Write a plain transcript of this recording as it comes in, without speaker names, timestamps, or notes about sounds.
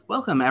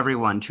Welcome,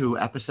 everyone, to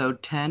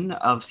episode 10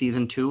 of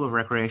season 2 of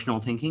Recreational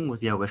Thinking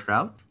with Yoga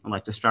Strout. I'd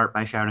like to start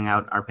by shouting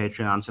out our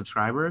Patreon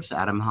subscribers,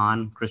 Adam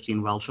Hahn,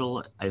 Christine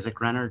Welchel, Isaac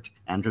Rennert,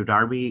 Andrew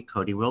Darby,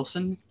 Cody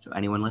Wilson. So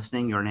anyone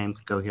listening, your name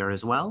could go here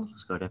as well.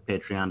 Just go to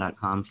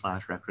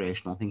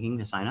patreon.com/recreationalthinking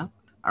to sign up.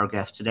 Our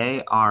guests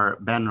today are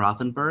Ben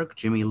Rothenberg,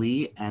 Jimmy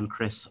Lee, and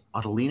Chris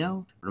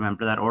Ottolino.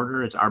 Remember that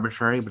order, it's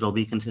arbitrary, but it'll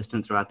be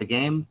consistent throughout the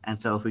game. And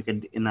so if we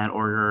could, in that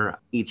order,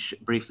 each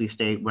briefly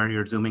state where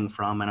you're zooming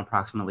from and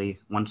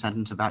approximately one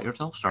sentence about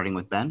yourself, starting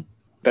with Ben.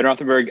 Ben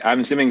Rothenberg,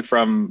 I'm zooming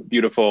from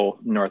beautiful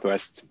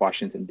Northwest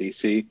Washington,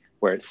 D.C.,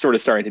 where it's sort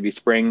of starting to be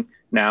spring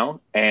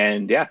now.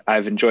 And yeah,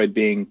 I've enjoyed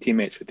being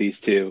teammates with these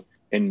two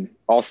in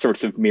all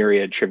sorts of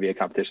myriad trivia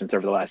competitions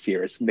over the last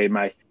year. It's made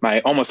my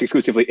almost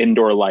exclusively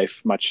indoor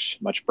life much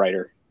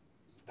brighter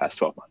the past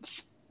 12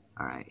 months.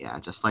 All right, yeah,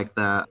 just like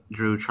the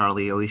Drew,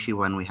 Charlie, Oishi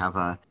one, we have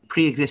a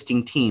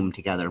pre-existing team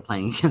together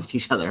playing against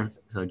each other.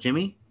 So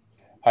Jimmy?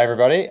 Hi,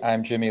 everybody.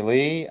 I'm Jimmy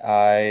Lee.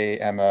 I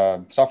am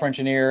a software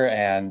engineer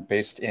and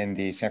based in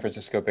the San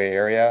Francisco Bay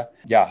Area.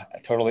 Yeah, I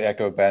totally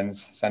echo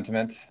Ben's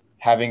sentiment.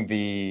 Having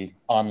the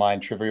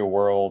online trivia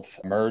world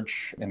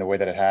emerge in the way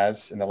that it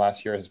has in the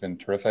last year has been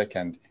terrific.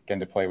 And getting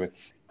to play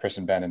with Chris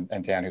and Ben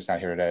and Dan, who's not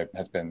here today,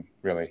 has been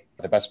really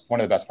one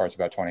of the best parts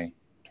about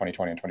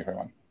 2020 and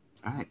 2021.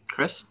 All right,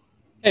 Chris?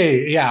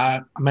 Hey, yeah,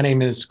 my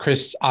name is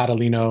Chris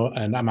Ottolino,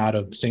 and I'm out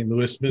of St.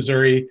 Louis,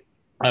 Missouri.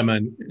 I'm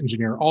an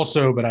engineer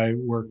also, but I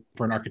work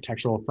for an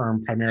architectural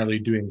firm primarily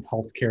doing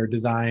healthcare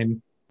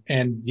design.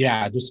 And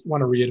yeah, just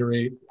want to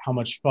reiterate how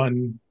much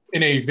fun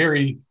in a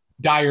very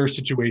dire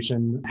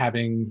situation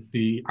having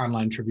the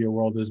online trivia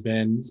world has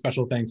been.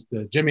 Special thanks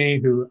to Jimmy,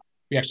 who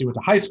we actually went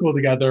to high school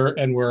together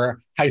and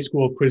were high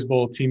school Quiz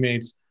Bowl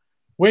teammates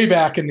way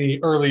back in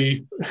the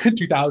early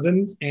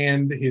 2000s.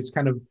 And he's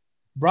kind of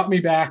brought me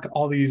back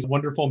all these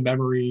wonderful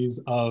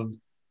memories of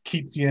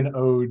Keatsian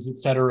odes,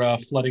 etc.,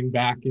 flooding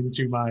back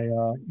into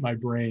my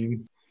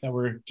brain that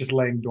were just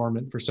laying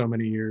dormant for so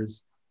many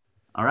years.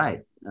 All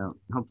right.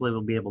 Hopefully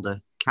we'll be able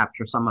to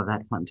capture some of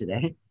that fun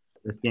today.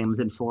 This game is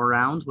in 4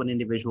 rounds, 1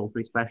 individual,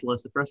 3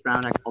 specialists. The first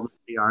round I call the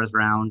 3Rs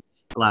round.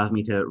 Allows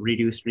me to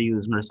reduce,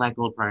 reuse, and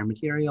recycle prior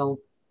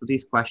material. So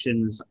these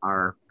questions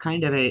are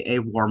kind of a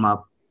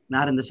warm-up,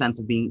 not in the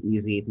sense of being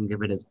easy. Think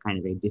of it as kind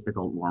of a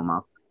difficult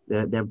warm-up.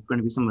 They're going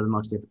to be some of the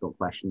most difficult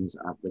questions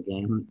of the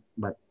game,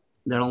 but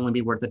they'll only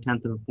be worth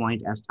 1/10 of a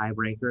point as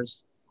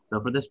tiebreakers. So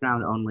for this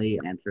round only,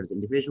 answers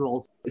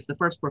individuals. If the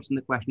first person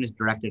the question is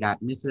directed at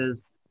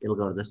misses, it'll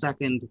go to the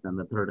second, then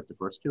the third if the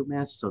first 2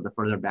 miss. So the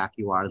further back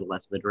you are, the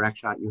less of a direct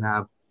shot you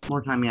have.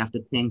 More time you have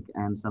to think,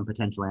 and some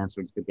potential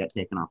answers could get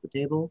taken off the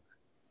table.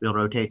 We'll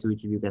rotate, so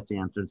each of you gets to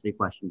answer 3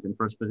 questions in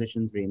first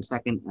position, 3 in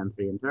second, and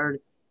 3 in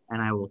third.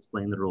 And I will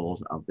explain the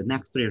rules of the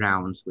next 3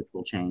 rounds, which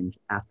will change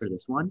after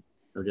this one.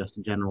 So just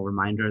a general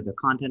reminder, the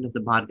content of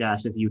the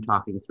podcast is you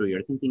talking through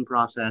your thinking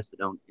process. So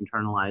don't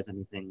internalize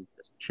anything.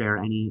 Just share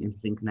any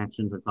interesting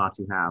connections or thoughts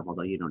you have,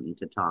 although you don't need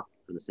to talk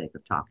for the sake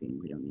of talking.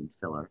 We don't need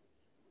filler.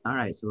 All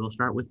right, so we'll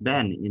start with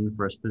Ben in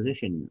first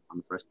position on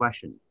the first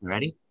question. You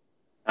ready?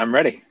 I'm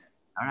ready.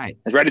 All right.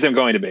 As ready as I'm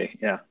going to be,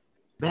 yeah.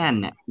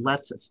 Ben,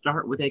 let's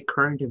start with a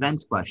current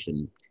events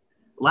question.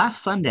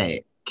 Last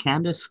Sunday,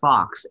 Candace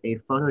Fox, a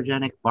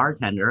photogenic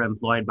bartender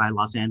employed by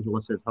Los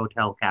Angeles'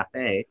 Hotel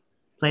Cafe,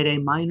 played a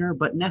minor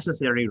but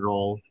necessary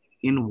role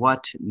in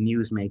what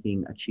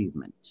newsmaking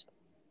achievement?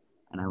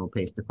 And I will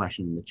paste the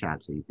question in the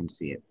chat so you can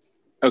see it.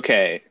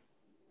 Okay.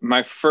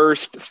 My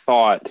first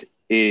thought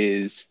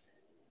is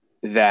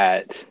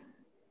that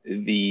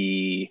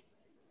the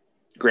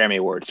Grammy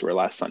Awards were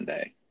last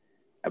Sunday,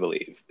 I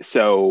believe.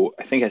 So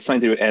I think it has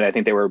something to do, and I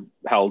think they were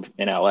held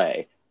in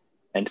LA.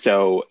 And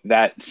so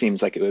that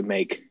seems like it would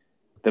make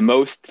the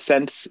most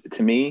sense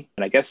to me.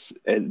 And I guess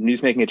a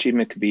newsmaking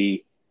achievement could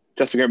be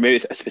just maybe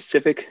a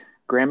specific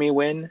Grammy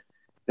win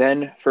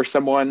then for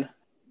someone.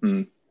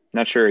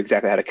 Not sure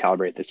exactly how to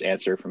calibrate this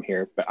answer from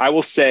here, but I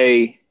will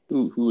say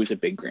who is a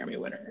big Grammy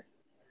winner.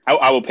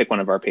 I will pick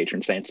one of our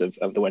patron saints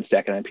of the Wednesday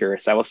Academic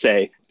Purists. I will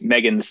say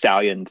Megan Thee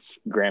Stallion's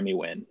Grammy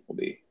win will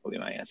be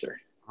my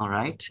answer. All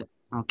right.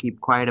 I'll keep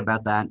quiet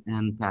about that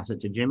and pass it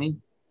to Jimmy.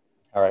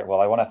 All right.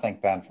 Well, I want to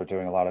thank Ben for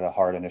doing a lot of the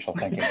hard initial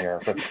thinking here.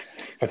 But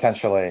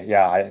potentially,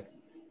 yeah,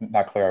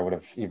 not clear I would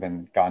have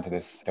even gone to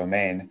this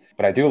domain,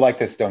 but I do like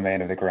this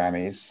domain of the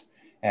Grammys,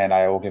 and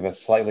I will give a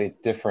slightly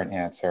different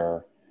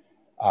answer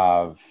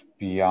of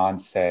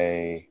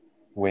Beyonce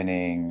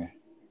winning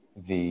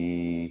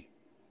the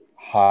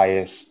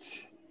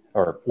highest,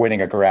 or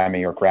winning a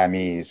Grammy or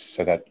Grammys,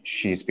 so that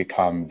she's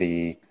become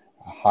the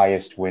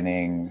highest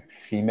winning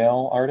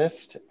female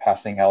artist,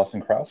 passing Alison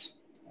Krauss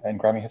in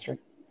Grammy history.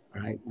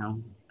 All right. Now,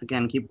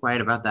 again, keep quiet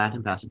about that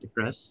and pass it to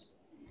Chris.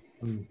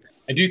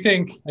 I do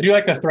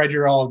like the thread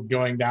you're all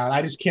going down.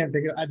 I just can't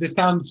think of, this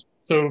sounds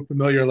so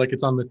familiar, like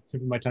it's on the tip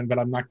of my tongue, but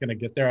I'm not going to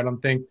get there. I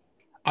don't think.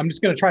 I'm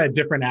just going to try a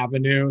different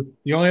avenue.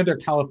 The only other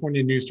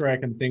California news story I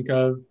can think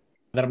of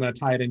that I'm going to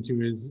tie it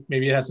into is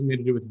maybe it has something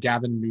to do with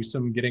Gavin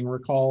Newsom getting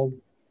recalled.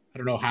 I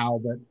don't know how,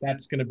 but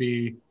that's going to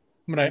be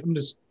I'm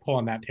just pull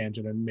on that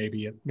tangent, and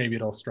maybe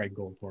it'll strike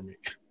gold for me.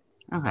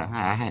 Okay,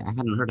 I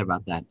hadn't heard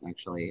about that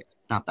actually.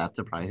 Not that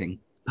surprising,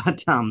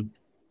 but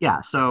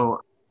yeah.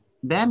 So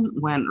Ben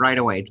went right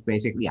away to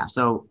basically, yeah.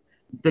 So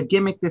the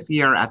gimmick this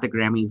year at the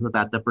Grammys was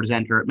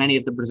that many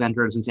of the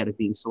presenters, instead of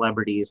being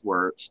celebrities,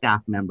 were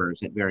staff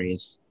members at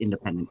various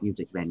independent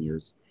music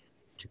venues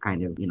to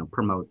kind of,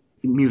 promote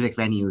music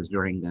venues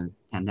during the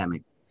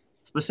pandemic.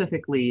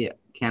 Specifically,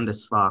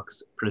 Candace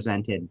Fox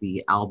presented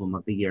the Album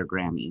of the Year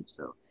Grammy.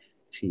 So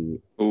she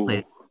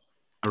played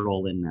a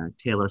role in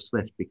Taylor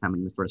Swift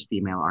becoming the first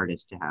female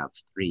artist to have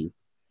 3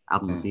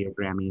 Album of the Year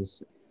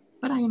Grammys.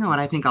 But you know what?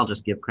 I think I'll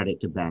just give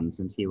credit to Ben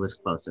since he was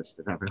closest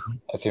of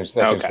everyone. That seems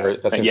very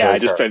I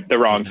just fair. picked the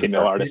wrong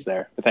female artist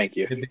there. But thank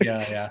you.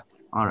 Yeah.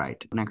 All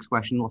right. Next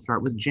question. We'll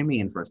start with Jimmy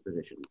in first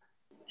position.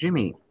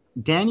 Jimmy,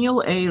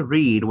 Daniel A.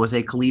 Reed was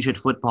a collegiate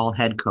football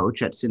head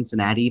coach at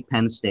Cincinnati,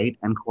 Penn State,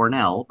 and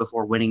Cornell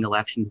before winning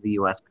election to the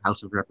U.S.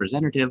 House of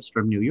Representatives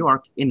from New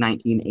York in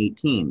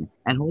 1918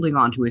 and holding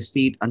on to his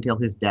seat until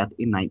his death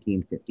in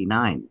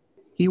 1959.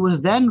 He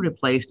was then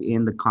replaced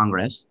in the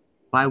Congress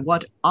by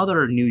what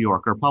other New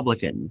York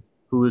Republican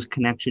whose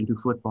connection to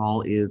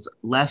football is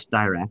less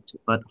direct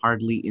but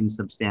hardly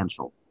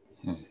insubstantial?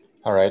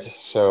 All right.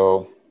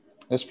 So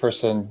this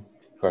person,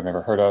 who I've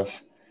never heard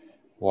of,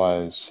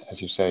 was,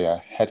 as you say, a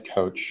head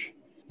coach.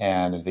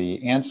 And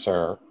the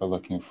answer we're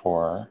looking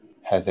for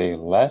has a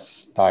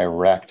less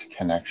direct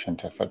connection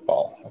to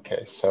football.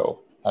 Okay,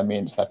 so that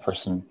means that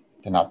person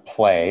did not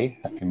play.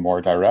 That'd be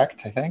more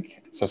direct, I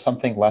think. So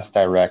something less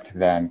direct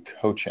than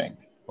coaching.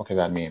 What could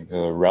that mean?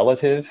 A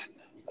relative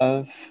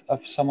of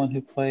someone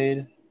who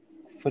played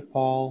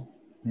football,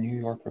 New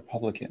York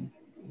Republican.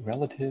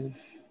 Relative?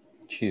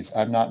 Geez,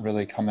 I'm not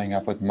really coming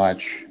up with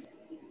much.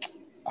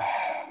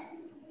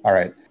 All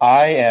right.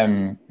 I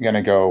am going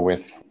to go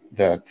with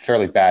the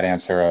fairly bad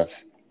answer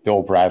of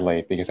Bill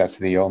Bradley, because that's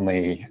the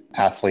only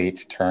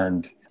athlete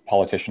turned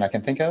politician I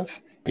can think of,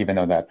 even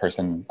though that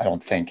person I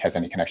don't think has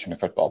any connection to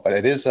football, but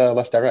it is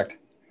less direct.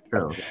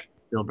 True.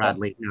 Bill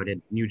Bradley,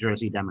 noted New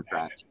Jersey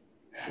Democrat.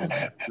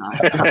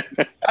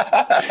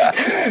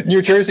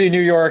 New Jersey,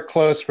 New York,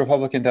 close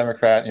Republican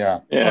Democrat.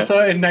 Yeah. Also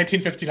in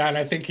 1959,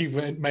 I think he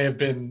may have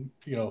been,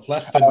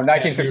 less than.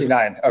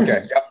 1959.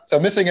 Okay. Yep. So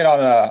missing it on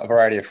a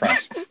variety of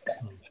fronts.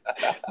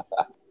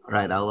 All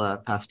right. I'll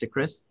pass to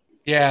Chris.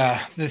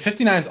 Yeah, the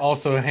 59 is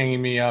also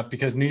hanging me up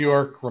because New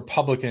York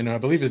Republican, who I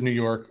believe is New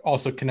York,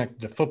 also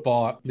connected to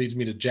football, leads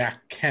me to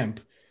Jack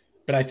Kemp.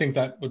 But I think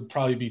that would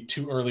probably be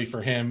too early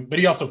for him. But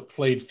he also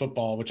played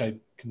football, which I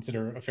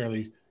consider a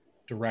fairly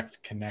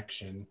direct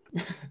connection.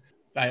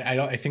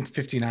 I think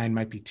 59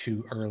 might be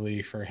too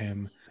early for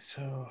him.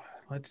 So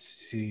let's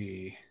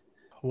see.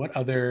 What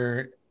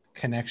other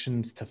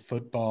connections to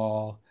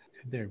football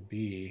could there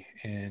be?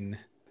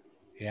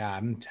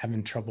 I'm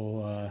having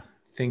trouble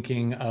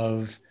thinking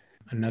of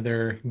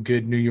another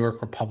good New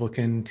York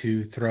Republican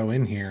to throw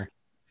in here.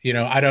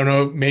 I don't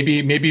know.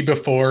 Maybe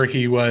before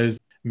he was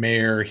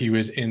mayor, he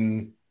was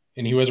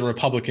and he was a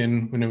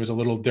Republican when it was a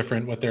little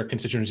different what their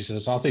constituency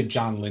says. So I'll say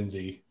John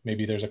Lindsay.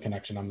 Maybe there's a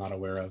connection I'm not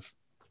aware of.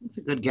 It's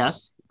a good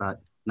guess,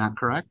 but not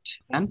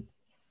correct. Ben?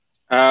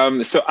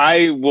 So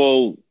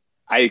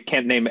I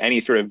can't name any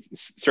sort of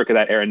circa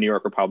that era New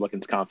York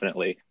Republicans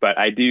confidently, but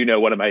I do know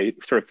one of my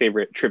sort of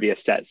favorite trivia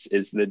sets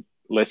is the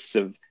lists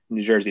of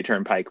New Jersey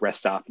Turnpike rest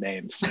stop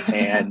names.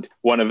 And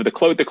one of the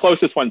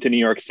closest one to New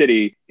York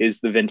City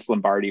is the Vince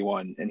Lombardi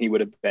one. And he would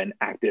have been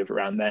active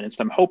around then. And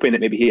so I'm hoping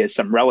that maybe he has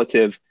some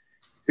relative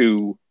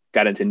who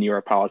got into New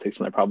York politics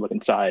on the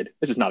Republican side.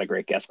 This is not a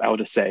great guess, but I will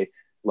just say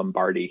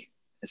Lombardi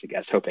as a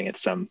guess, hoping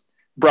it's some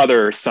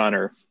brother, son,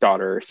 or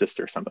daughter, or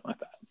sister, something like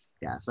that.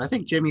 Yeah, so I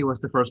think Jimmy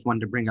was the first one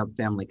to bring up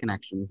family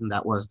connections, and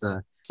that was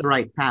the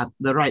right path,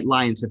 the right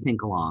lines to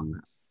think along.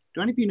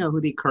 Do any of you know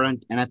who the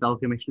current NFL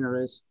commissioner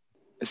is?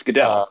 It's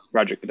Goodell,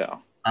 Roger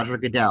Goodell. Roger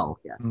Goodell,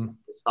 yes.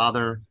 His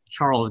father,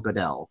 Charles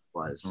Goodell,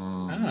 was. Did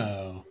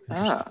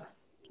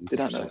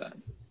not know that.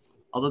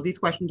 Although these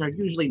questions are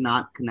usually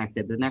not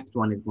connected, the next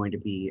one is going to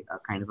be a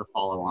kind of a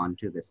follow-on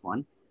to this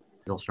one.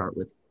 We'll start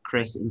with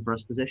Chris in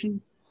first position.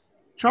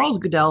 Charles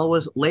Goodell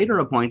was later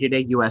appointed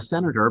a U.S.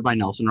 Senator by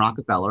Nelson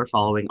Rockefeller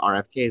following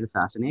RFK's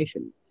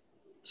assassination.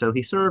 So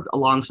he served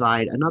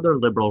alongside another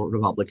liberal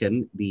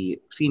Republican, the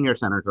senior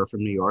senator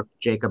from New York,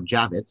 Jacob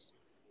Javits.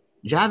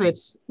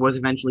 Javits was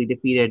eventually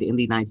defeated in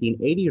the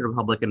 1980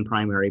 Republican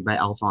primary by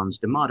Alphonse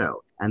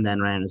D'Amato, and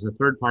then ran as a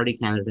third-party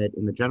candidate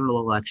in the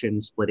general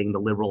election, splitting the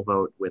liberal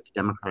vote with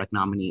Democratic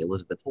nominee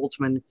Elizabeth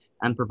Holtzman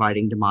and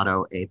providing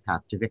D'Amato a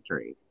path to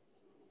victory.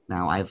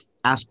 Now, I've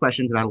asked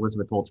questions about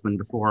Elizabeth Holtzman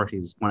before.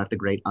 She's one of the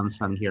great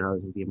unsung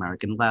heroes of the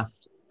American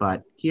left.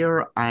 But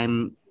here,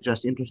 I'm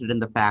just interested in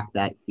the fact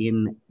that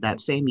in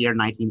that same year,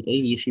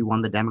 1980, she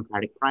won the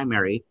Democratic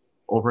primary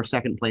over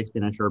second-place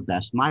finisher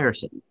Bess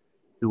Meyerson,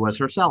 who was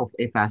herself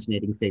a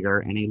fascinating figure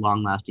and a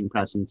long-lasting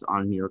presence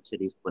on New York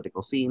City's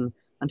political scene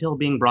until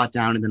being brought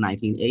down in the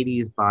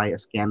 1980s by a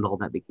scandal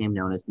that became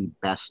known as the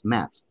Bess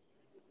mess.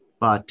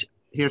 But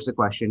here's the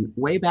question.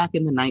 Way back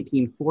in the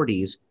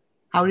 1940s,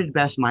 How did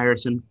Bess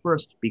Meyerson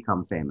first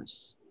become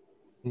famous?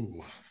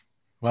 Ooh.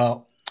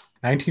 Well,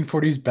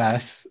 1940s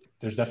Bess.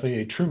 There's definitely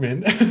a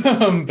Truman,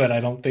 but I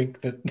don't think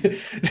that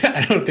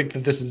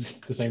this is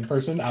the same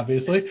person.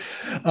 Obviously,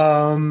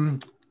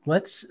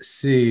 let's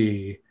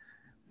see.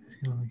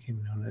 He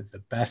became known as the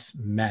Bess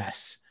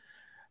Mess.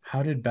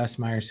 How did Bess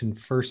Meyerson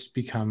first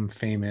become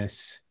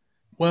famous?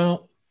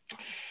 Well, I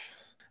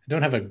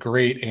don't have a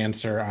great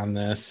answer on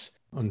this,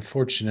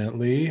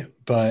 unfortunately,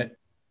 but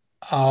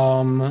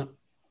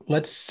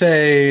let's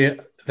say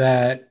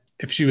that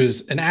if she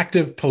was an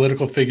active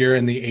political figure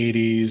in the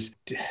 80s,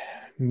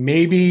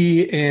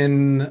 maybe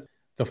in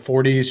the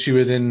 40s, she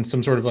was in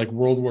some sort of like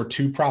World War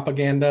II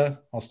propaganda.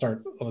 I'll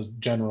start as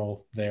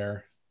general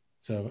there.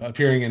 So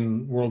appearing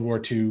in World War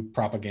II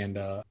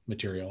propaganda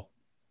material.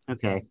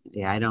 Okay,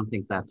 yeah, I don't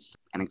think that's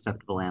an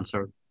acceptable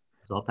answer.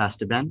 So I'll pass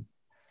to Ben.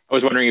 I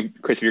was wondering,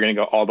 Chris, if you're going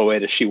to go all the way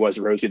to She Was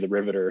Rosie the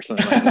Riveter or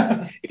something like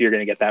that, if you're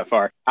going to get that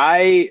far.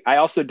 I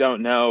also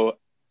don't know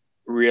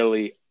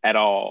really at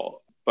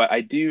all, but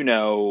I do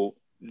know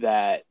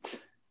that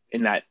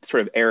in that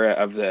sort of era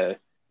of I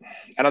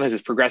don't think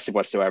it's progressive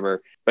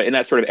whatsoever, but in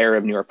that sort of era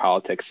of New York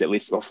politics, at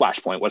least, well,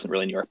 Flashpoint wasn't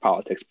really New York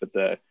politics, but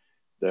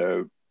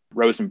the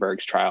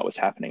Rosenberg's trial was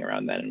happening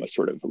around then, and was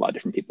sort of a lot of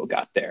different people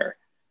got their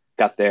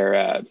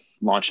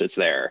launches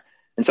there.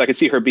 And so I could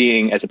see her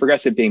being, as a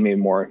progressive, being maybe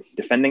more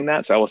defending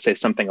that. So I will say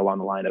something along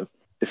the line of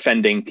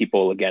defending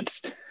people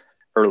against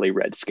early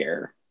Red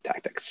Scare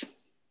tactics.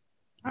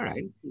 All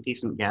right,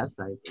 decent guess.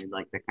 I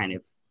like the kind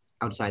of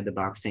outside the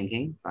box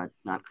thinking, but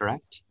not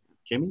correct.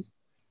 Jimmy?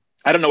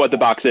 I don't know what the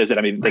box is that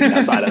I'm even thinking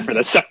outside of for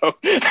this, so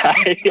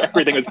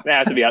everything was going to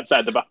have to be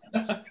outside the box.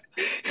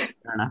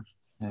 Fair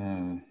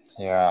enough.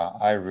 Yeah,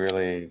 I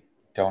really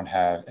don't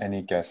have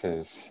any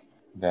guesses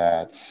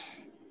that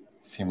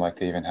seem like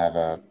they even have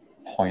a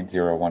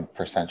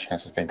 0.01%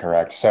 chance of being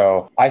correct.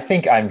 So I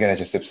think I'm going to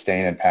just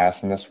abstain and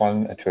pass in this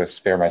one to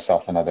spare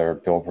myself another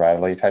Bill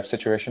Bradley type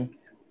situation.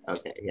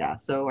 Okay, yeah.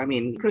 So, I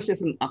mean, Chris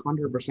isn't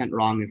 100%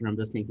 wrong in terms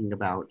of thinking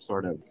about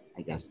sort of,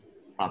 I guess,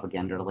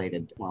 propaganda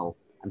related. Well,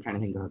 I'm trying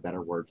to think of a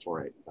better word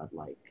for it, but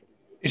like.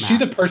 Is she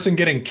the person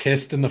getting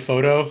kissed in the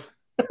photo?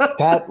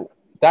 That's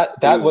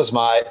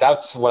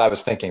what I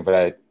was thinking,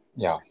 but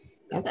yeah.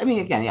 I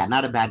mean, again, yeah,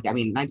 not a bad. I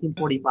mean,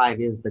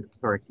 1945 is the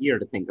correct year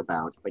to think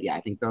about, but yeah,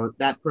 I think though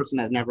that person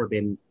has never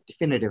been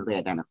definitively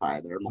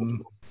identified. There are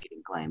multiple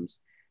competing claims,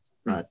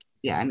 but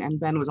yeah, and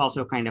Ben was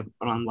also kind of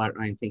on what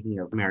I'm thinking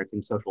of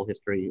American social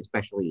history,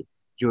 especially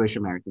Jewish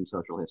American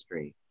social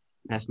history.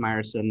 Bess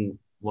Meyerson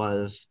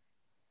was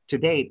to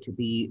date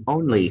the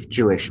only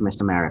Jewish Miss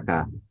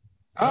America.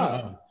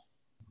 Oh,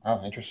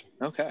 interesting.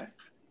 Okay.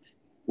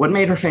 What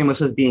made her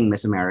famous was being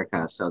Miss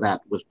America, so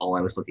that was all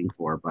I was looking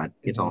for, but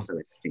it's also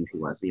interesting she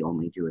was the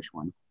only Jewish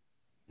one.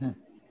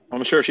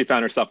 I'm sure she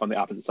found herself on the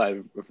opposite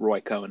side of Roy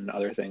Cohn and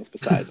other things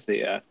besides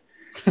the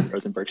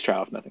Rosenberg's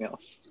trial, if nothing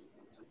else.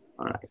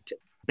 All right.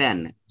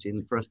 Ben, in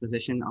the first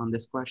position on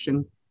this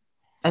question.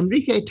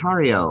 Enrique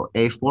Tarrio,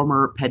 a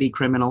former petty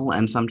criminal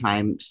and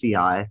sometime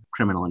CI,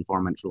 criminal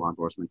informant for law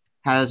enforcement,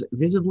 has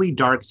visibly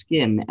dark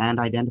skin and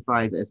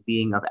identifies as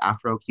being of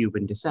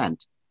Afro-Cuban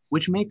descent,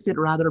 which makes it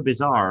rather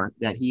bizarre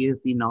that he is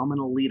the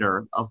nominal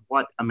leader of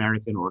what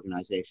American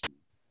organization?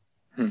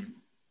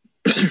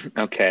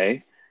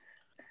 Okay.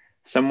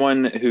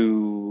 Someone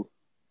who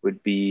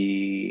would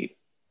be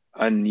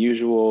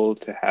unusual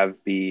to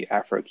have be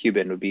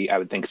Afro-Cuban would be, I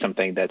would think,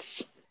 something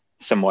that's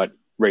somewhat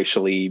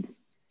racially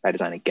by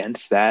design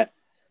against that.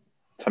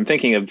 So I'm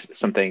thinking of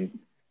something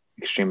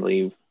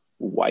extremely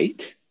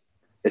white.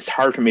 It's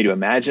hard for me to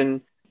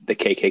imagine the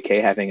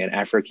KKK having an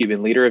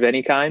Afro-Cuban leader of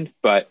any kind,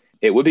 but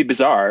it would be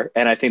bizarre.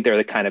 And I think they're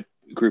the kind of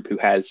group who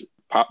has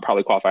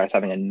probably qualified as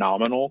having a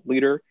nominal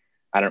leader.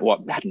 I don't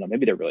know.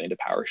 Maybe they're really into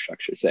power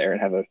structures there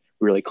and have a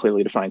really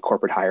clearly defined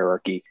corporate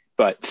hierarchy.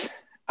 But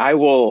I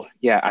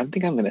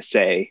think I'm going to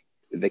say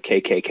the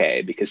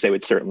KKK because they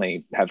would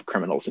certainly have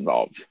criminals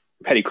involved.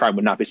 Petty crime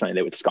would not be something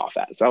they would scoff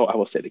at. So I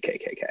will say the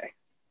KKK.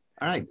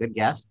 All right, good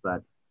guess,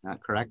 but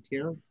not correct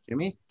here.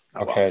 Jimmy?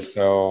 Okay,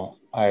 so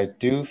I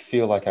do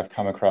feel like I've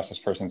come across this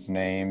person's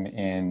name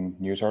in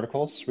news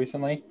articles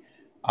recently.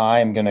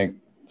 I'm going to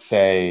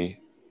say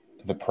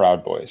the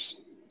Proud Boys.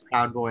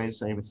 Proud Boys,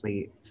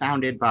 famously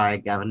founded by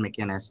Gavin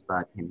McInnes,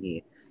 but when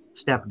he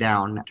stepped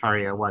down,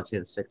 Tarrio was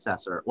his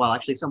successor. Well,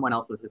 actually, someone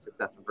else was his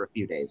successor for a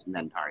few days, and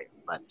then Tarrio.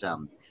 But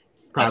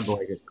Proud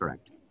Boys is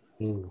correct.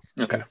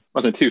 Okay,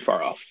 wasn't too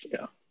far off.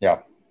 Yeah,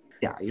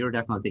 you're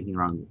definitely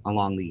thinking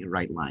along the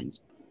right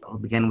lines. I'll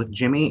begin with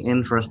Jimmy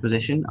in first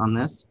position on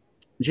this.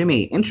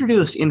 Jimmy,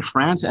 introduced in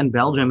France and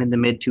Belgium in the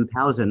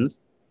mid-2000s,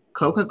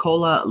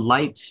 Coca-Cola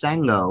Light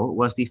Sango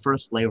was the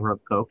first flavor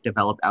of Coke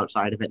developed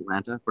outside of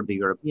Atlanta for the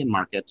European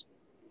market.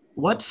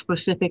 What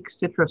specific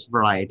citrus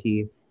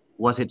variety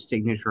was its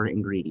signature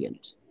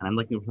ingredient? And I'm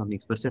looking for something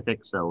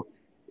specific, so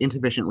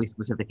insufficiently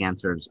specific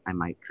answers I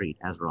might treat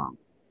as wrong.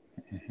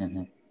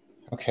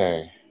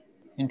 Okay.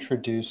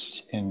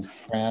 Introduced in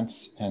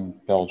France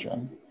and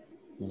Belgium,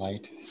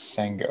 Light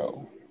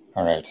Sango.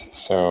 All right,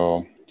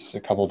 so Just a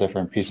couple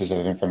different pieces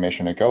of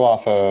information to go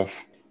off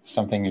of.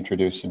 Something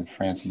introduced in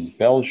France and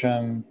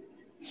Belgium.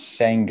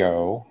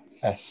 Sango,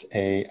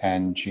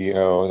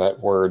 Sango. That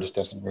word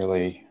doesn't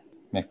really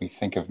make me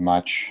think of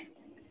much.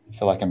 I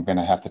feel like I'm going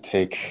to have to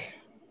take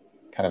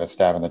kind of a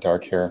stab in the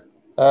dark here.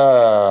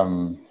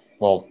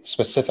 Well,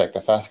 specific.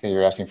 The fact that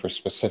you're asking for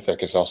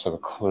specific is also a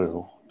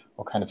clue.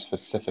 What kind of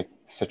specific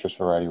citrus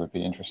variety would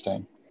be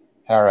interesting?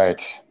 All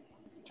right.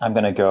 I'm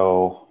going to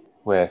go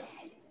with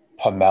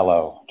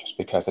pomelo, just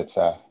because it's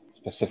a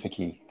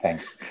specific-y thing.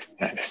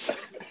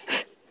 Nice.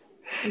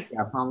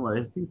 Yeah, pomelo.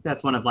 I think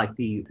that's one of like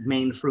the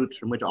main fruits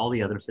from which all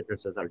the other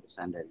citruses are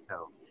descended.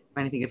 So if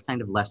anything, it's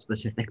kind of less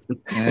specific.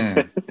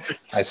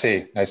 I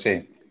see.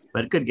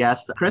 But good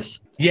guess.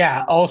 Chris?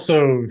 Yeah,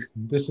 also,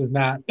 this is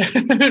not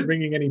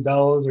ringing any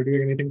bells or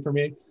doing anything for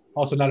me.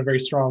 Also, not a very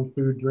strong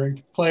food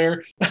drink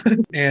player.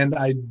 And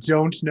I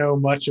don't know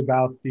much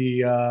about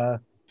the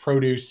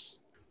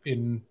produce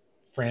in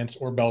France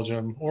or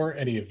Belgium or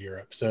any of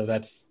Europe. So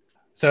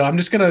I'm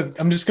just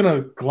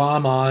gonna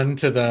glom on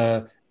to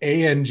the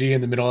ANG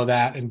in the middle of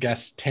that and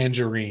guess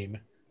tangerine.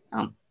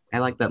 Oh, I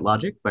like that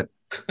logic, but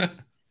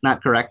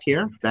not correct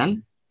here.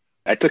 Ben?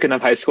 I took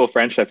enough high school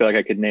French. I feel like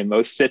I could name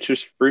most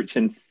citrus fruits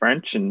in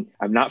French, and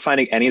I'm not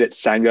finding any that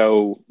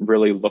Sango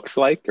really looks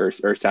like or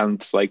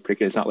sounds like,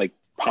 because it's not like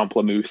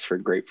pamplemousse for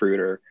grapefruit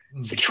or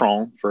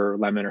citron for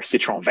lemon or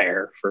citron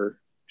vert for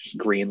just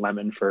green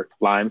lemon for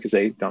lime, because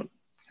they don't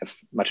have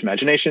much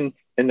imagination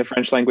in the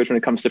French language when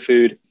it comes to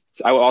food.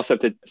 So I will also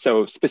have to,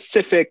 so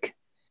specific,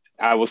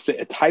 I will say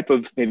a type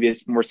of, maybe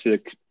it's more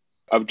specific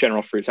of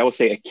general fruits. I will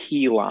say a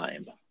key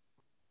lime.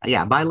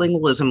 Yeah,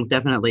 bilingualism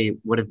definitely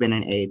would have been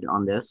an aid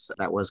on this.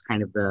 That was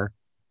kind of the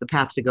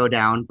path to go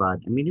down. But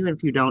I mean, even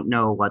if you don't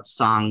know what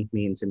song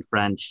means in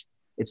French,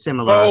 it's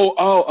similar.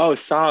 Oh,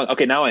 song.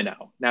 Okay, now I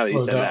know. Now that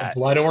you said that.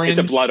 Blood orange? It's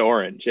a blood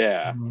orange,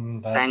 yeah.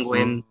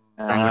 Sanguine.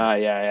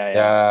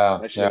 Yeah.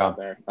 I should have got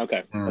there.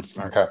 Okay, that's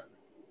smart. Okay.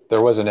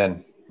 There was an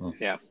N.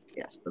 Yeah.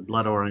 Yes, the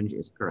blood orange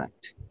is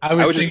correct. I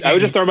was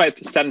just thrown by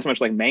it sounding so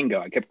much like mango.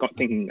 I kept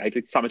thinking, I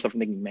saw myself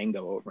thinking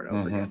mango over and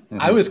over again.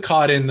 I was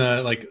caught in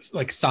the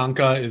like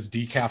Sanka is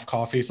decaf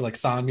coffee, so like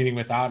san meaning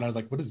without, and I was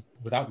like, what is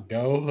without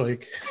go?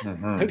 Like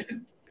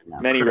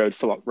many roads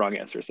to wrong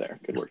answers there.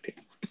 Good work, team.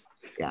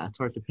 Yeah, it's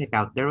hard to pick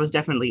out. There was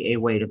definitely a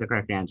way to the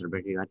correct answer,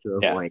 but you had to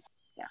avoid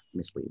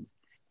misleads.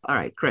 All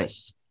right,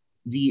 Chris.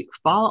 The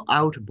Fall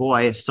Out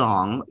Boy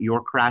song, You're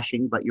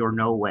Crashing But You're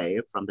No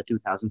Way, from the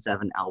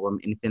 2007 album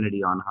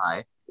Infinity on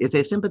High, is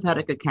a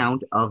sympathetic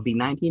account of the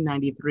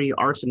 1993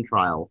 arson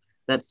trial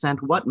that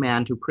sent what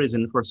man to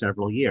prison for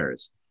several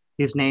years.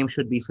 His name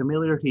should be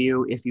familiar to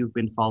you if you've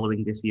been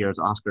following this year's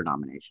Oscar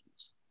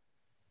nominations.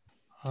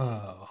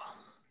 Oh,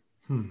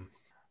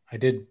 I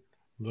did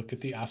look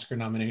at the Oscar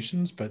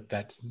nominations, but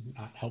that's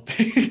not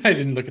helping. I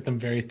didn't look at them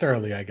very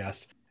thoroughly, I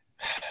guess.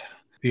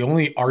 The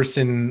only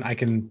arson I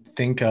can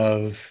think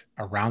of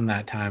around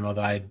that time,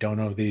 although I don't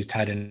know if these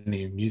tied in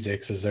any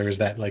music, is there's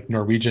that like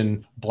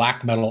Norwegian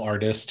black metal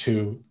artist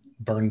who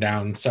burned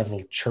down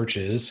several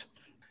churches.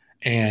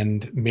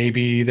 And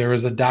maybe there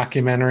was a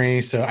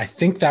documentary. So I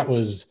think that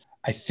was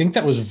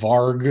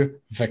Varg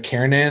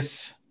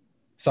Vikernes.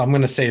 So I'm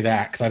going to say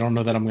that because I don't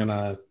know that I'm going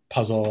to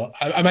puzzle.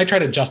 I might try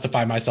to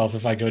justify myself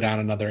if I go down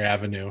another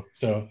avenue.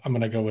 So I'm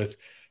going to go with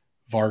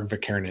Varg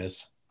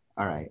Vikernes.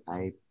 All right.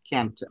 I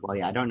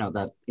don't know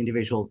that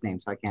individual's name,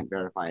 so I can't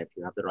verify if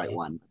you have the right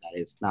one, but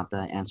that is not the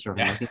answer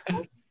I'm looking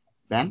for.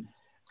 Ben?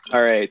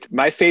 All right.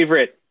 My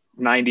favorite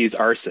 90s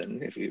arson,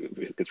 because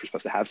we're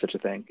supposed to have such a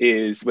thing,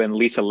 is when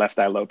Lisa Left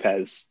Eye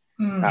Lopez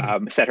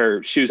set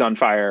her shoes on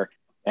fire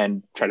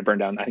and tried to burn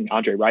down, I think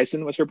Andre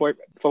Rison was her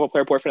football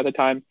player boyfriend at the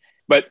time.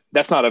 But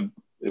that's not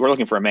we're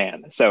looking for a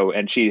man. So,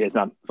 and she is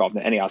not involved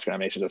in any Oscar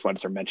nominations. That's why I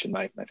just mentioned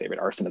my favorite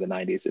arson of the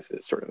 90s. This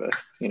is sort of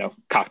a,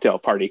 cocktail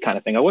party kind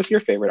of thing. Oh, what's your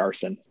favorite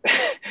arson?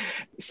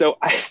 So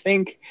I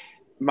think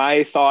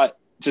my thought,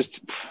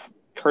 just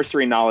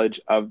cursory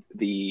knowledge of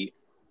the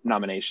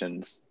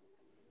nominations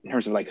in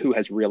terms of like who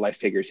has real life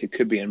figures who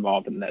could be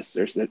involved in this.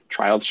 There's the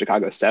Trial of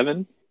Chicago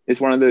 7 is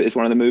one of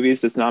the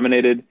movies that's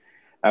nominated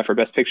for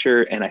Best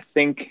Picture. And I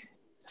think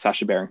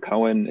Sacha Baron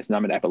Cohen is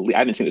nominated. I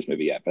haven't seen this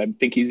movie yet, but I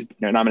think he's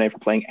nominated for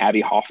playing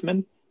Abby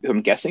Hoffman, who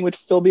I'm guessing would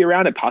still be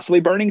around and possibly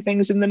burning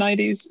things in the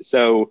 90s.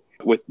 So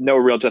with no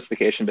real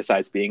justification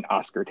besides being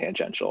Oscar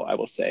tangential, I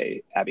will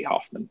say Abby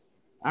Hoffman.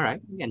 All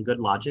right. Again, good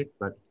logic,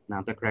 but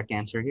not the correct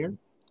answer here.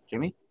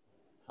 Jimmy?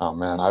 Oh,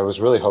 man. I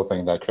was really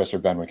hoping that Chris or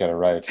Ben would get it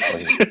right. So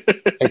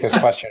take this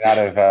question out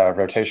of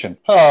rotation.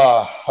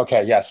 Oh,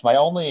 okay. Yes. I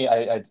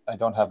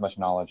don't have much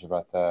knowledge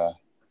about the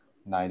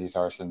 90s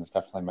arsons,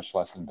 definitely much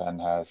less than Ben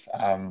has.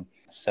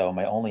 So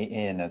my only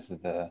in is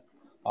the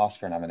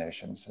Oscar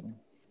nominations, and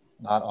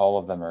not all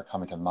of them are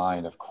coming to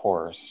mind, of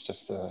course,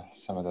 just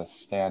some of the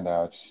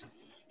standouts.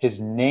 His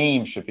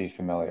name should be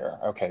familiar.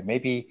 Okay,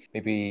 maybe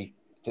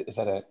is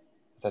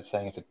that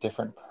saying it's a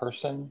different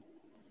person?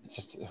 It's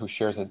just who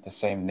shares the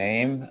same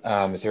name?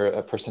 Is there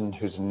a person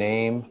whose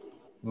name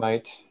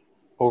might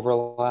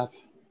overlap?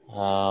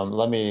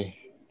 Let me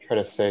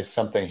try to say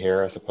something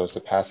here as opposed to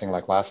passing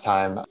like last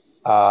time.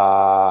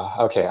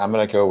 Okay, I'm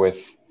going to go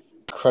with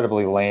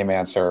incredibly lame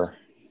answer.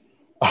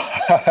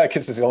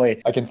 Because it's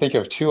only I can think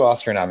of 2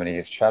 Oscar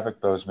nominees,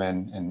 Chadwick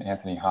Boseman and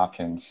Anthony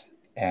Hopkins.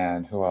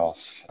 And who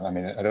else? I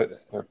mean,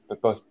 they're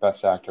both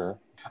Best Actor.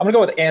 I'm going to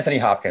go with Anthony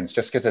Hopkins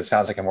just because it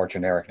sounds like a more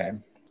generic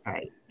name. All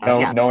right.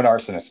 Known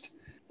arsonist.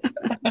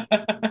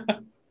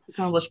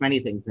 Accomplished many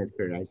things in his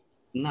career.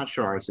 I'm not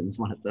sure arson's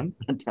one of them.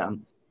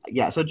 But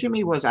yeah, so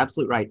Jimmy was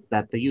absolutely right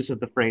that the use of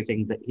the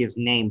phrasing that his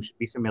name should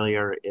be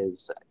familiar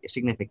is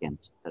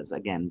significant. Because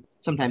again,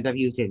 sometimes I've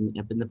used it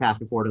in the past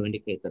before to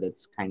indicate that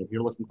it's kind of,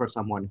 you're looking for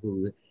someone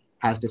who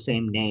has the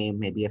same name,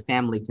 maybe a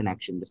family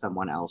connection to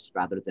someone else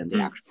rather than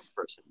the actual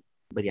person.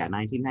 But yeah,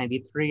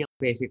 1993,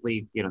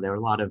 basically, there were a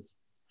lot of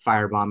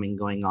firebombing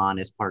going on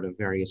as part of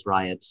various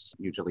riots,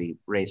 usually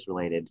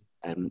race-related,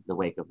 in the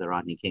wake of the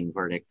Rodney King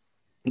verdict.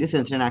 This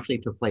incident actually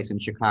took place in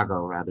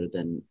Chicago rather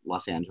than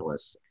Los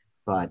Angeles,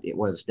 but it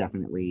was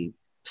definitely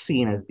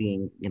seen as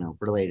being,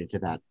 related to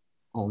that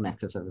whole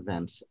nexus of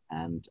events.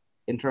 And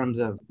in terms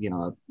of,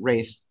 a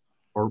race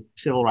or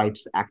civil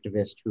rights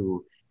activist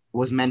who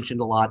was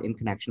mentioned a lot in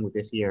connection with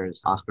this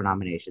year's Oscar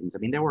nominations. I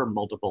mean, there were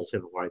multiple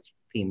civil rights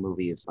themed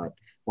movies, but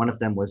one of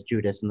them was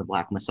Judas and the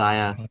Black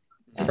Messiah.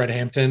 Fred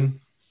Hampton.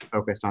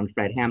 Focused on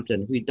Fred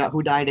Hampton,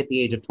 who died at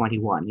the age of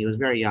 21. He was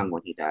very young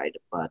when he died,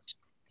 but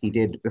he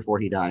did, before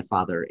he died,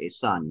 father a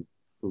son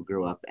who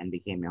grew up and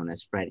became known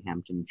as Fred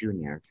Hampton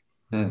Jr.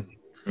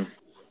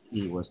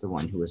 He was the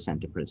one who was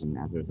sent to prison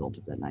as a result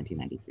of that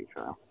 1993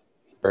 trial.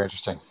 Very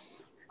interesting.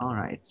 All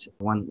right,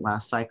 one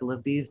last cycle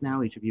of these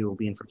now. Each of you will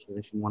be in first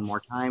position one more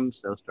time.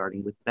 So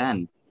starting with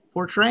Ben.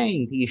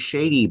 Portraying the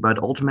shady but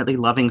ultimately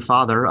loving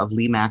father of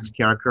Lee Mack's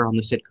character on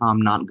the sitcom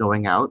Not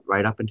Going Out,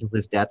 right up until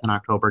his death in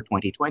October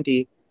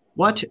 2020,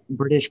 what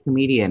British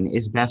comedian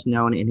is best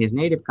known in his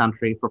native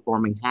country for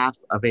forming half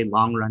of a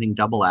long-running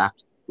double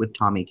act with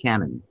Tommy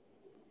Cannon?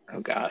 Oh,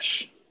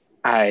 gosh.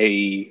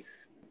 I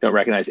don't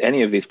recognize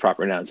any of these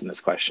proper nouns in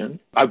this question.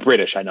 I'm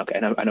British. I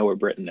know where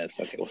Britain is.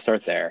 Okay, we'll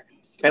start there.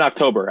 In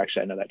October,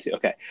 actually, I know that too.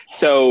 Okay.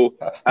 So,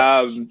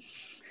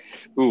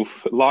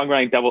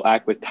 long-running double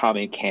act with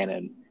Tommy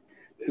Cannon.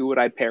 Who would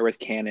I pair with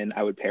Cannon?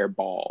 I would pair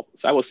Ball.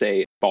 So I will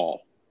say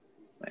Ball.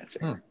 My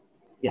answer.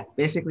 Yeah,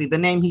 basically the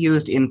name he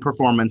used in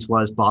performance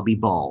was Bobby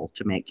Ball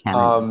to make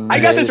Cannon. I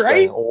got this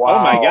right? Wow.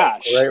 Oh my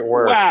gosh. Great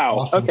work. Wow.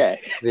 Awesome. Okay.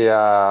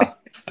 The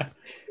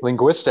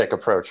linguistic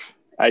approach.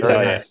 I Very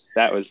tell you, nice.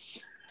 that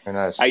was Very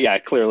nice. yeah,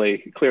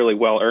 clearly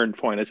well-earned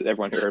point, as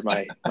everyone who heard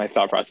my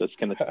thought process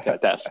can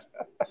attest.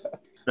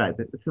 Right,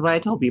 but this is why I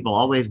tell people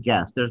always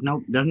guess. There's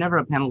never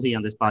a penalty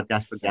on this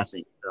podcast for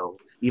guessing. So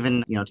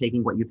even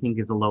taking what you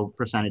think is a low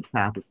percentage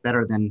path, it's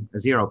better than a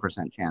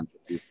 0% chance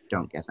if you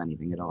don't guess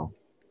anything at all.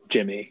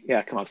 Jimmy.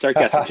 Yeah, come on, start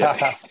guessing,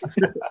 Jimmy.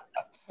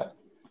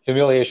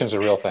 Humiliation is a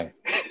real thing.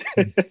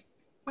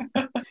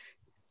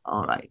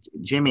 All right.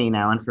 Jimmy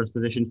now in first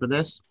position for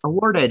this.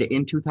 Awarded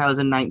in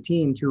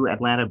 2019 to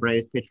Atlanta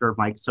Braves pitcher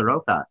Mike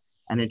Soroka,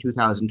 and in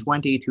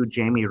 2020 to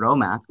Jamie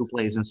Romack, who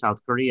plays in South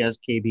Korea's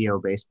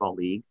KBO Baseball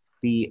League.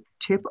 The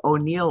Tip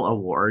O'Neill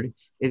Award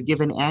is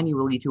given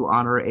annually to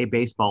honor a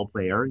baseball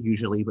player,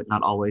 usually but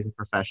not always a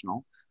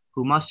professional,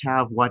 who must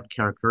have what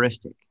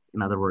characteristic?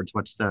 In other words,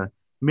 what's the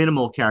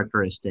minimal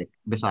characteristic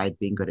besides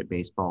being good at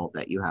baseball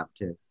that you have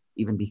to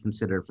even be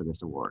considered for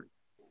this award?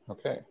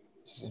 Okay,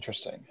 this is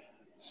interesting.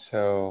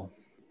 So,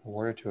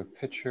 awarded to a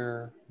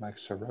pitcher, Mike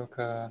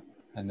Soroka,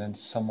 and then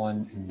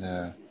someone in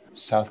the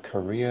South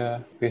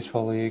Korea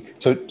Baseball League.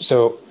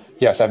 So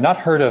yes, I've not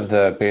heard of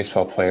the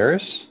baseball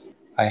players.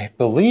 I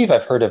believe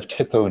I've heard of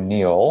Tip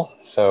O'Neill.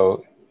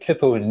 So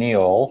Tip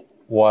O'Neill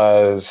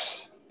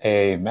was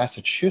a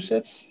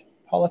Massachusetts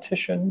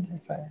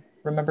politician, if I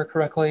remember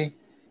correctly.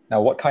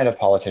 Now, what kind of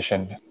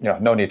politician?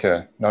 No need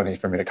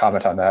for me to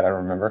comment on that. I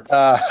don't remember.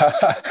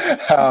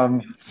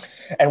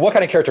 And what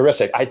kind of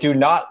characteristic? I do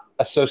not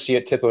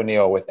associate Tip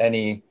O'Neill with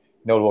any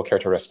notable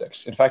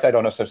characteristics. In fact, I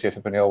don't associate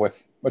Tip O'Neill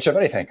with much of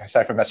anything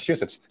aside from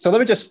Massachusetts. So let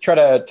me just try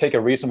to take a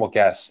reasonable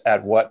guess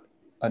at what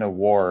an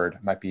award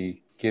might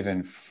be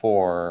given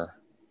for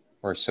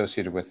or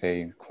associated with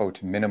a,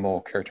 quote,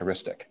 minimal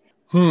characteristic.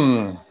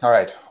 All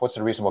right. What's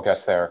a reasonable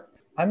guess there?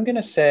 I'm going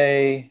to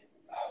say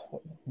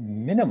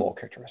minimal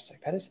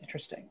characteristic. That is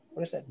interesting.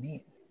 What does that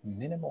mean?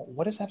 Minimal.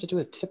 What does that have to do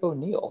with Tip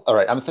O'Neill? All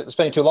right. I'm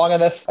spending too long on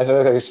this. I feel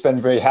like I could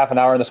spend maybe half an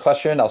hour on this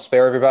question. I'll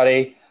spare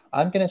everybody.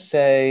 I'm going to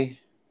say,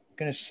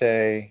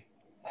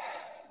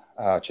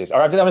 oh, geez. All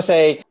right. I'm going to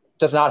say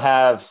does not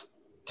have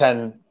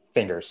 10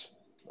 fingers,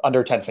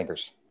 under 10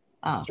 fingers.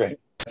 Oh. Straight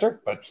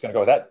answer, but I'm just going to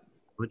go with that.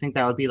 I would think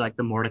that would be like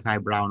the Mordecai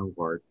Brown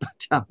Award.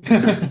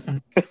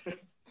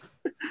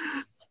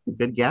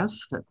 Good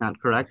guess. That's not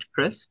correct,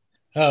 Chris.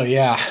 Oh,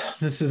 yeah.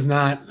 This is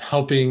not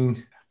helping.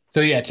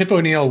 So, yeah, Tip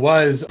O'Neill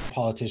was a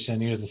politician.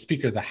 He was the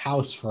Speaker of the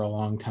House for a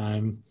long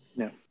time.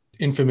 Yeah.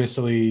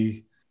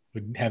 Infamously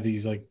would have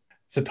these like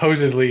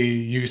supposedly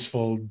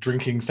useful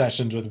drinking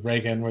sessions with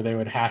Reagan where they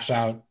would hash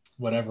out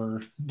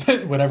whatever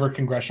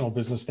congressional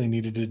business they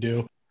needed to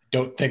do.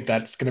 Don't think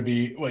that's going to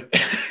be what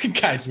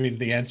guides me to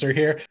the answer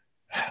here.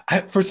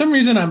 For some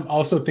reason, I'm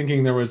also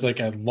thinking there was like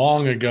a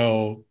long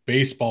ago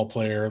baseball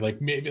player,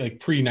 like maybe like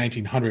pre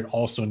 1900,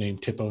 also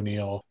named Tip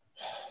O'Neill,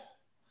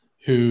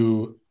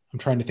 who I'm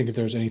trying to think if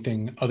there's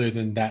anything other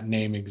than that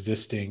name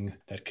existing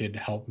that could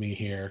help me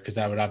here, because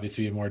that would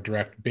obviously be a more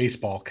direct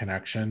baseball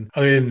connection.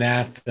 Other than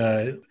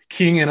that,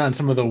 keying in on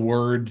some of the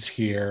words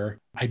here,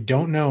 I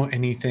don't know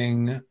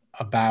anything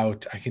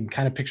about, I can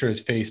kind of picture his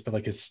face, but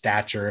like his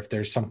stature, if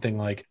there's something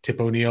like Tip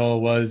O'Neill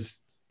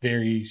was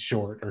very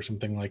short or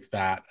something like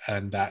that,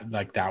 and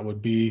that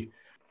would be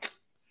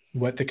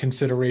what the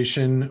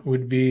consideration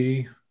would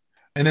be.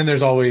 And then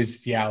there's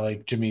always, yeah,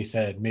 like Jimmy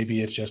said,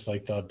 maybe it's just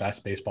like the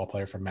best baseball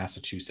player from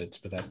Massachusetts,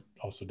 but that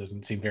also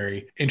doesn't seem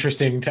very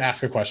interesting to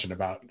ask a question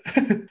about.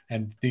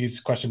 And these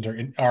questions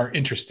are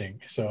interesting.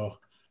 So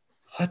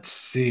let's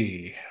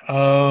see.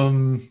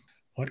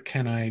 What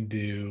can I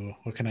do?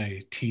 What can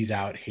I tease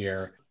out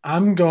here?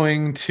 I'm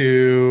going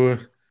to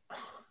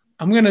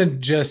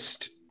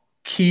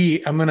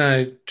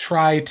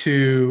try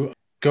to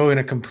go in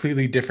a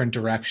completely different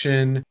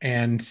direction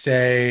and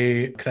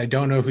say, because I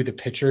don't know who the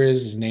pitcher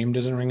is, his name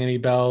doesn't ring any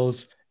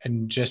bells,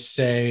 and just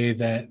say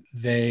that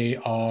they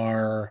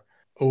are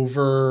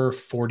over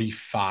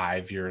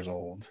 45 years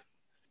old.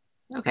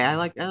 Okay, I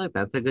like that.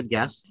 That's a good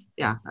guess.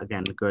 Yeah,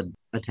 again, a good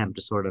attempt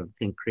to sort of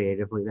think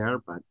creatively there,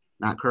 but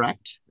not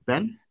correct.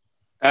 Ben?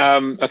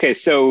 Okay,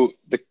 so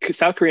the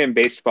South Korean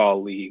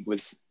Baseball League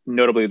was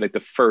notably like the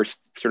first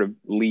sort of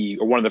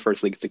league, or one of the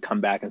first leagues to come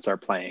back and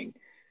start playing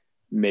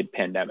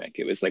mid-pandemic.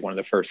 It was like one of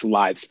the first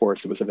live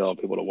sports that was available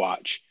to people to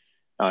watch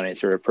on a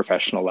sort of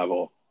professional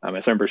level. I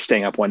remember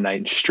staying up one night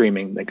and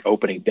streaming like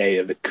opening day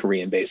of the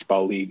Korean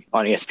Baseball League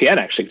on ESPN,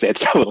 actually, because they had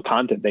so little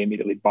content. They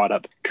immediately bought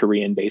up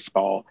Korean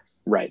baseball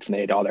rights, and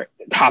they had all their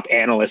top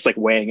analysts like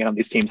weighing in on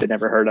these teams they'd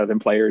never heard of and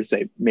players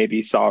they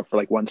maybe saw for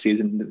like one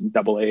season in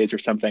double A's or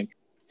something.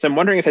 So I'm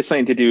wondering if it's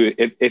something to do,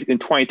 if in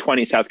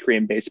 2020 South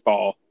Korean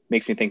baseball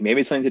makes me think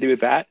maybe it's something to do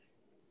with that.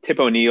 Tip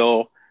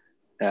O'Neill,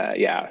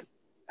 yeah,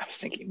 I was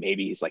thinking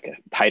maybe he's like a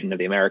titan of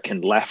the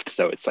American left,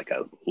 so it's like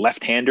a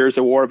left-handers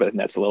award, but I think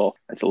that's a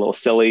little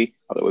silly,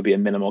 although it would be a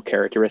minimal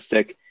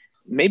characteristic.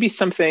 Maybe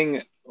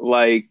something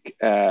like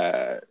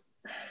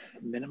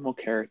minimal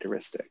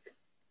characteristic.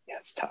 Yeah,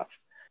 it's tough.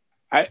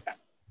 I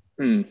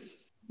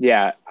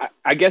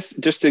guess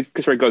just to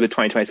sort of go to the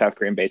 2020 South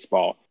Korean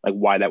baseball, like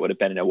why that would have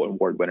been an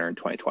award winner in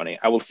 2020.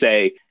 I will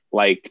say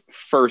like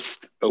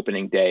first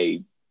opening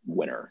day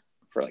winner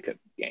for like a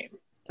game.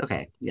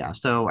 Okay, yeah.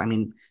 So I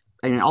mean,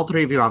 all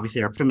three of you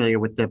obviously are familiar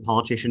with the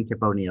politician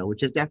Tip O'Neill,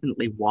 which is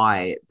definitely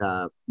why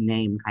the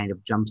name kind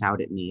of jumps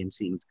out at me and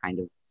seems kind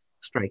of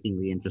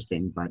strikingly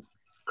interesting. But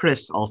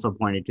Chris also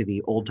pointed to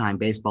the old-time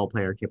baseball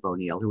player Tip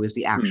O'Neill, who is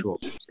the actual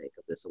namesake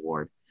of this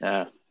award.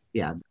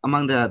 Yeah,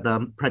 among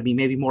the probably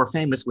maybe more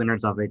famous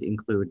winners of it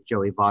include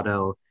Joey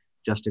Votto,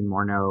 Justin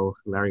Morneau,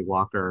 Larry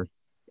Walker.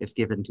 It's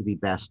given to the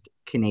best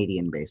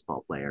Canadian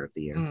baseball player of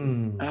the year.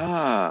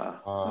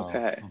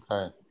 Okay.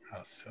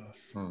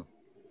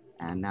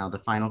 And now the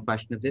final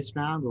question of this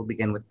round will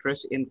begin with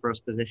Chris in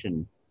first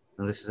position.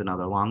 So this is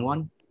another long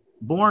one.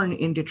 Born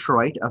in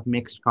Detroit of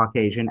mixed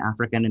Caucasian,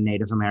 African, and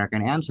Native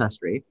American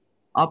ancestry,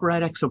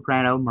 operatic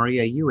soprano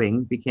Maria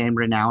Ewing became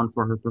renowned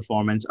for her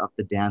performance of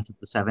the Dance of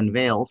the Seven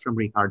Veils from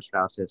Richard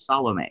Strauss's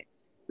Salome,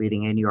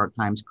 leading a New York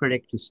Times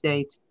critic to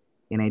state,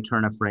 in a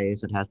turn of phrase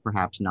that has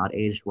perhaps not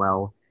aged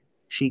well,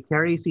 she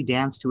carries the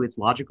dance to its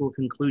logical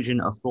conclusion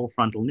of full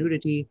frontal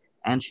nudity,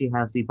 and she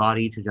has the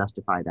body to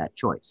justify that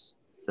choice.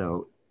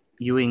 So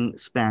Ewing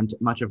spent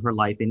much of her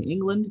life in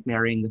England,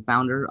 marrying the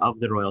founder of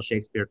the Royal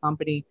Shakespeare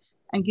Company,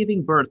 and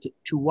giving birth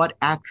to what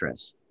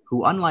actress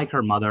who, unlike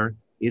her mother,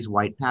 is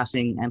white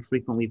passing and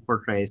frequently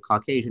portrays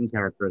Caucasian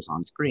characters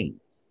on screen.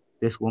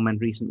 This woman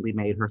recently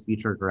made her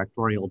feature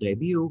directorial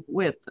debut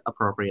with,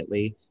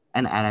 appropriately,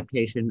 an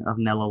adaptation of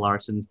Nella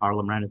Larsen's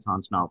Harlem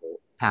Renaissance novel,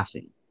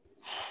 Passing.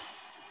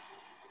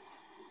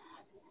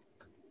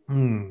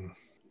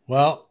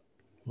 Well,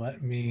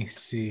 let me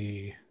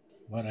see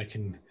what I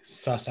can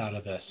suss out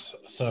of this.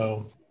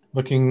 So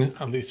looking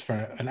at least for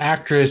an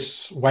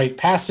actress, white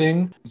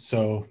passing,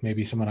 so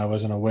maybe someone I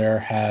wasn't aware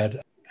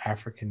had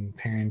African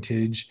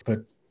parentage,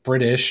 but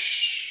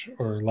British,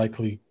 or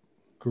likely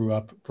grew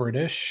up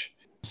British.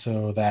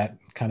 So that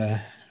kind of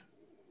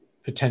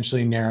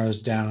potentially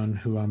narrows down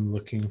who I'm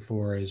looking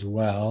for as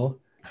well.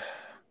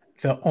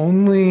 The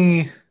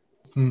only,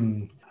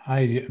 I'm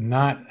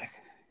not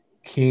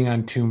keying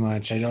on too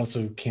much. I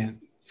also can't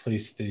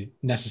place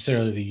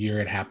necessarily the year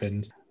it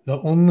happens. The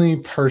only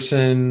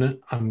person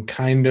I'm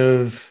kind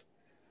of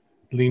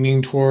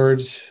leaning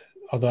towards,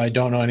 although I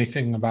don't know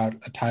anything about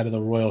a tie to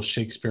the Royal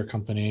Shakespeare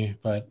Company,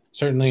 but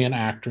certainly an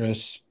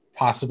actress,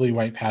 possibly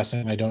white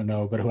passing, I don't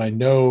know, but who I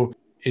know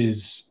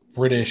is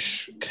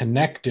British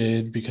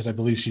connected because I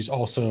believe she's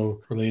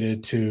also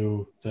related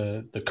to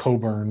the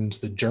Coburns,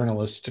 the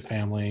journalist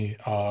family,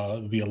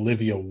 the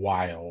Olivia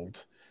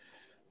Wilde.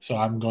 So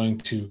I'm going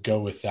to go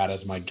with that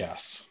as my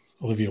guess,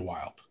 Olivia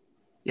Wilde.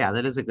 Yeah,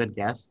 that is a good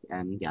guess.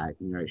 And yeah,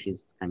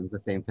 she's kind of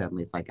the same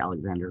family as like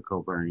Alexander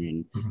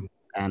Coburn and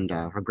And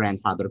her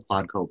grandfather,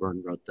 Claude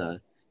Coburn, wrote the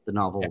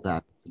novel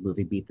that the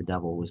movie Beat the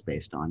Devil was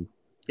based on.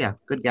 Yeah,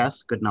 good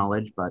guess, good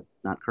knowledge, but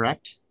not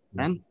correct.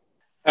 Ben?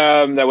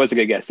 That was a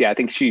good guess. Yeah, I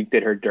think she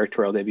did her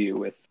directorial debut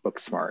with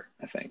Booksmart,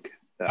 I think.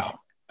 So,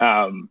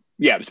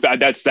 yeah,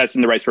 that's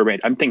in the right sort of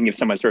range. I'm thinking of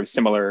someone sort of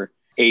similar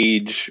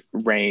age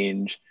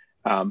range.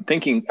 I'm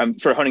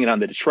sort of honing in on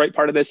the Detroit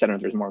part of this. I don't know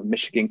if there's more of a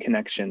Michigan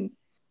connection,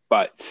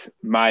 but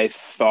my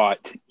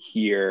thought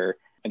here,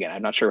 again,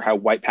 I'm not sure how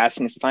white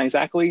passing is defined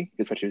exactly,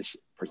 because which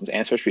person's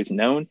ancestry is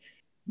known,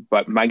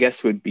 but my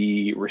guess would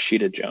be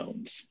Rashida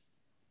Jones.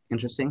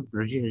 Interesting.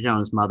 Rashida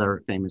Jones'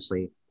 mother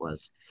famously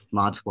was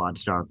Mod Squad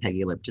star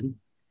Peggy Lipton.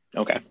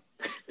 Okay.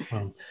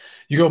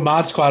 You go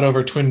Mod Squad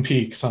over Twin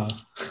Peaks, huh?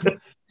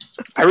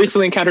 I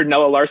recently encountered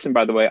Nella Larson,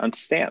 by the way, on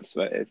stamps.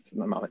 But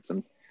my mom had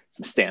some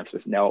stamps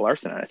with Nella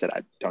Larson, and I said,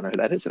 I don't know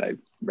who that is, and I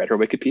read her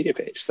Wikipedia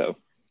page. So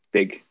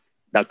big.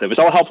 Not that it was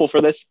all helpful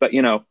for this, but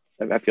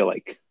I feel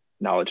like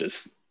knowledge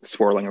is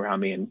swirling around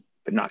me,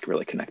 but not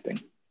really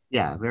connecting.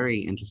 Yeah, very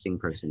interesting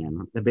person.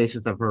 And the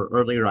basis of her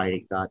early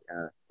writing got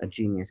a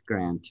Genius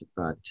grant,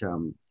 but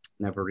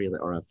never really,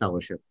 or a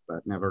fellowship,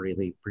 but never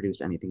really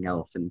produced anything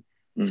else. And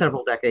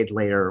several decades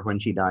later, when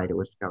she died, it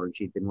was discovered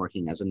she'd been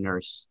working as a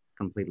nurse,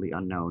 completely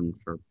unknown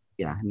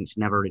and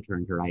she never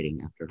returned to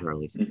writing after her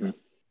early success. Mm-hmm.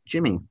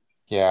 Jimmy.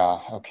 Yeah,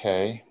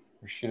 okay.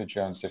 Rashida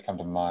Jones did come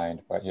to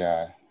mind, but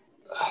yeah.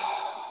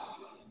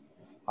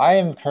 I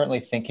am currently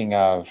thinking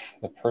of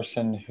the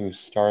person who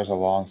stars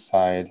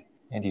alongside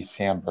Andy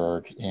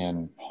Samberg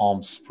in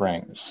Palm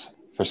Springs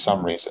for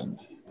some reason,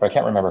 but I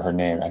can't remember her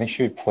name. I think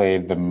she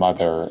played the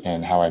mother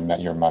in How I Met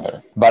Your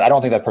Mother, but I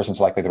don't think that person's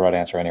likely the right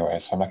answer anyway,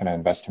 so I'm not going to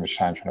invest too much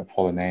time trying to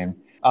pull the name.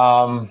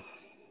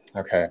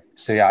 Okay,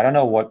 so yeah, I don't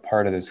know what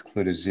part of this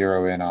clue to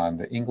zero in on,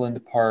 the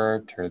England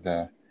part or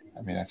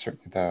that's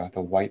certainly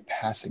the white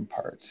passing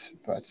part,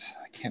 but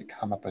I can't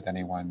come up with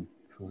anyone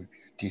who would be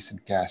a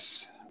decent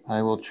guess.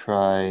 I will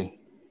try.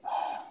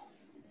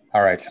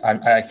 All right.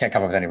 I can't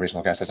come up with any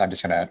reasonable guesses. I'm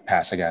just going to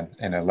pass again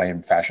in a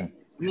lame fashion.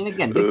 I mean,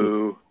 again, this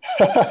is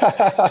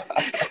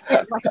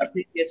like the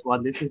previous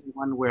one. This is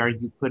one where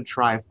you could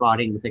try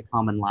frauding with a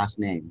common last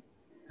name.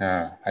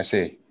 I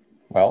see.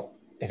 Well,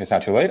 if it's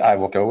not too late, I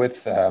will go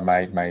with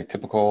my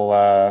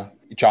typical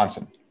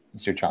Johnson.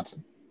 Let's do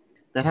Johnson.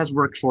 That has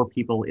worked for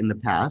people in the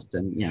past,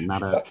 and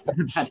not a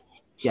bad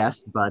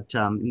guess, but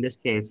in this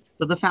case,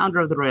 so the founder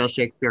of the Royal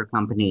Shakespeare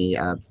Company,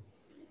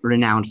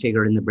 renowned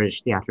figure in the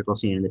British theatrical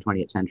scene in the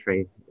 20th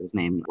century. His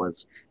name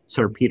was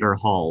Sir Peter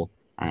Hall,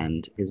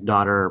 and his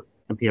daughter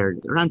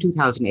appeared around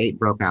 2008,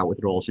 broke out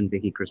with roles in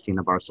Vicky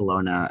Cristina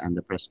Barcelona and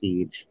The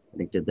Prestige. I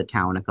think did The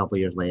Town a couple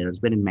years later. Has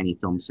been in many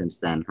films since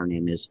then. Her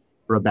name is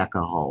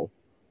Rebecca Hall.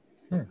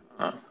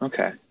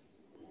 Okay.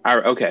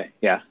 Okay.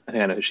 Yeah, I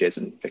think I know who she is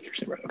in Vicky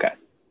Cristina. Okay.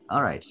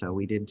 All right, so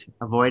we did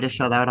avoid a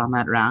shutout on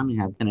that round. We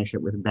have finished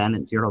it with Ben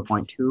at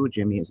 0.2,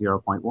 Jimmy at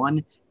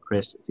 0.1,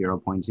 Chris at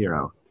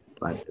 0.0.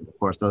 But of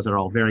course, those are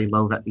all very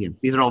low.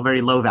 These are all very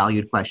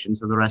low-valued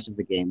questions, so the rest of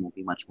the game will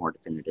be much more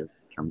definitive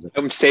in terms of.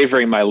 I'm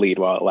savoring my lead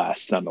while it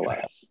lasts,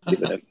 nonetheless,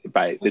 even if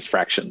by these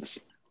fractions.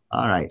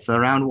 All right, so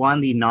round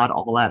one, the not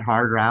all that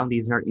hard round.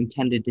 These are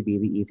intended to be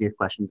the easiest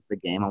questions of the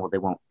game, although they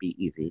won't be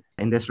easy.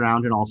 In this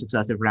round and all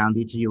successive rounds,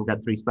 each of you will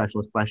get 3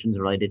 specialist questions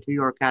related to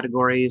your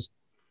categories.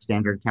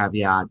 Standard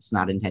caveat, it's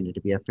not intended to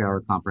be a fair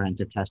or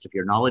comprehensive test of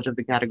your knowledge of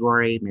the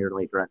category. It may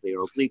relate directly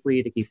or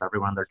obliquely. To keep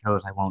everyone on their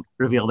toes, I won't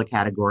reveal the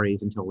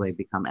categories until they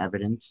become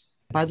evident.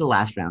 By the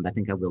last round, I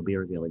think I will be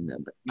revealing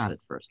them, but not at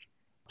first.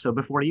 So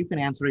before you can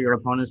answer, your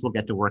opponents will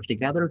get to work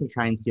together to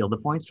try and steal the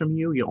points from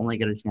you. You only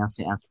get a chance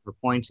to answer for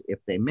points if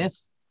they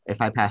miss. If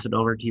I pass it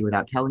over to you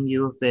without telling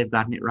you if they've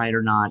gotten it right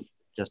or not,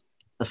 just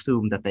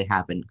assume that they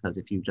haven't, because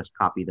if you just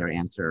copy their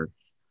answer,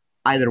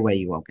 either way,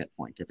 you won't get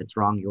points. If it's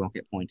wrong, you won't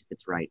get points. If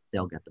it's right,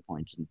 they'll get the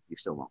points, and you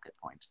still won't get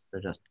points. So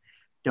just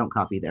don't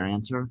copy their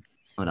answer.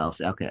 What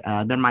else? Okay.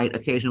 There might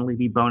occasionally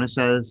be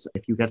bonuses.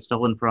 If you get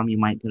stolen from, you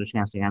might get a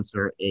chance to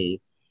answer a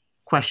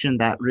question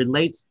that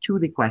relates to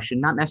the question,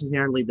 not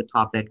necessarily the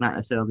topic, not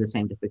necessarily the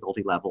same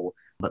difficulty level,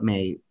 but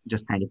may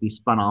just kind of be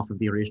spun off of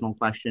the original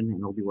question, and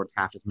it'll be worth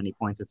half as many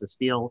points as a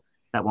steal.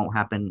 That won't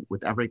happen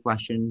with every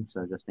question,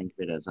 so just think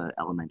of it as an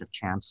element of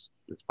chance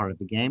that's part of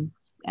the game,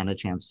 and a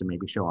chance to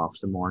maybe show off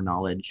some more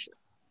knowledge.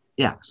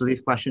 Yeah, so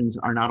these questions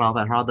are not all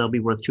that hard. They'll be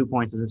worth 2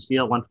 points as a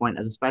steal, 1 point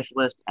as a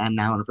specialist, and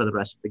now and for the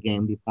rest of the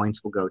game, the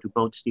points will go to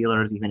both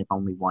stealers, even if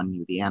only one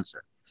knew the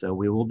answer. So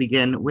we will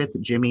begin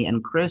with Jimmy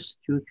and Chris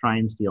to try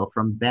and steal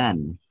from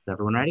Ben. Is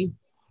everyone ready?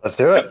 Let's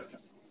do it.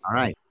 All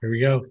right. Here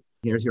we go.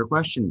 Here's your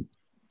question.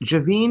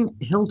 Javine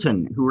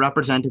Hilton, who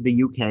represented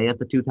the UK at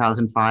the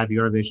 2005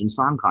 Eurovision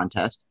Song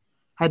Contest,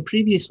 had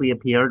previously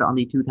appeared on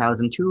the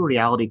 2002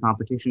 reality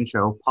competition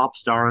show Pop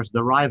Stars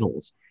The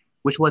Rivals,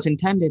 which was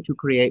intended to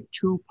create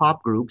 2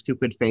 pop groups who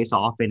could face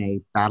off in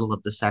a battle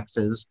of the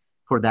sexes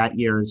for that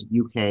year's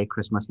UK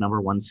Christmas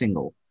 #1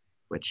 single,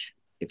 which,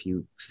 if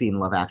you've seen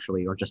Love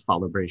Actually or just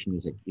follow British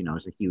music, you know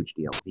is a huge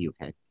deal in the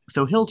UK.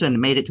 So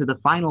Hilton made it to the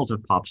finals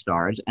of Pop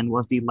Stars and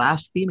was the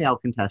last female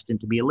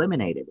contestant to be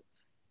eliminated.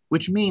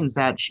 which means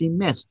that she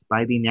missed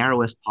by the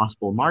narrowest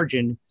possible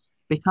margin,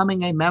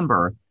 becoming a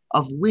member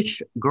of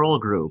which girl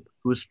group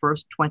whose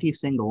first 20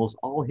 singles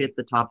all hit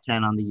the top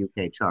 10 on the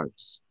UK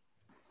charts?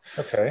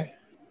 Okay.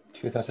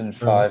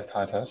 2005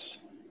 contest.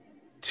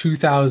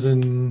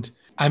 2000.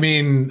 I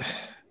mean,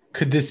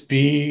 could this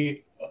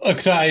be? Look,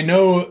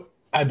 so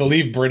I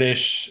believe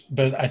British,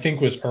 but I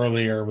think was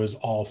earlier was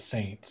All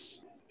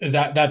Saints. Is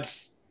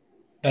that's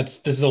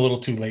this is a little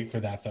too late for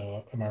that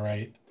though? Am I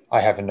right? I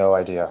have no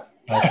idea.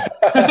 Okay.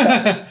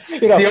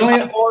 The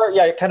only, or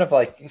yeah, kind of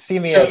like see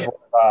me as.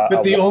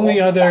 But the only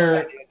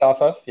other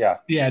off of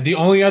the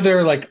only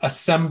other like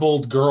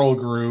assembled girl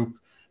group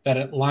that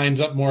it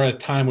lines up more at the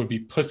time would be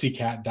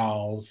Pussycat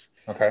Dolls.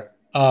 Okay.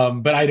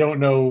 But I don't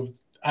know.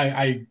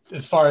 I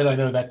as far as I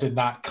know, that did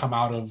not come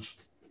out of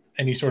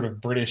any sort of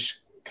British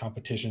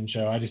competition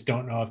show. I just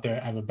don't know if they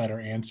have a better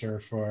answer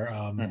for.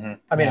 I mean,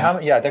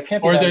 there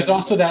can't be. Or there's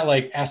also that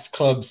like S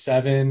Club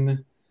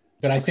 7,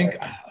 but I think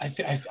I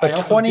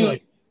also 20, feel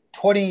like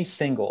 20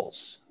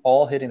 singles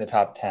all hitting the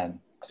top 10.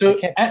 So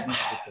can't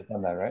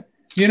done that, right?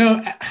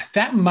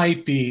 That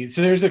might be.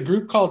 So there's a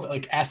group called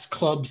like S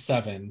Club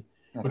 7,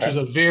 which is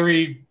a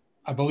very,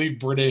 I believe,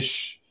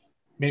 British,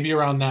 maybe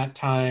around that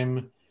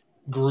time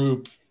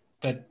group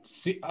that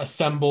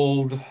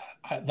assembled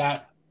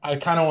that. I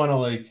kind of want to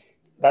like.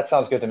 That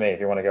sounds good to me if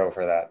you want to go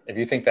for that. If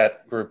you think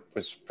that group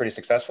was pretty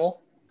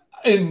successful.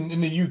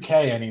 In the UK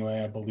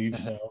anyway, I believe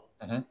so.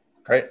 Mm-hmm.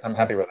 Great. I'm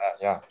happy with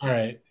that. Yeah. All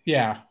right.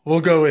 Yeah.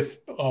 We'll go with,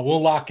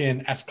 we'll lock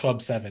in S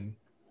Club 7.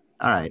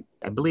 All right.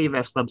 I believe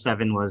S Club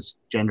 7 was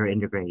gender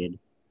integrated.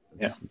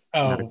 Yeah.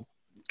 Oh,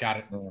 got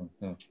it.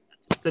 Mm-hmm.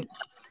 Good.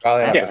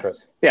 Solid answer,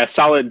 Chris. Yeah,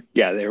 solid.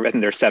 Yeah,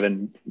 they're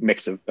 7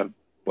 mix of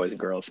boys and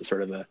girls is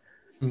sort of the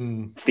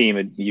theme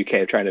in the UK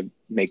of trying to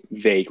make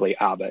vaguely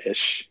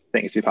ABBA-ish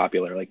things be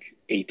popular, like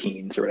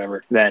 18s or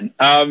whatever. Then,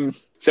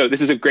 so this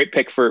is a great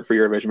pick for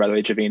Eurovision, by the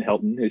way, Javine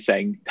Hilton, who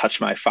sang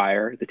 "Touch My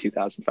Fire," the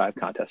 2005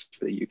 contest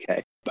for the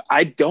UK. But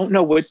I don't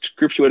know which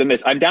group she would have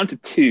missed. I'm down to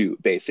 2,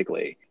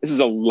 basically. This is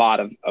a lot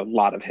of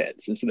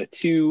hits, and so the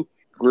 2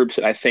 groups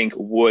that I think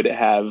would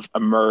have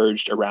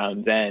emerged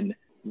around then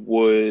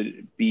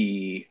would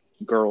be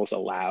Girls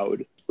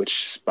Aloud,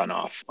 which spun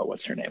off. Oh,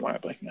 what's her name? Why am I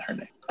blanking on her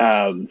name?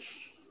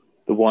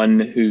 The one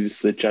who's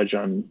the judge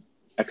on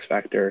X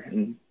Factor,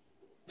 and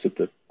is it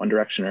the One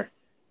Directioner?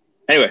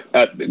 Anyway,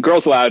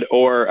 Girls Aloud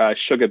or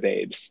Sugar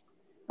Babes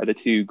are the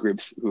 2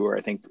 groups who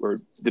I think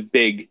were the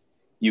big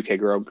UK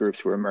girl groups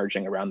who were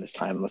emerging around this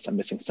time, unless I'm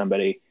missing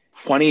somebody.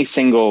 20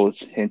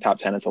 singles in top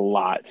 10 is a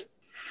lot.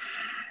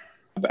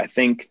 But I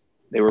think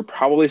they were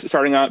probably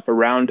starting up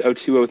around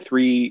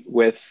 0203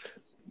 with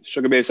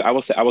Sugar Babes. I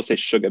will say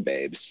Sugar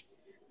Babes,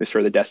 who's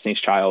sort of the Destiny's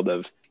Child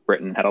of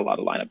Britain, had a lot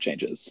of lineup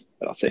changes,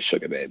 but I'll say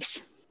Sugar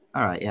Babes.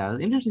 All right, yeah.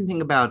 The interesting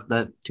thing about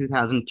the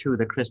 2002,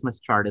 the Christmas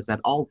chart, is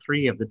that all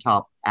 3 of the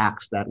top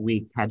acts that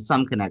week had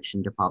some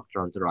connection to Pop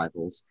Star's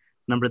Rivals.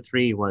 Number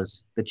 3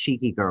 was the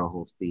Cheeky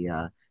Girls,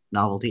 the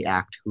novelty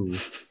act who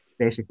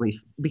basically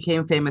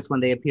became famous when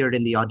they appeared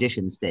in the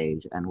audition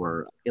stage and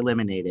were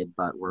eliminated,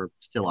 but were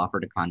still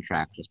offered a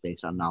contract just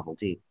based on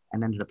novelty,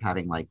 and ended up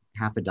having like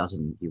half a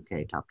dozen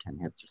UK top 10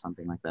 hits or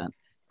something like that,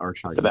 or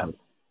charting hits.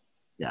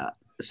 Yeah.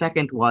 The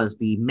second was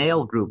the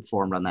male group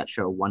formed on that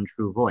show, One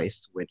True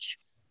Voice, which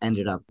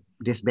ended up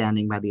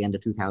disbanding by the end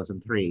of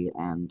 2003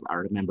 and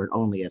are remembered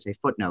only as a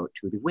footnote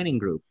to the winning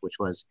group, which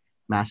was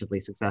massively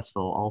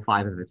successful. All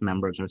 5 of its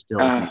members are still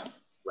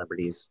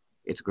celebrities.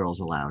 It's Girls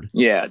Aloud.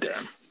 Yeah,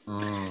 damn.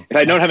 If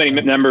I'd known how many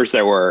members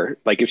there were,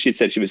 like if she'd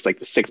said she was like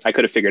the 6th, I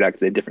could have figured out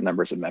because they had different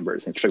numbers of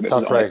members. And Sugar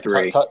Babes was only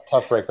 3.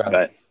 Tough break, man.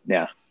 But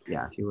yeah.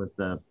 Yeah, she was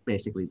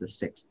basically the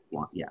 6th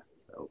one. Yeah.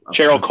 So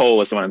Cheryl Cole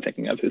is the one I'm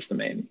thinking of, who's the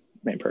main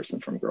person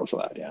from Girls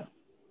Aloud. Yeah.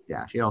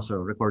 Yeah, she also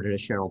recorded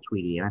as Cheryl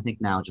Tweedy, and I think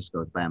now just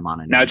goes by a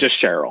mononym. Now just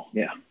Cheryl.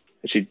 Yeah.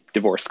 She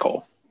divorced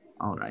Cole.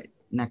 All right.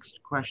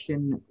 Next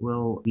question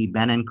will be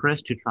Ben and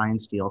Chris to try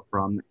and steal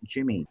from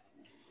Jimmy.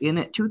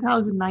 In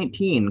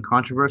 2019,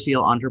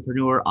 controversial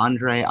entrepreneur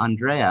Andrei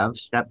Andreev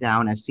stepped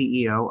down as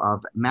CEO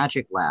of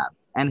Magic Lab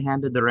and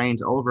handed the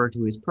reins over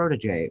to his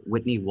protege,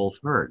 Whitney Wolfe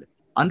Herd.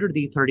 Under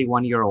the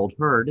 31-year-old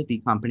Herd, the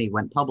company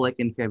went public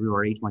in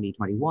February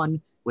 2021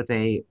 with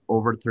a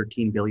over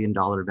 $13 billion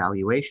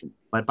valuation.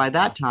 But by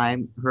that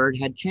time, Herd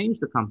had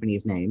changed the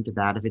company's name to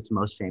that of its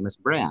most famous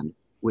brand,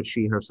 which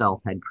she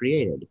herself had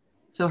created.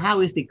 So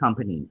how is the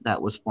company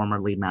that was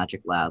formerly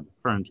Magic Lab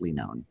currently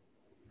known?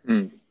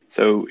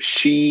 So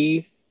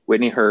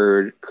Whitney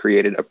Herd,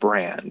 created a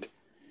brand,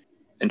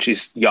 and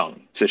she's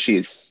young. So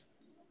she's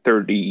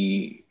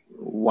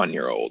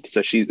 31-year-old.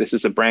 So this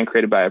is a brand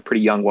created by a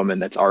pretty young woman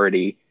that's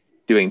already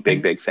doing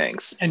big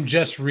things. And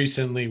just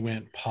recently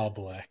went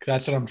public.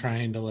 That's what I'm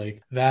trying to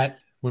that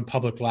went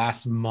public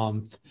last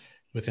month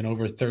with an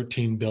over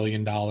 $13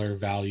 billion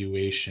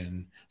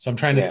valuation. So I'm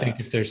trying to think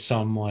if there's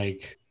some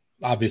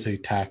obviously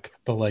tech,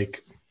 but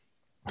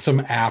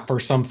some app or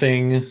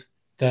something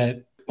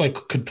that,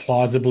 like could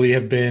plausibly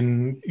have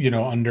been,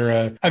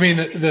 under I mean,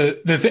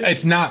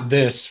 it's not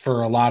this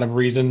for a lot of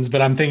reasons,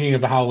 but I'm thinking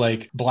of how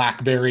like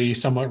BlackBerry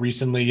somewhat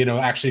recently,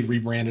 actually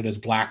rebranded as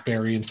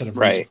BlackBerry instead of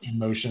Right. Research in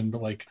Motion,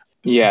 but like.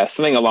 Yeah,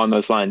 something along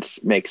those lines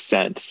makes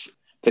sense.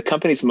 The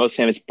company's most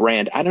famous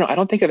brand, I don't know. I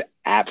don't think of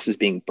apps as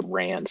being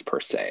brands per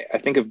se. I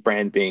think of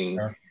brand being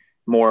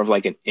more of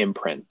like an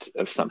imprint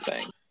of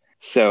something.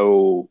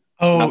 So.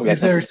 Is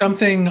there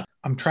something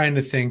I'm trying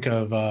to think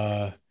of?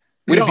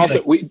 We don't also,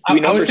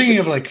 I was thinking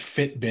of like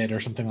Fitbit or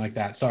something like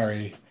that.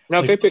 Sorry.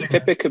 No, like,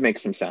 Fitbit could make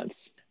some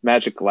sense.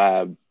 Magic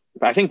Lab.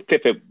 I think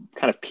Fitbit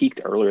kind of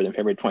peaked earlier than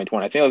February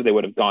 2020. I think if they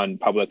would have gone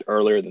public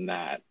earlier than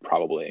that,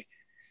 probably.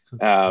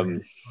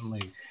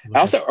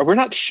 Also, we're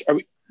not.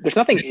 There's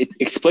nothing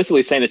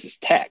explicitly saying this is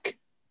tech,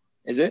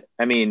 is it?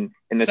 I mean,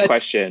 in this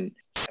question,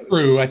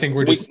 true. I think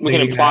we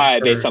can imply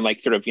based on like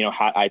sort of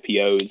hot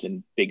IPOs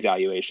and big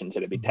valuations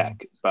that it'd be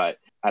tech, but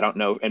I don't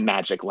know. And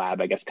Magic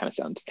Lab, I guess, kind of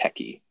sounds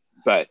techy,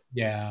 but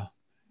yeah.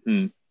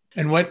 And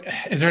what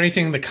is there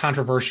anything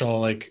controversial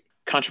like?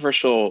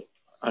 Controversial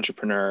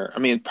entrepreneur? I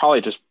mean,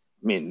 probably just.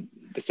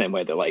 The same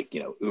way that like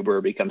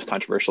Uber becomes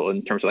controversial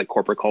in terms of like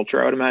corporate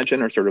culture, I would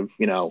imagine, or sort of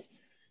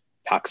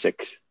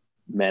toxic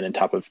men on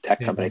top of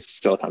tech companies,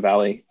 Silicon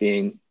Valley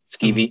being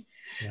skeevy.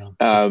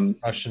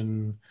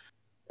 Russian.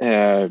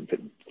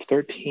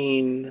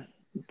 13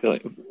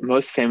 billion,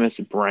 most famous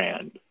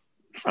brand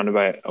founded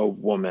by a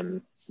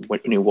woman,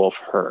 Whitney Wolfe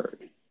Herd,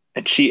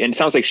 and it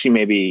sounds like she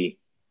may be.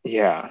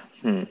 It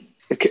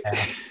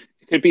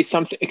could be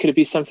something. It could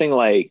be something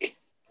like,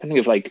 I think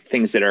of like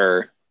things that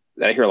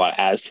I hear a lot of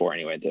ads for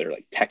anyway, that are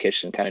like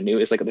techish and kind of new.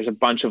 It's like there's a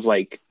bunch of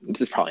like,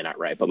 this is probably not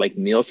right, but like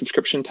meal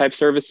subscription type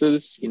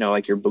services,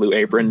 like your Blue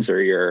Aprons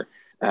or your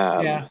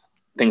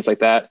things like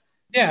that.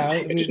 Yeah,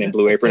 I mentioned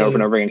Blue Apron over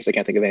and over again because I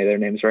can't think of any of their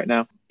names right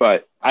now.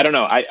 But I don't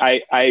know.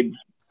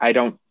 I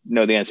don't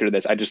know the answer to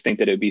this. I just think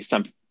that it would be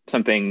something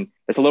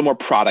that's a little more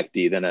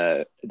producty than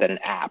an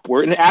app.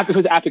 Where an app, if it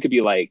was an app, it could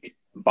be like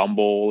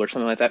Bumble or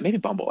something like that. Maybe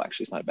Bumble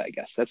actually is not a bad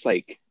guess. That's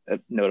like a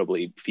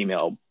notably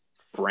female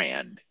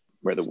brand,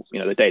 where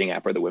the dating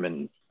app where the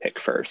women pick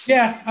first.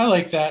 Yeah, I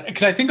like that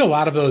because I think a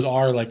lot of those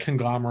are like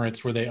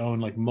conglomerates where they own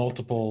like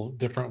multiple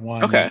different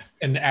ones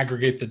and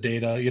aggregate the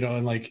data,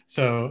 and like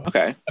so.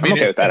 Okay, I'm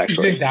okay with that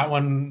actually. I think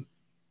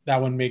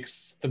that one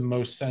makes the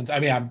most sense. I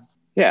mean,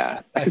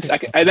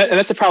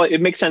 that's probably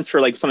it makes sense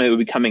for like something that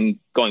would be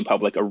going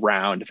public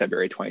around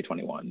February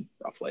 2021,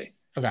 roughly.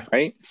 Okay,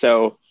 right.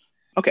 So,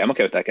 I'm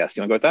okay with that guess.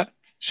 You want to go with that?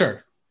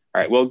 Sure.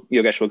 All right. Well,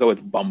 Yogesh, we'll go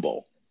with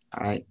Bumble.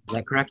 All right, is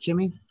that correct,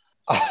 Jimmy?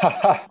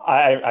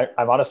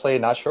 I'm honestly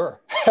not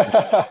sure.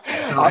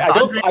 I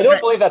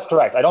don't believe that's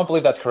correct. I don't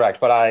believe that's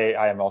correct, but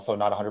I am also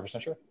not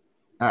 100% sure.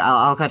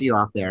 I'll cut you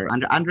off there.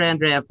 Andre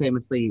Andreev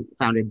famously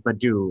founded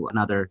Badoo,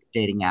 another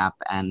dating app,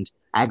 and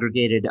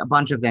aggregated a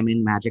bunch of them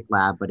in Magic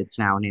Lab, but it's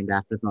now named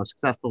after the most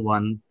successful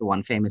one, the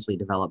one famously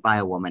developed by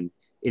a woman.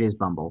 It is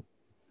Bumble.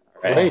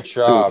 Great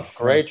job.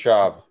 Great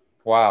job.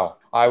 Wow.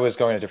 I was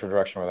going a different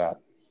direction with that.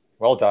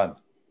 Well done.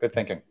 Good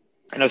thinking.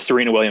 I know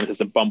Serena Williams is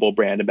a Bumble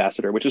brand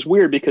ambassador, which is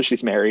weird because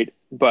she's married,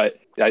 but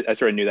I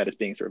sort of knew that as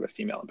being sort of a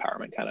female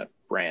empowerment kind of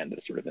brand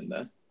that's sort of in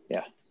the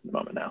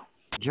moment now.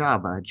 Good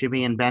job,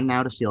 Jimmy and Ben,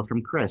 now to steal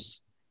from Chris.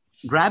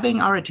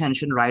 Grabbing our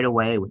attention right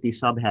away with the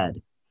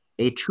subhead,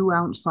 a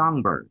 2-ounce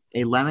songbird,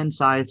 a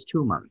lemon-sized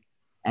tumor,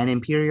 an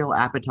imperial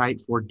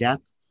appetite for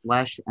death,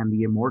 flesh, and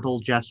the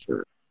immortal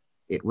gesture.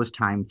 It was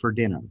time for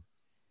dinner.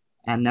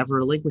 And never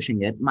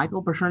relinquishing it,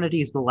 Michael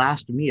Paternity's The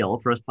Last Meal,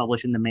 first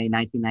published in the May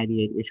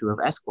 1998 issue of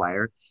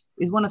Esquire,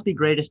 is one of the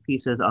greatest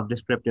pieces of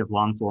descriptive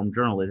long-form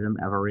journalism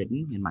ever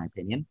written, in my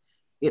opinion.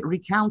 It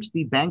recounts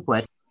the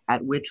banquet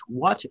at which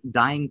what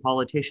dying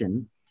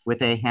politician,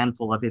 with a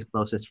handful of his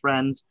closest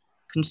friends,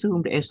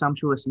 consumed a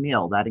sumptuous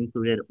meal that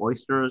included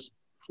oysters,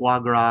 foie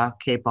gras,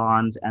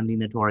 capons, and the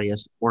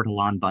notorious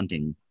ortolan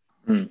bunting.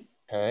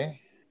 Okay.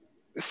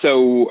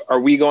 So are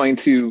we going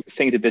to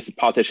think that this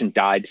politician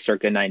died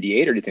circa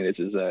 98, or do you think this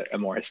is a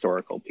more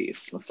historical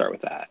piece? Let's start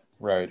with that.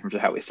 Right. In terms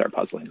of how we start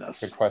puzzling this.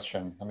 Good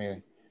question. Let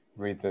me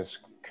read this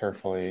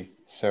carefully.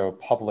 So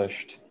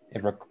published,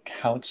 it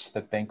recounts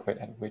the banquet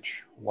at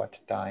which what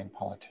dying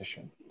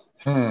politician?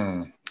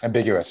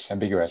 Ambiguous.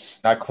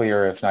 Not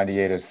clear if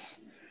 98 is,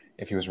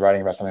 if he was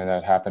writing about something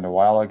that happened a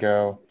while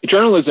ago.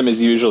 Journalism is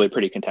usually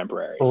pretty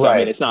contemporary. So I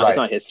mean, it's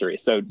not history.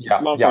 So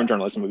long-form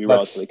journalism would be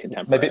relatively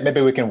contemporary.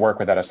 Maybe we can work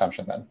with that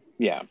assumption then.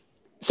 Yeah.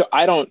 So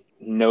I don't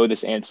know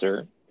this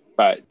answer,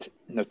 but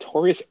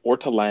notorious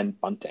ortolan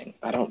bunting.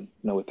 I don't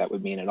know what that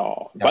would mean at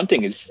all. Yeah.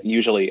 Bunting is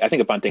usually, I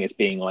think of bunting as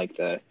being like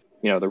the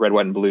red,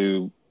 white, and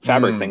blue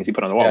fabric things you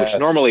put on the wall, which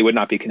normally would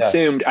not be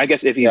consumed. I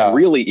guess if he's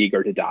really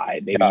eager to die,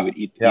 maybe you would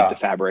eat the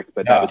fabric,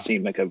 but that would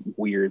seem like a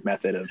weird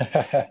method of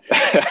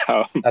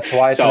that's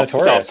why it's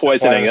notorious.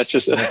 Self-poisoning.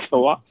 That's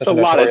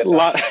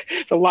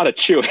a lot of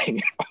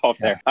chewing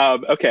involved there.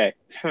 Okay.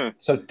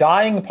 So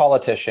dying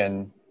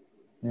politician,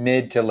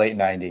 mid to late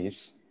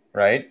 90s,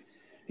 right?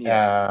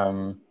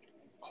 Yeah.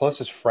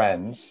 Closest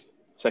friends.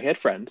 So he had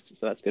friends,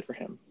 so that's good for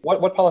him.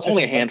 What politician?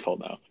 Only a handful,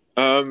 though.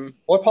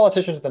 What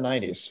politicians in the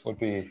 90s would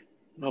be?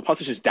 Well,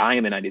 politicians dying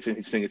in the 90s.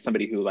 I think it's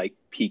somebody who like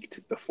peaked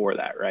before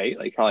that, right?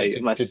 Like probably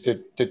unless.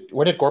 When did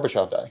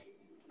Gorbachev die?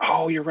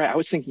 Oh, you're right. I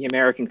was thinking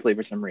American play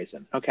for some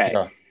reason. Okay.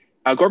 Yeah.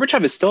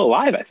 Gorbachev is still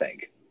alive, I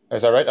think.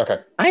 Is that right? Okay.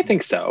 I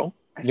think so.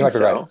 You might be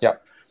right. Yeah.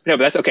 No,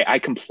 but that's okay. I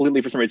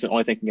completely, for some reason,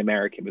 only thinking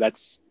American, but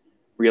that's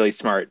really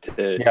smart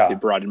to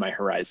broaden my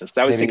horizons.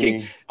 So I was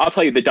thinking, I'll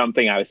tell you the dumb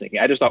thing I was thinking.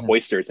 I just thought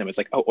oysters, and it's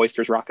like, oh,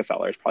 oysters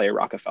Rockefeller. It's probably a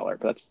Rockefeller,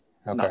 but that's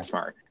not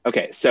smart.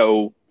 Okay,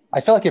 so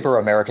I feel like if we're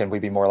American,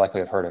 we'd be more likely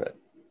to have heard of it.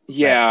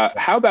 Yeah. Right.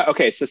 How about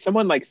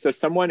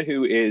someone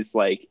who is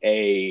like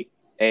a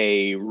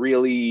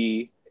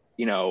really,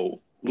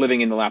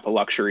 living in the lap of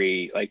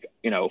luxury, like,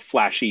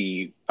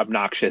 flashy,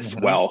 obnoxious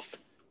wealth,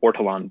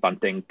 Ortolan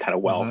Bunting kind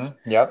of wealth.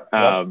 Yep.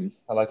 I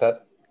like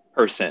that.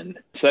 Person.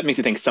 So that makes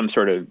you think some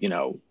sort of,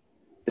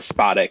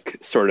 despotic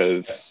sort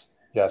of,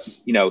 yes.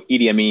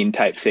 Idi Amin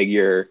type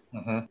figure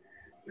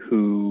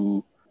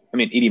who,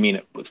 Idi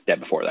Amin was dead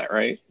before that,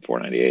 right?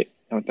 498,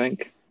 I would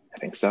think. I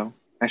think so.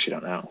 I actually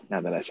don't know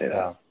now that I say that.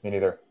 Yeah, me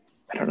neither.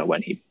 I don't know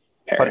when he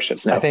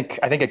perished. I think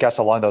a guess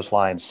along those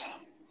lines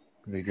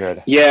would be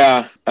good.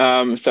 Yeah.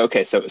 So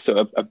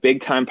a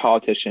big time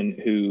politician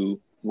who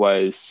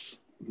was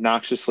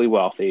obnoxiously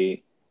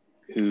wealthy,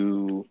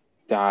 who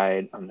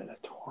died on the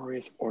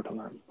notorious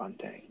Ortolan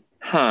Bunting.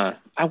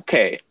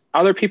 Okay.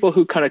 Other people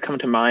who kind of come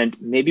to mind,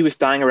 maybe was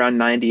dying around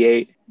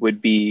 98,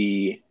 would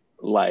be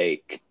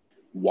like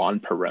Juan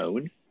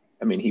Perón.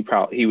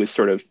 He was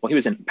he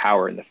was in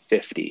power in the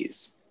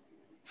 50s.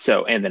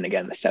 So, and then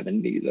again, the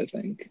 70s, I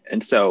think.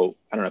 And so,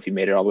 I don't know if he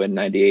made it all the way to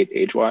 98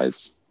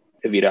 age-wise.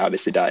 Evita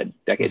obviously died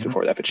decades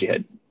before that, but she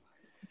had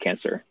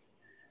cancer.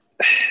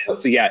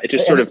 So yeah, it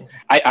just sort of,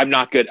 I'm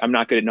not good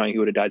at knowing who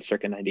would have died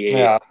circa 98.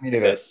 Yeah, me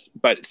neither.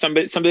 But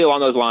somebody along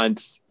those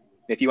lines,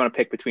 if you want to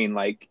pick between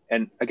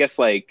and I guess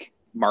like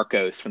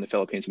Marcos from the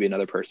Philippines would be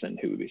another person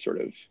who would be sort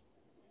of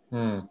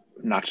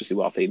obnoxiously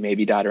wealthy,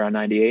 maybe died around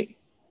 98.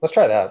 Let's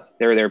try that.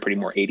 They're pretty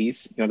more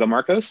 80s. You want to go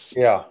Marcos?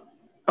 Yeah.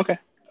 Okay.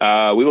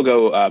 We will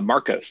go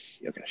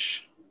Marcos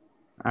Yokesh.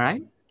 All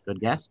right.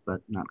 Good guess,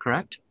 but not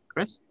correct.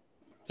 Chris?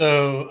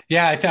 So,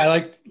 yeah, I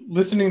liked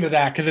listening to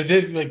that because it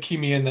did key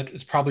me in that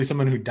it's probably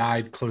someone who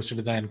died closer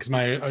to then. Because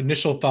my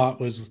initial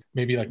thought was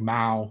maybe like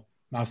Mao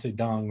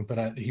Zedong,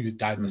 but he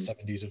died in the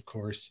 70s, of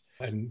course.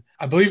 And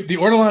I believe the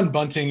Ortolan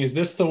Bunting, is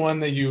this the one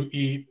that you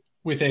eat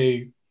with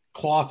a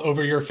cloth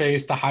over your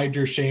face to hide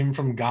your shame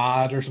from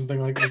God or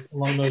something like that,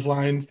 along those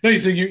lines? No,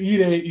 so you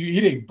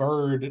eat a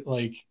bird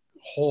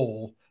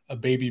whole. A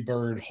baby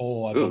bird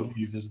whole, I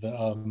believe, is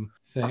the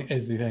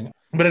thing.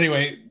 But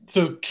anyway,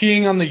 so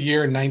keying on the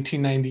year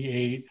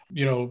 1998,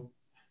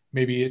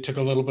 maybe it took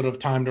a little bit of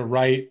time to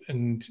write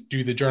and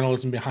do the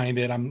journalism behind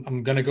it.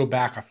 I'm going to go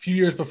back a few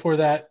years before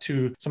that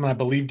to someone I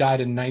believe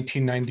died in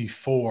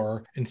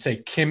 1994 and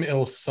say Kim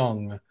Il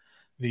Sung,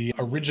 the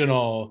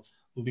original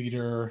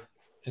leader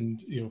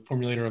and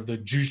formulator of the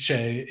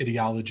Juche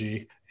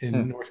ideology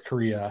in North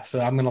Korea.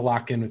 So I'm going to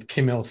lock in with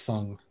Kim Il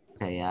Sung.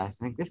 Okay, yeah. I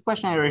think this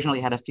question I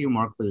originally had a few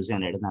more clues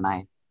in it, and then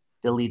I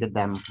deleted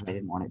them because I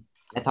didn't want it.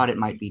 I thought it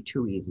might be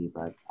too easy,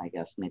 but I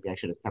guess maybe I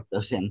should have kept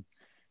those in.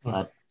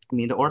 But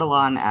the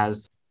Ortolan,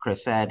 as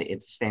Chris said,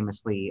 it's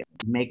famously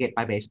make it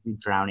by basically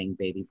drowning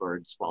baby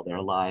birds while they're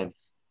alive,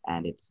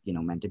 and it's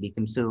meant to be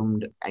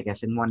consumed, I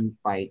guess, in one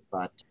bite.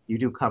 But you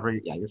do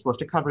you're supposed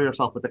to cover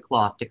yourself with a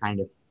cloth to kind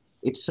of.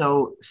 It's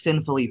so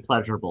sinfully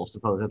pleasurable,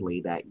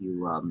 supposedly, that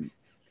you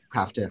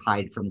have to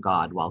hide from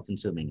God while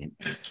consuming it.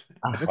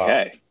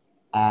 Okay.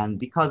 And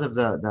because of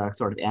the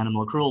sort of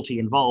animal cruelty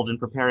involved in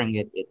preparing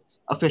it,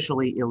 it's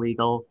officially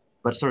illegal.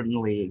 But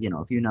certainly,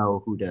 if you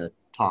know who to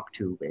talk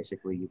to,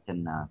 basically, you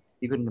can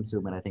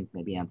consume it. I think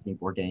maybe Anthony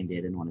Bourdain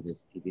did in one of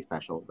his TV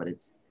specials. But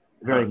it's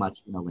very much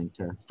linked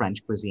to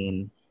French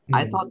cuisine.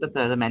 I thought that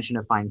the mention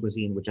of fine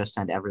cuisine would just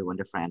send everyone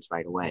to France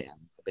right away. I'm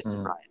a bit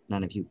surprised.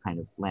 None of you kind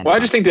of landed. Well, I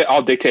just think that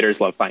all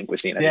dictators love fine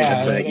cuisine. I think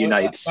that's what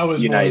unites.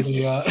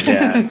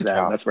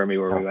 That's where we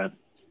went.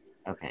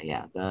 Okay,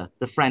 yeah.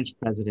 The French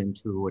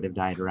president who would have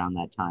died around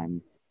that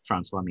time,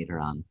 Francois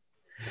Mitterrand.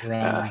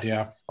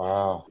 Yeah.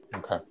 Wow.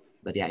 Okay.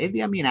 But yeah,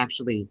 Idi Amin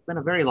actually, it's been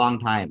a very long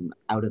time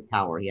out of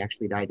power. He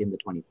actually died in the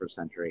 21st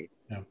century.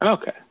 Yeah.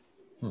 Okay.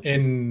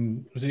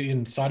 Was it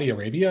in Saudi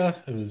Arabia?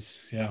 It was,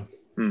 yeah.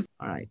 All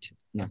right.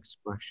 Next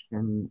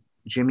question.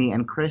 Jimmy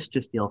and Chris,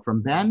 to steal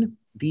from Ben.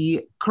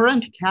 The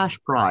current cash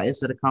prize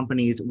that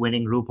accompanies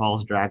winning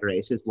RuPaul's Drag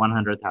Race is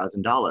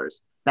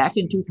 $100,000. Back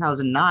in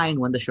 2009,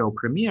 when the show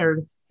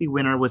premiered, the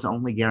winner was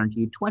only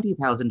guaranteed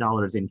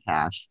 $20,000 in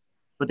cash,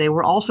 but they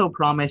were also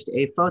promised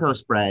a photo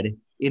spread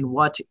in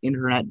what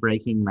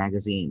internet-breaking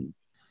magazine?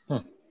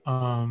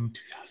 2009.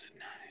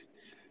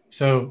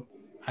 So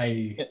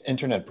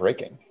internet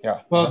breaking,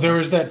 yeah. Well, there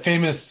was that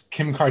famous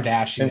Kim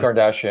Kardashian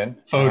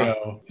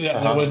photo.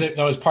 That was it.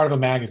 That was part of a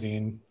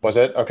magazine. Was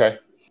it? Okay.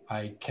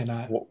 I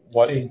cannot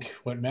think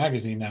what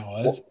magazine that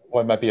was.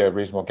 What might be a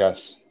reasonable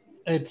guess?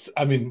 It's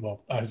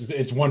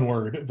one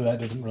word, but that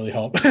doesn't really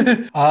help.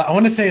 I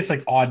want to say it's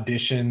like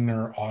audition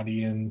or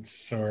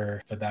audience,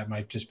 but that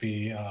might just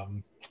be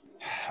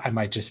I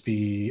might just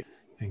be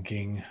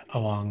thinking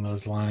along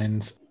those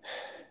lines.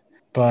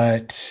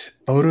 But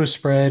photo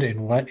spread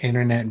in what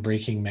internet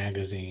breaking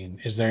magazine?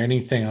 Is there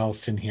anything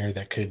else in here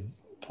that could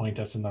point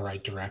us in the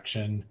right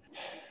direction?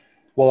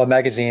 Well, a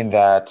magazine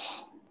that,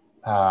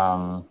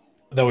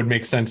 That would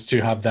make sense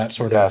to have that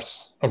sort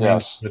yes, of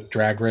yes, with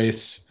Drag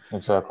Race.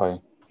 exactly.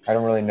 I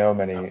don't really know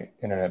many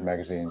internet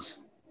magazines.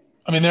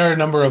 I mean, there are a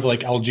number of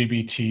like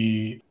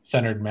LGBT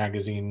centered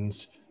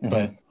magazines,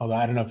 but although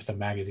I don't know if it's a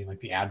magazine like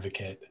The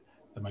Advocate,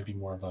 that might be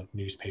more of a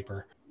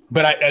newspaper.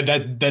 But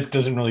that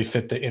doesn't really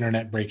fit the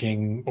internet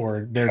breaking,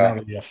 or they're not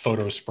really a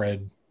photo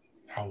spread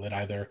outlet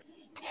either.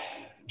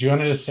 Do you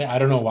want to just say, I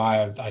don't know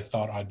why I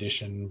thought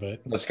Audition,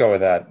 but Let's go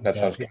with that. That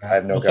sounds good. I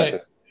have no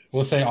guesses.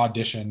 We'll say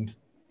Audition.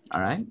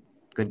 All right.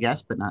 Good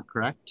guess, but not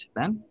correct.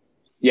 Ben?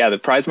 Yeah, the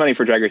prize money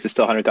for Drag Race is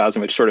still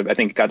 100,000, which sort of, I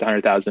think, got to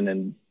 100,000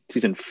 in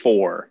season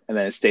 4, and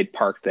then it stayed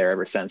parked there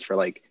ever since for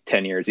like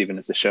 10 years, even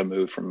as the show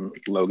moved from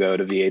Logo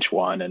to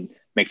VH1 and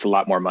makes a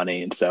lot more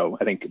money. And so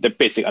I think the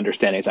basic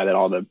understanding is that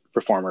all the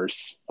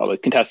performers, all the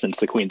contestants,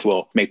 the queens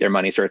will make their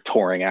money sort of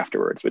touring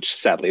afterwards, which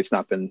sadly it's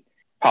not been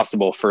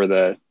possible for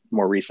the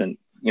more recent,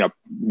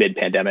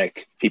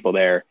 mid-pandemic people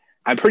there.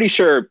 I'm pretty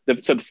sure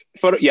the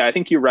photo, yeah, I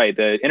think you're right.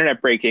 The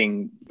internet break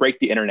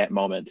the internet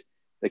moment,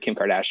 the Kim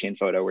Kardashian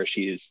photo where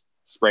she's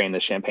spraying the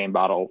champagne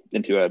bottle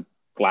into a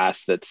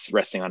glass that's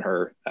resting on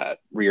her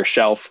rear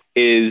shelf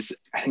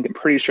I'm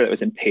pretty sure that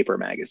was in Paper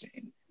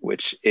Magazine,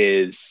 which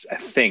is, I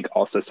think,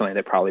 also something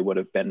that probably would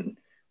have been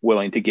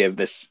willing to give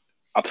this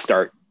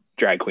upstart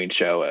drag queen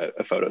show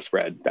a photo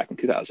spread back in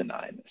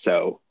 2009.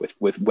 So with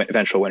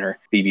eventual winner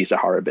Vivi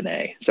Zahara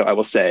Benet. So I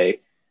will say,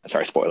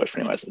 sorry, spoilers for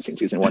anyone who hasn't seen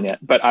season 1 yet,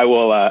 but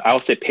I'll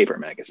say Paper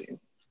Magazine.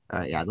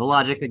 Yeah, the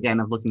logic again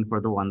of looking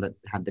for the one that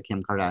had the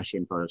Kim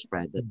Kardashian photo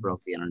spread that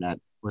broke the internet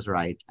was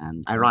right.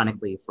 And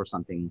ironically, for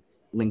something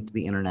linked to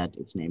the internet,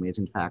 its name is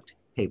in fact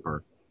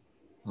Paper.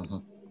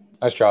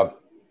 Nice job.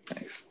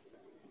 Thanks.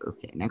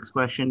 Okay, next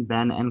question,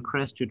 Ben and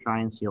Chris, to try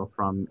and steal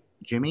from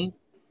Jimmy.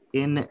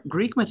 In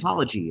Greek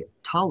mythology,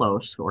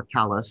 Talos or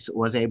Talus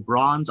was a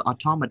bronze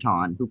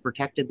automaton who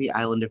protected the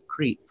island of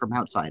Crete from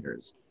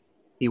outsiders.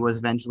 He was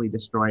eventually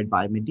destroyed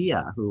by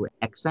Medea, who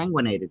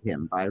exsanguinated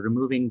him by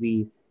removing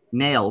the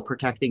nail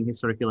protecting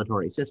his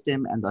circulatory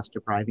system and thus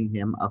depriving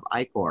him of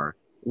ichor.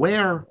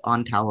 Where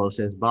on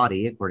Talos's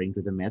body, according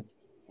to the myth,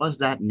 was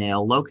that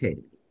nail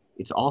located?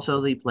 It's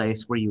also the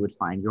place where you would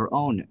find your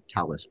own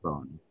talus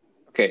bone.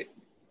 Okay,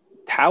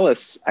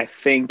 talus, I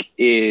think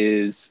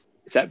is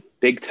that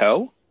big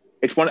toe?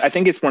 I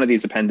think it's one of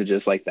these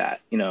appendages like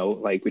that.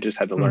 Like we just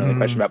had to learn the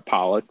question about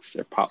pollux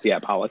or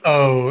pollux.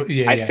 Oh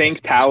yeah. I think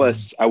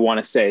talus, I want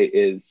to say,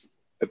 is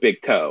a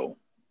big toe,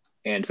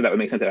 and so that would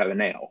make sense to have a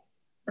nail,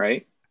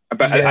 right?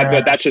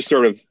 But that's just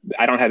sort of,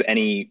 I don't have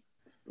any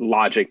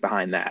logic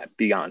behind that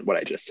beyond what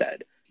I just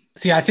said.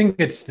 See, I think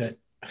it's that.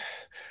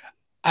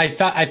 I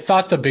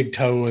thought the big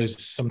toe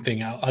was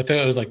something else. I thought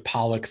it was like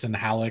pollux and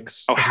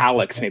hallux. Oh,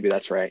 hallux, maybe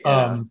that's right.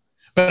 Yeah.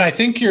 But I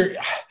think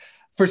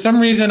for some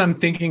reason, I'm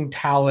thinking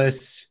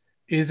talus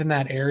is in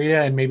that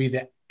area and maybe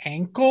the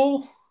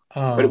ankle.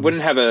 But it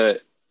wouldn't have a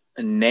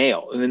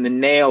nail. And then the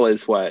nail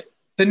is what?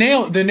 The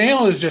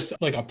nail is just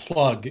like a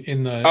plug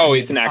in the. Oh,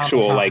 it's an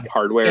actual like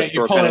hardware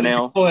store kind of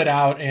nail. You pull it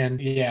out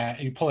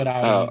you pull it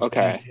out. Oh,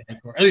 okay.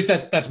 At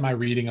least that's my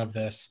reading of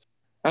this.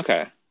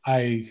 Okay.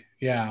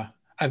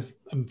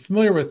 I'm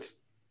familiar with.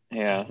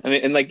 Yeah,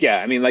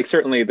 I mean,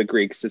 certainly the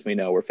Greeks, as we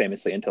know, were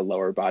famously into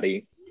lower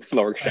extremity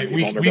vulnerabilities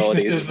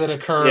weaknesses that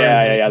occur.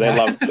 Yeah.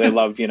 They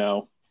love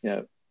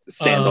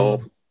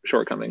sandal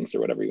shortcomings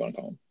or whatever you want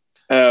to call them.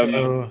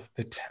 So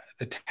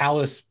the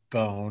talus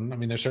bone. I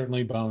mean, there's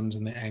certainly bones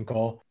in the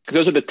ankle. Because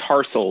those are the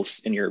tarsals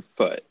in your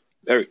foot,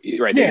 right?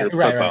 Your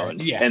foot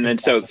bones. Yeah, and then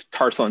so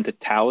tarsal into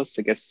talus,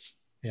 I guess.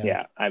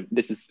 Yeah. I feel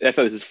this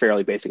is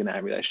fairly basic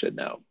anatomy that I should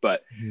know,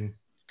 but. Mm-hmm.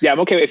 Yeah, I'm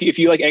okay. If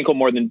you like ankle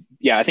more than,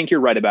 I think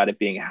you're right about it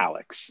being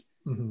hallux.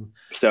 Mm-hmm.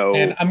 So,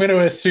 and I'm going to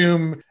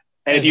assume,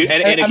 if you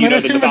know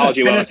the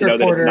mythology well enough to know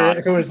that it's not.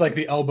 If it was like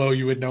the elbow,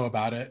 you would know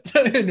about it.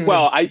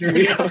 Well,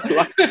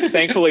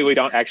 thankfully we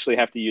don't actually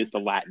have to use the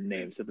Latin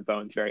names of the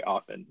bones very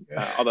often.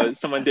 Although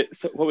someone did.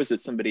 So what was it?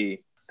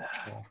 Somebody.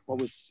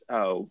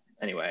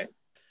 Anyway.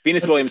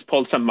 Venus Williams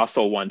pulled some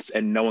muscle once,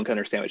 and no one could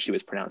understand what she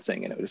was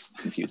pronouncing, and it was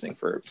confusing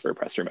for a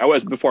press room. I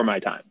was before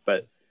my time,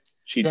 but.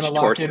 She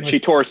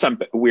tore some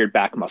weird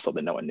back muscle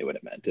that no one knew what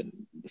it meant, and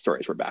the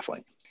stories were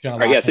baffling. All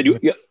right,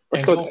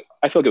 let's go.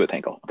 I feel good with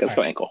ankle. Okay, let's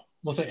go ankle.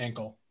 We'll say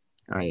ankle.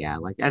 All right, yeah.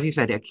 Like as you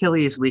said,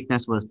 Achilles'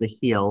 weakness was the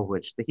heel,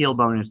 which the heel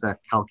bone is the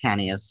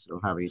calcaneus,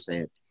 or however you say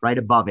it. Right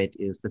above it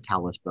is the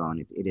talus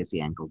bone. It is the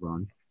ankle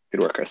bone.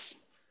 Good work, Chris.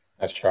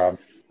 Nice job.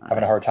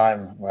 Having a hard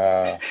time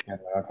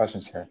answering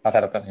questions here. Not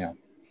that.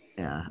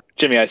 Yeah.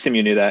 Jimmy, I assume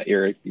you knew that.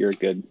 You're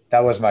good.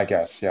 That was my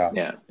guess. Yeah.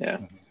 Yeah.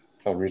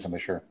 Feel reasonably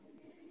sure.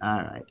 All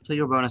right. So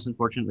your bonus,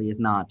 unfortunately, is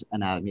not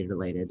anatomy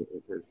related.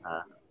 It is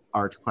an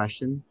art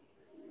question.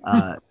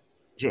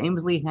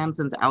 James Lee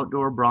Hansen's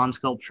outdoor bronze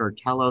sculpture,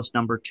 Talos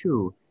No.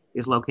 2,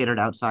 is located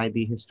outside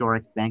the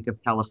historic Bank of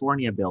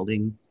California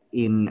building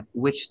in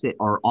which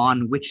or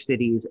on which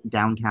city's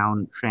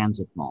downtown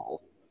transit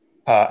mall?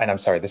 And I'm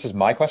sorry, this is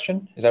my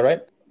question. Is that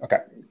right? Okay.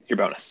 Your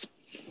bonus.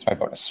 It's my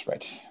bonus,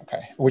 right?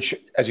 Okay. Which,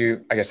 as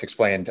you, I guess,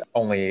 explained,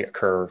 only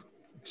occur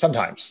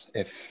sometimes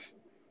if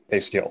they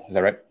steal. Is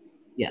that right?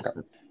 Yes.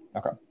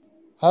 Okay.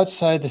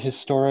 Outside the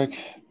historic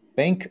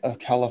Bank of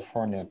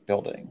California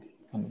building,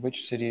 on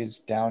which city's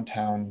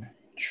downtown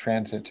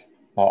transit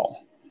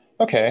mall?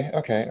 Okay.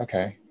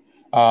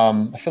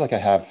 I feel like I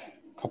have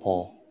a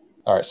couple.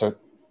 All right. So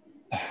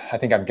I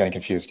think I'm getting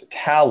confused.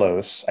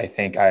 Talos, I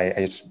think I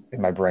just,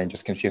 in my brain,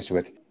 just confused it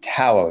with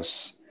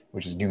Taos,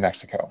 which is New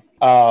Mexico.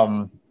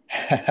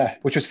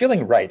 Which was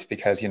feeling right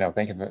because,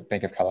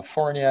 Bank of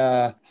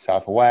California,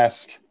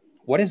 Southwest.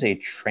 What is a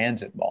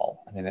transit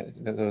mall? I mean,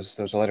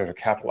 those letters are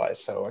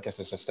capitalized, so I guess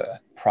it's just a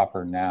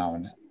proper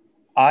noun.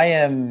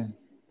 I'm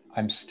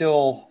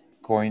still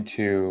going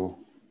to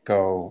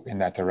go in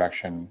that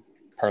direction,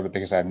 partly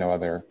because I have no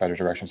other better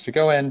directions to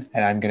go in,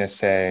 and I'm going to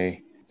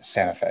say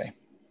Santa Fe.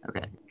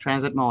 Okay.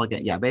 Transit mall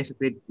again. Yeah,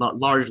 basically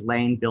large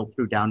lane built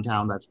through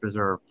downtown that's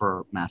reserved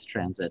for mass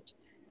transit.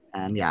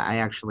 And yeah, I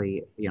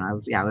actually,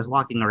 I was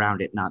walking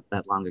around it not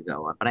that long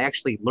ago, but I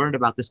actually learned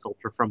about this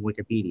sculpture from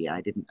Wikipedia. I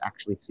didn't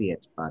actually see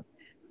it, but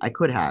I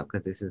could have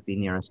because this is the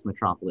nearest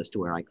metropolis to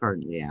where I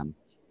currently am,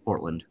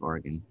 Portland,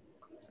 Oregon.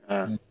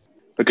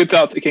 But good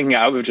thought thinking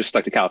out of just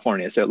stuck to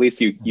California. So at least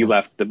you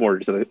left the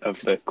borders of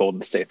the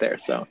Golden State there.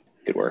 So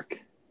good work.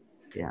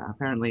 Yeah,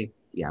 apparently,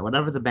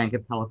 whatever the Bank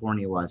of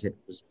California was, it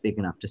was big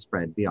enough to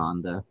spread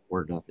beyond the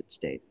border of its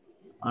state.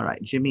 All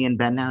right, Jimmy and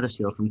Ben now to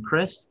steal from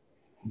Chris.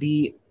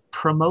 The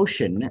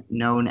promotion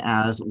known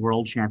as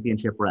World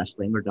Championship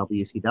Wrestling, or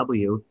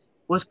WCW,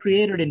 was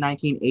created in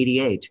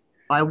 1988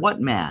 by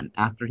what man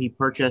after he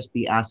purchased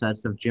the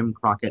assets of Jim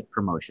Crockett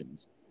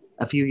Promotions?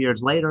 A few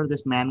years later,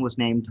 this man was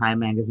named Time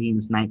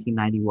Magazine's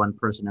 1991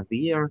 Person of the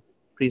Year,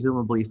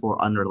 presumably for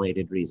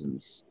unrelated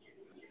reasons.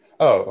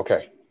 Oh,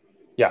 okay.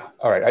 Yeah.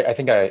 All right. I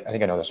think I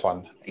know this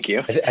one. Thank you.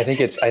 I think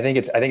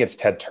it's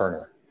Ted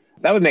Turner.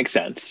 That would make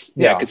sense.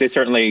 Yeah, because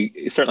certainly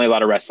a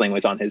lot of wrestling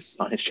was on his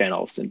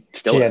channels and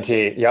still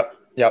TNT. Is.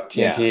 Yep.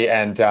 TNT,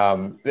 and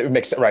it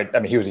makes it right. I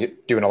mean, he was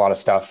doing a lot of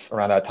stuff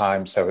around that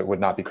time, so it would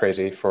not be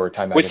crazy for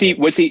Time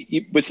Magazine. Was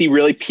he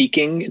really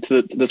peaking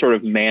to the sort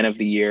of Man of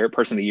the Year,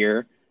 Person of the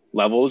Year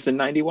levels in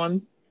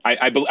 '91?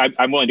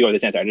 I'm willing to go with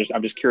this answer.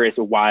 I'm just curious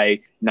of why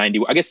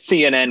 91. I guess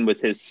CNN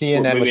was his.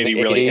 CNN was maybe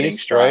the really 80s, hitting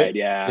stride. right?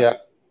 Yeah. It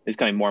was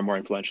becoming more and more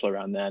influential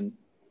around then.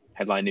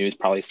 Headline News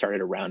probably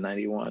started around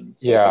 91.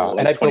 So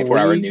and I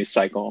 24-hour news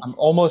cycle. I'm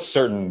almost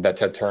certain that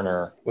Ted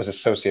Turner was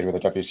associated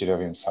with the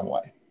WCW in some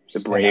way. The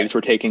Braves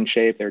were taking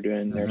shape. They're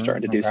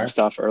starting to do some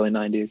stuff early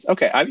 90s.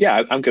 Okay,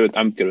 I'm good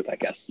with that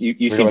guess.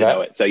 You seem to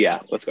know it, so yeah,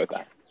 let's go with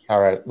that.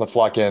 All right, let's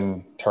lock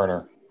in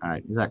Turner. All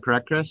right, is that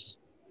correct, Chris?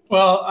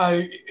 Well,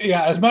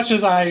 as much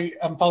as I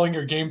am following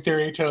your game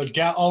theory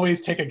to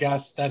always take a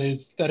guess, that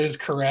is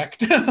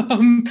correct.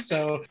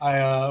 So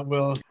I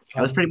will.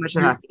 I was pretty much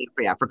asking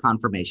for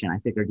confirmation. I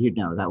figured you'd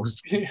know that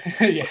was.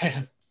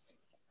 Yeah.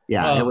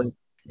 Yeah, it was.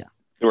 Yeah.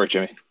 Good work,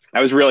 Jimmy.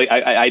 I was really,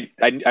 I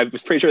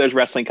was pretty sure there was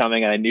wrestling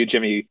coming, and I knew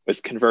Jimmy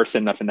was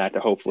conversant enough in that to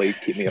hopefully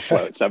keep me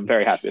afloat. So I'm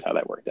very happy with how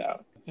that worked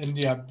out. And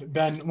yeah,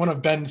 Ben, one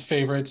of Ben's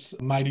favorites,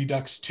 Mighty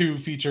Ducks 2,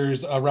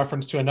 features a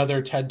reference to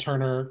another Ted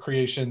Turner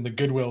creation, the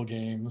Goodwill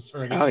Games,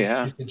 or I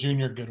guess the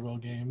Junior Goodwill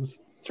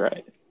Games. That's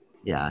right.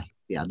 Yeah.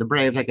 The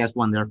Braves, I guess,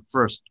 won their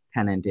first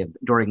pennant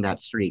during that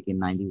streak in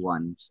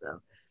 '91. So,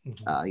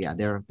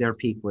 their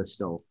peak was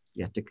still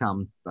yet to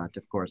come. But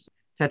of course,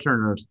 Ted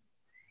Turner's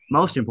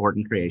most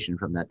important creation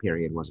from that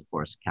period was, of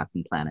course,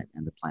 Captain Planet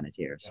and the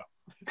Planeteers.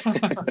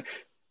 Yeah.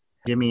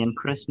 Jimmy and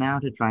Chris now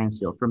to try and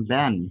steal from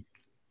Ben.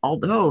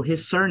 Although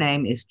his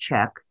surname is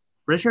Czech,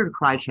 Richard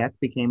Krajicek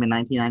became in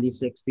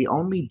 1996 the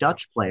only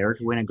Dutch player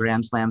to win a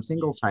Grand Slam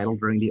singles title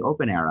during the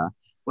Open era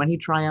when he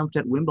triumphed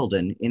at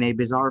Wimbledon in a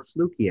bizarre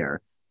fluke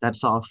year that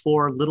saw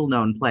 4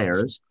 little-known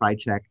players,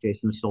 Krajicek,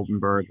 Jason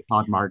Stoltenberg,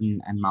 Todd Martin,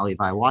 and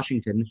Malivai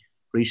Washington,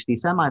 reach the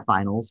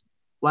semifinals,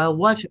 while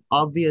what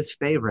obvious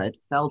favorite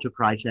fell to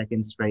Krajicek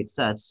in straight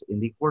sets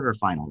in the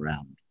quarterfinal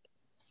round?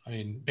 I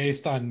mean,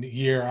 based on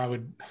year,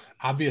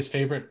 obvious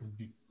favorite would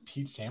be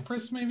Pete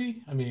Sampras,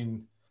 maybe? I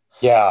mean...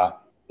 Yeah,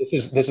 this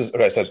is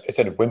what I said. It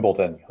said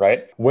Wimbledon,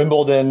 right?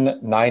 Wimbledon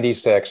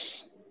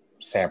 96,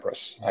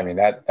 Sampras. I mean,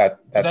 that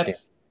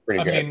seems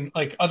pretty good. I mean,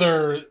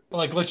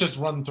 let's just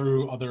run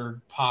through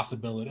other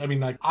possibilities. I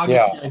mean,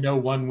 obviously I know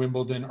one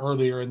Wimbledon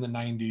earlier in the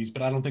 90s,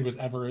 but I don't think it was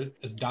ever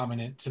as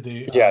dominant to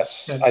the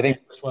I think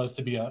Sampras was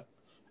to be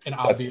an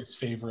obvious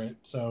favorite.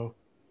 So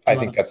I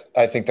think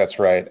that's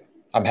right.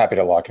 I'm happy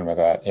to lock in with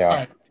that. Yeah. All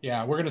right.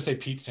 Yeah, we're gonna say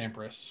Pete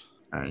Sampras.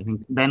 I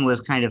think Ben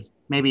was kind of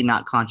maybe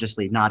not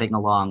consciously nodding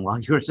along while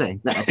you were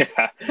saying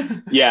that.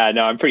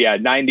 I'm pretty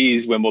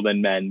 90s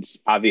Wimbledon men's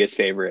obvious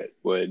favorite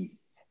would,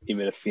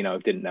 even if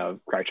didn't know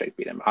Krajicek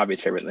beat him,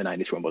 obvious favorite in the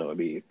 90s Wimbledon would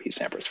be Pete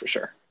Sampras for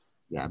sure.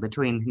 Yeah,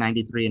 between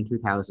 93 and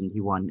 2000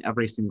 he won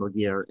every single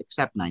year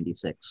except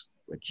 96,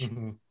 which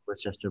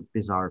was just a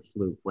bizarre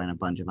fluke when a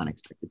bunch of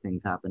unexpected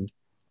things happened.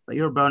 But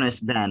your bonus,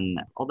 Ben,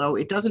 although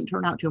it doesn't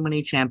turn out too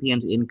many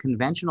champions in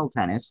conventional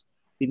tennis,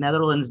 the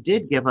Netherlands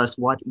did give us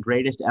what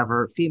greatest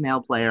ever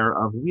female player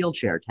of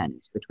wheelchair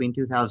tennis. Between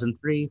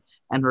 2003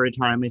 and her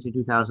retirement in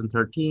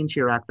 2013,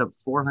 she racked up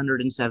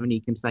 470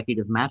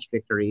 consecutive match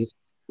victories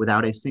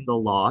without a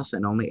single loss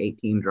and only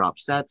 18 drop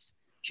sets.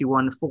 She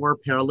won 4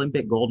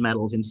 Paralympic gold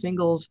medals in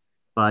singles,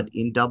 but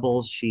in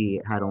doubles,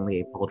 she had only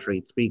a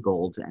paltry 3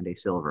 golds and a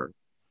silver.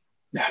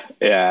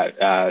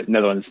 Yeah,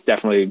 Netherlands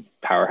definitely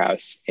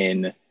powerhouse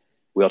in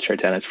wheelchair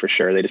tennis for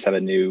sure. They just have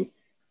a new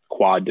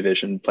quad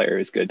division player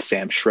who's good,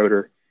 Sam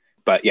Schroeder.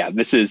 But yeah,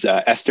 this is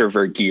Esther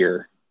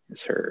Vergeer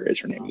is her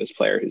name of this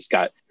player who's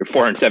got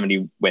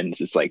 470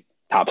 wins. Is like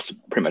tops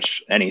pretty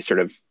much any sort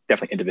of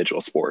definitely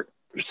individual sport.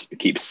 Just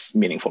keeps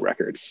meaningful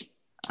records.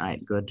 All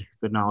right, good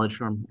knowledge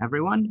from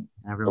everyone.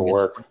 It'll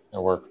work.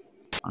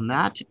 On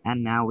that,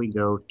 and now we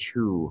go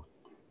to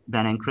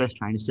Ben and Chris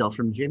trying to steal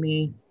from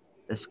Jimmy.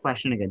 This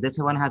question again. This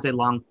one has a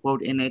long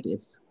quote in it.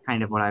 It's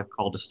kind of what I've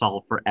called a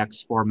solve for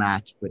X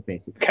format, but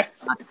basically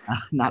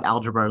not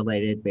algebra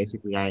related.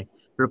 Basically, I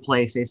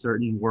replace a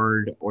certain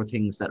word or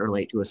things that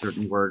relate to a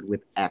certain word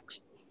with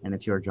X, and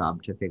it's your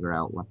job to figure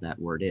out what that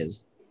word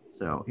is.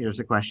 So here's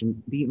the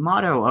question. The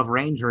motto of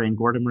Ranger in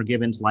Gordimer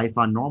Gibbon's Life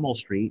on Normal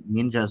Street,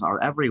 ninjas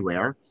are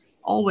everywhere,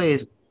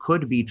 always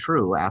could be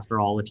true. After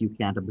all, if you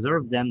can't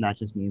observe them, that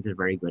just means they're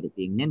very good at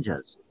being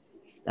ninjas.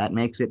 That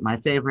makes it my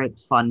favorite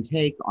fun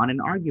take on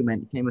an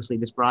argument famously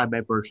described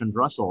by Bertrand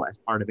Russell as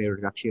part of a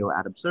reductio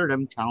ad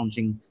absurdum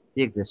challenging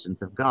the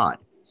existence of God.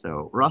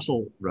 So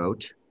Russell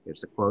wrote,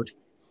 here's the quote,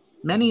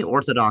 "Many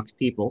orthodox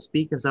people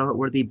speak as though it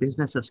were the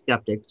business of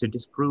skeptics to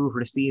disprove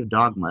received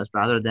dogmas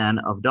rather than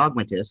of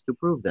dogmatists to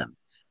prove them.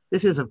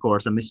 This is, of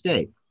course, a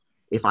mistake.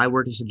 If I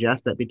were to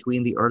suggest that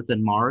between the Earth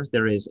and Mars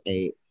there is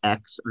a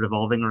X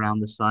revolving around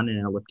the sun in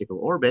an elliptical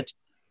orbit,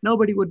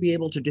 nobody would be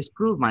able to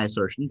disprove my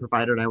assertion,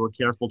 provided I were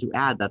careful to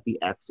add that the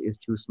X is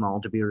too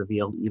small to be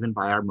revealed even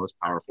by our most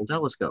powerful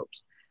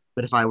telescopes.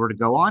 But if I were to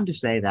go on to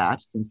say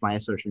that, since my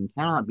assertion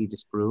cannot be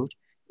disproved,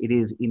 it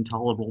is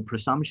intolerable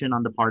presumption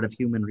on the part of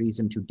human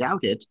reason to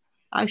doubt it,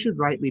 I should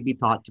rightly be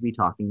thought to be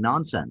talking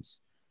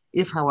nonsense.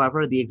 If,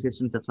 however, the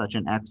existence of such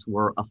an X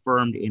were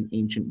affirmed in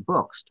ancient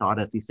books, taught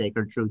as the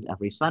sacred truth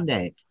every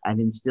Sunday, and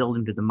instilled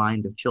into the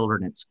minds of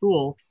children at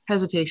school,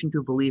 hesitation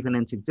to believe in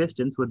its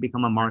existence would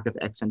become a mark of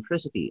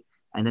eccentricity,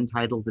 and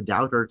entitle the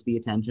doubter to the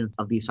attention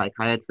of the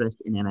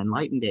psychiatrist in an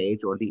enlightened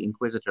age or the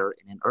inquisitor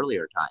in an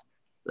earlier time."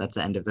 That's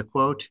the end of the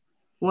quote.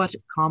 What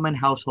common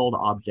household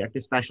object,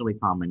 especially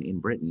common in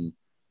Britain,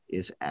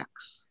 is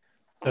X?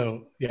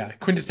 So yeah,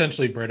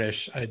 quintessentially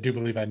British. I do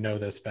believe I know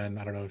this, Ben.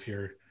 I don't know if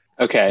you're...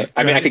 Okay,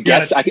 I mean, I could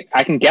guess.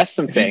 I can guess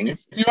some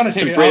things. If you want to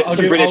take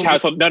some British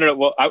household. No.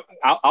 Well,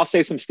 I'll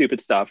say some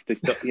stupid stuff to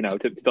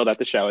to build out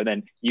the show, and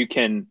then you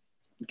can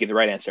give the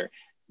right answer,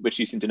 which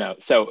you seem to know.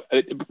 So,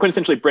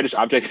 quintessentially British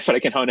objects that I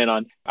can hone in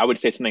on. I would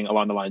say something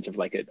along the lines of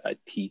like a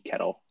tea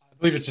kettle. I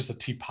believe it's just a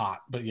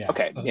teapot, but yeah.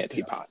 Okay, yeah,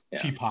 teapot. Yeah.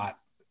 Teapot.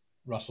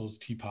 Russell's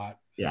teapot.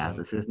 Yeah,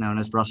 this is known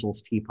as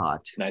Russell's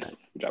teapot. Nice.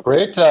 Good job.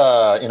 Great,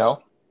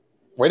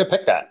 way to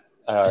pick that.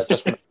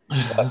 Just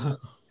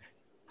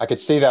I could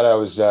see that I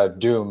was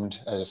doomed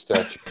just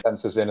a few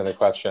sentences into the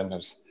question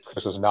as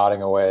Chris was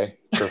nodding away.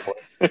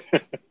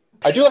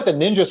 I do like the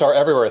ninjas are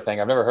everywhere thing.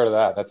 I've never heard of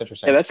that. That's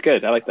interesting. Yeah, that's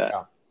good. I like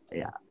that.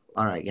 Yeah.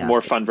 All right. Yeah.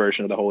 More fun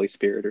version of the Holy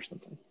Spirit or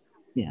something.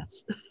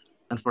 Yes.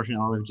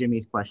 Unfortunately, all of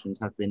Jimmy's questions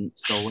have been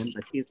stolen,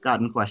 but he's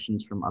gotten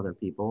questions from other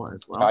people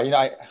as well.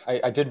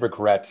 I did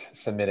regret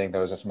submitting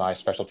those as my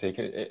specialty,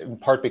 in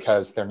part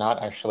because they're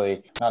not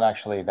actually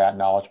that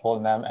knowledgeable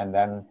in them, and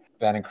then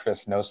Ben and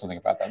Chris know something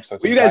about them. So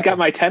you guys got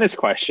my tennis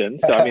question,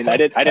 so I mean, I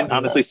didn't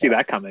honestly see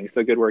that coming.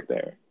 So good work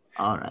there.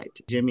 All right,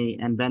 Jimmy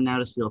and Ben now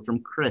to steal from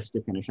Chris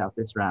to finish out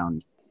this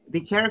round.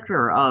 The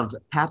character of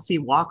Patsy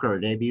Walker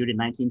debuted in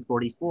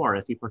 1944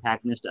 as the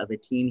protagonist of a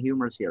teen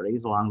humor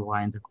series along the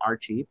lines of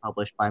Archie,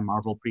 published by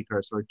Marvel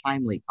precursor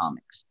Timely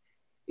Comics.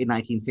 In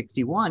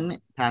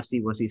 1961,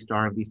 Patsy was the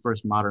star of the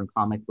first modern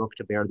comic book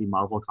to bear the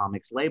Marvel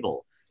Comics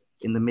label.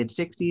 In the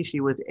mid-60s,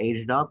 she was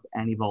aged up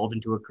and evolved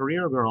into a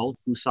career girl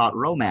who sought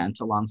romance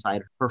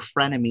alongside her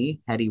frenemy,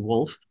 Hetty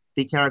Wolf.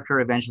 The character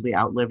eventually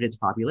outlived its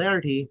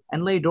popularity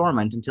and lay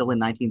dormant until in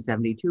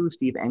 1972,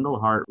 Steve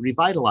Englehart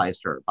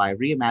revitalized her by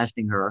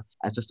reimagining her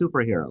as a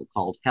superhero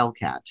called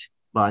Hellcat.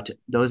 But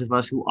those of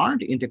us who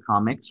aren't into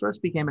comics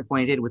first became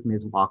acquainted with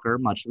Ms. Walker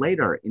much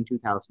later in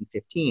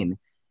 2015,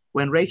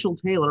 when Rachel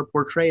Taylor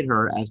portrayed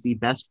her as the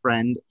best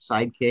friend,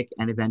 sidekick,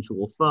 and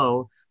eventual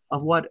foe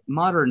of what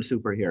modern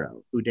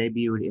superhero who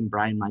debuted in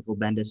Brian Michael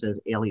Bendis'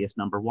 Alias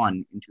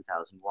 #1 in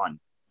 2001.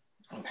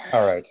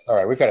 All right.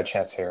 We've got a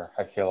chance here,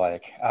 I feel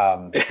like.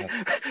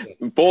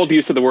 Bold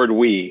use of the word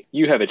we.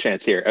 You have a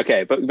chance here.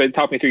 Okay, but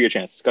talk me through your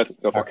chance. Go for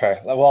it. Okay.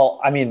 Well,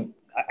 I mean,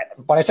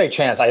 when I say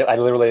chance, I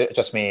literally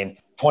just mean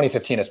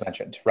 2015 is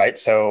mentioned, right?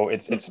 So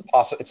it's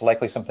possible. It's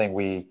likely something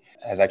we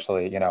has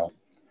actually,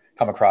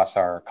 come across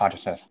our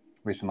consciousness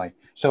recently.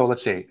 So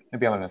let's see.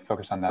 Maybe I'm going to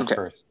focus on that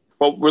first.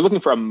 Well, we're looking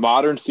for a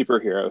modern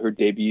superhero who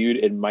debuted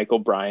in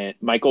Brian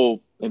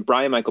Michael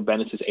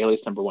Bendis'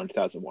 Alias #1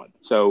 2001.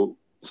 So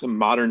some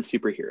modern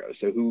superhero.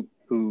 So who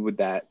would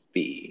that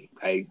be?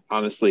 I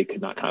honestly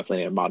could not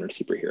confidently name a modern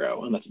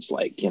superhero unless it's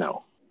like, Yeah.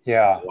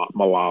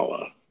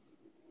 Malala.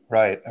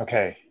 Right.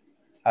 Okay.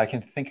 I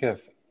can think of,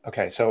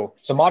 so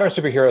modern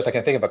superheroes, I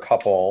can think of a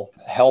couple: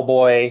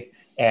 Hellboy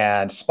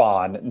and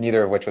Spawn,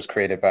 neither of which was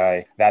created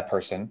by that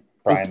person,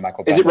 Brian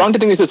Michael Bendis. Is it wrong to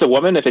think this is a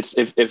woman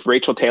if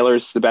Rachel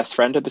Taylor's the best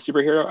friend of the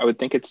superhero? I would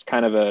think it's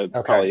kind of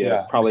probably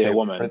a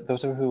woman. For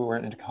those of you who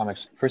weren't into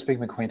comics, first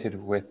became acquainted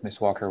with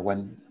Miss Walker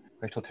when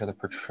Rachel Taylor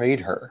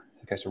portrayed her.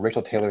 Okay, so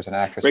Rachel Taylor is an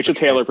actress. Rachel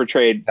Taylor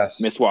portrayed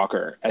Miss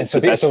Walker as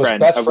the best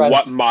friend of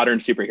what modern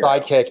superhero?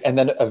 Sidekick and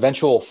then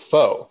eventual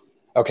foe.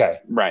 Okay.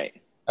 Right.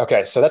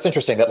 Okay, so that's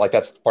interesting that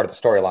that's part of the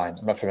storyline.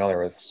 I'm not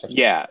familiar with. So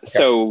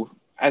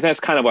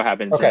that's kind of what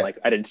happens. Okay.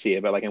 I didn't see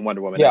it, but in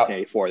Wonder Woman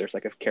 1984, there's a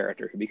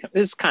character who becomes.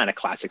 This is kind of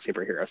classic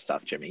superhero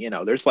stuff, Jimmy.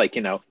 There's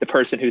the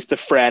person who's the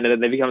friend, and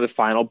then they become the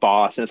final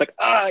boss, and it's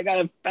I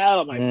gotta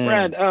battle my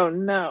friend. Oh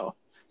no.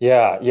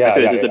 Yeah. So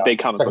this is a big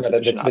comic book.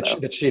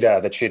 The cheetah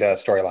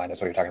storyline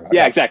is what you're talking about.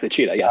 Yeah, exactly.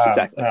 Cheetah. Yes,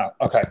 exactly.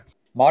 Okay.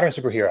 Modern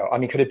superhero. I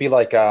mean, could it be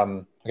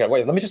okay,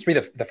 wait, let me just read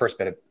the first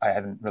bit. I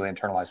hadn't really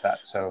internalized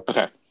that. So,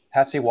 okay.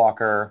 Patsy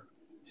Walker,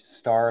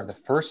 star of the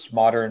first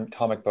modern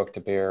comic book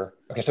to bear.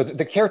 Okay, so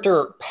the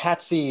character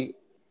Patsy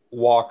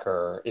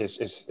Walker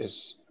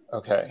is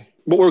okay.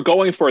 What we're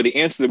going for, the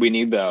answer that we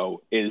need,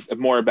 though, is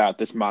more about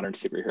this modern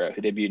superhero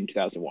who debuted in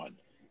 2001,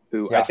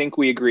 who I think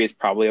we agree is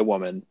probably a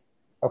woman.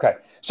 Okay,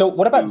 so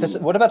what about this?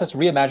 What about this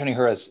reimagining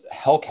her as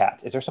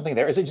Hellcat? Is there something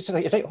there? Is it just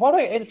it's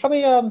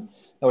probably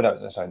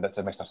no, sorry,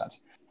 that makes no sense.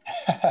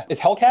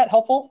 Is Hellcat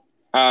helpful?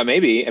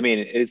 Maybe. I mean,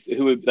 it's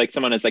who would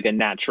someone as a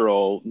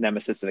natural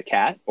nemesis of a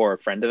cat or a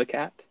friend of a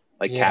cat,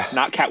 cat,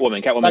 not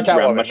Catwoman. Catwoman's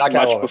around much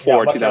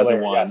before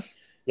 2001.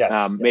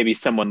 Yes. Maybe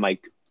someone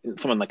like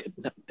a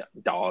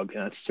dog.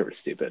 That's sort of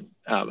stupid.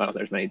 I don't know if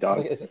there's many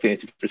dog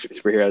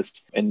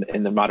superheroes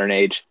in the modern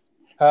age.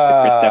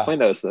 Chris definitely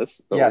knows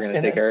this, but we're going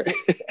to take her.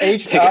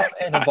 Aged up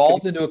and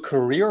evolved into a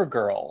career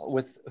girl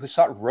who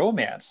sought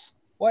romance.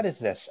 What is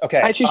this?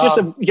 Okay, she's just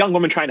a young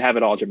woman trying to have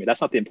it all, Jimmy.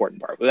 That's not the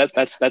important part, but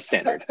that's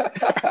standard.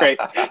 Right.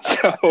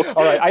 So,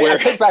 all right, I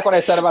take back what I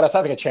said about us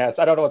having a chance.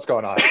 I don't know what's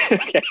going on.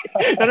 Okay.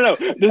 No.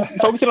 Just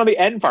focusing on the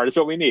end part is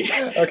what we need.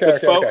 Okay.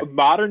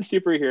 Modern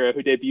superhero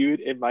who debuted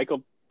in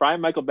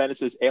Brian Michael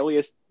Bendis'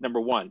 Alias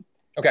 #1.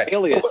 Okay.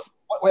 Alias.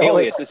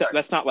 Alias.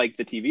 That's not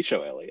the TV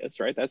show Alias,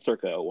 right? That's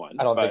circa 01.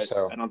 I don't think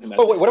so. I don't think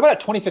that's. Oh wait, what about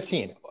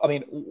 2015? I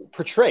mean,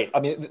 portrayed. I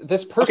mean,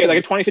 this person. Okay,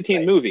 a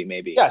 2015 movie,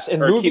 maybe. Yes, in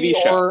movie TV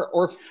show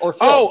or film.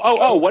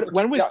 Oh!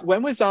 When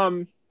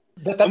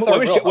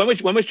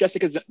was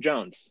Jessica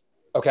Jones?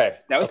 Okay,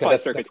 that was probably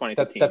circa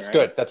 2015. That's right?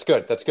 good. That's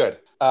good. That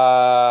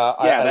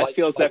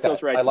feels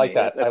right. I like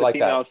that. That's a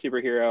female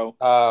superhero.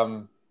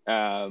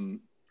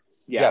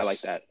 Yes. I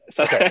like that.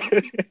 So,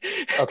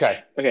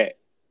 okay.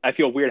 I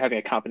feel weird having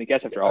a confident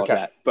guess after all of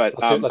that, but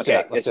let's do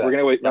that. We're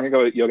gonna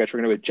go with Yogesh. We're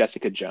gonna go with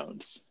Jessica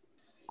Jones.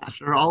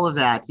 After all of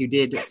that, you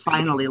did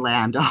finally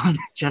land on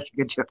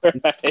Jessica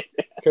Jones.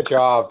 Good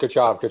job.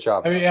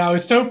 I mean, I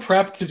was so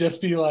prepped to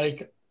just be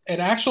an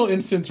actual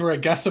instance where a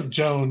guess of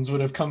Jones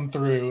would have come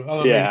through.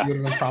 Maybe you would have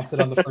been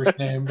prompted on the first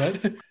name,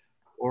 but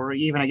or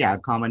even a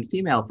common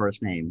female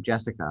first name,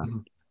 Jessica.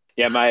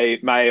 Yeah,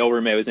 my old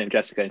roommate was named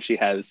Jessica, and she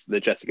has the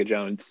Jessica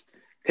Jones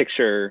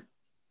picture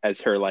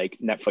as her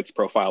Netflix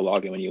profile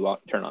login when you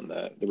turn on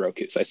the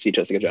Roku. So I see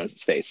Jessica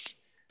Jones's face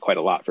quite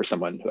a lot for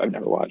someone who I've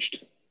never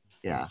watched.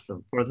 Yeah.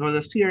 So for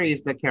the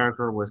series, the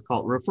character was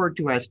referred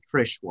to as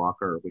Trish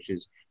Walker,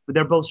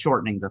 they're both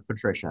shortenings of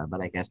Patricia, but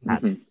I guess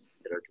that's considered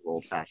too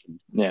old fashioned.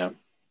 Yeah.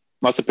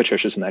 Lots of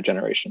Patricias in that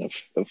generation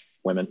of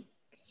women.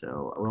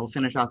 So we'll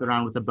finish off the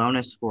round with a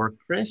bonus for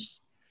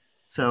Chris.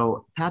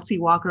 So Patsy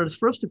Walker's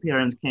first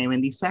appearance came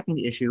in the second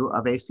issue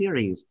of a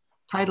series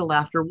titled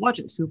after what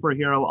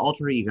superhero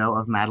alter ego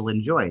of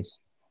Madeline Joyce,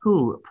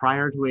 who,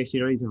 prior to a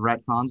series of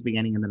retcons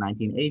beginning in the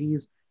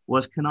 1980s,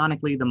 was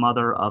canonically the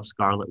mother of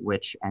Scarlet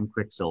Witch and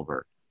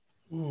Quicksilver.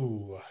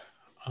 Ooh,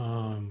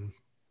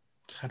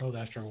 titled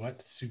after what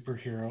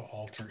superhero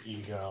alter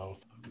ego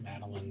of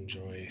Madeline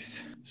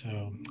Joyce?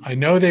 So I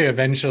know they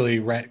eventually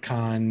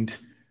retconned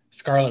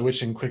Scarlet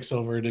Witch and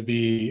Quicksilver to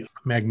be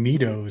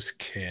Magneto's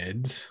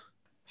kids.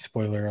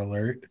 Spoiler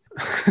alert.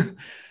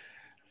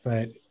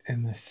 But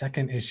in the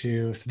second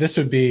issue, so this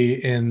would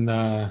be in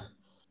the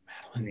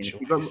Madeline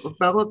Joyce.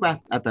 But look back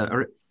at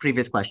the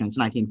previous question. It's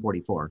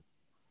 1944.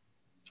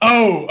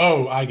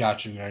 Oh, I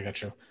got you.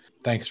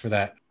 Thanks for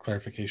that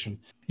clarification.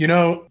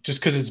 Just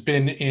because it's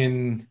been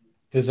in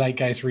the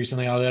zeitgeist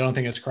recently, although I don't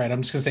think it's correct,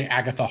 I'm just going to say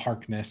Agatha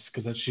Harkness,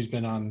 because she's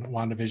been on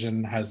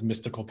WandaVision, has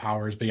mystical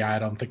powers. But yeah, I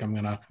don't think I'm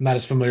not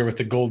as familiar with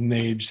the Golden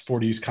Age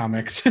 40s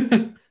comics.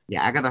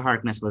 Yeah, Agatha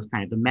Harkness was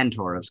kind of the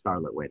mentor of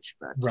Scarlet Witch.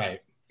 But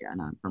right. Yeah,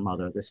 not her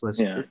mother. This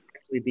was actually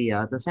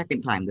the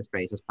second time this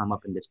phrase has come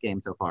up in this game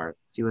so far.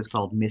 She was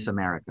called Miss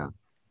America.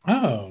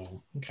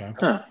 Oh, okay.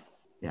 Huh.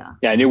 Yeah.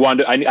 Yeah, I knew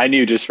Wanda. I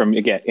knew just from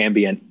again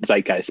ambient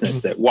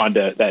zeitgeistness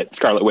that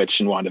Scarlet Witch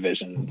and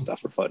WandaVision and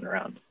stuff were floating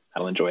around.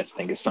 I'll enjoy. I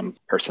think is some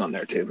person on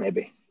there too,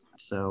 maybe.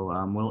 So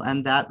we'll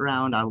end that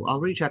round. I'll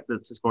recheck the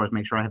scores,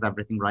 make sure I have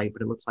everything right.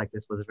 But it looks like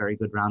this was a very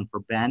good round for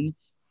Ben.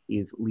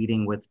 He's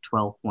leading with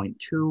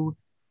 12.2,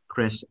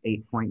 Chris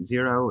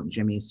 8.0,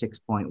 Jimmy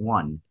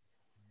 6.1.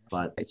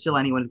 But it's still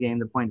anyone's game.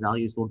 The point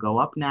values will go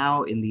up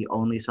now in the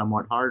only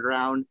somewhat hard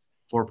round.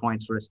 4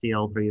 points for a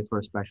steal, 3 for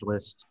a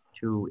specialist,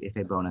 2 if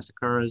a bonus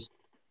occurs.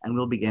 And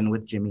we'll begin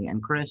with Jimmy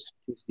and Chris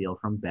to steal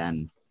from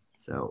Ben.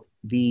 So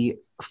the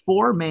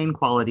 4 main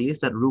qualities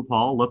that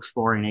RuPaul looks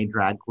for in a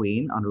drag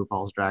queen on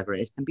RuPaul's Drag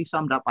Race can be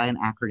summed up by an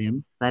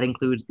acronym that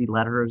includes the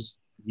letters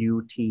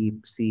U, T,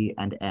 C,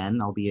 and N,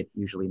 albeit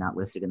usually not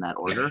listed in that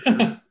order.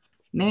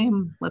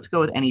 Let's go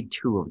with any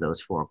 2 of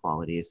those 4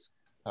 qualities.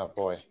 Oh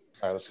boy.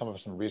 All right, let's come up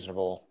with some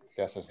reasonable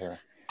guesses here.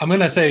 I'm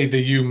gonna say the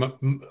U.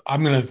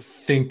 I'm gonna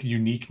think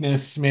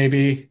uniqueness,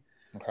 maybe.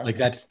 Okay. Like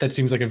that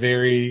seems like a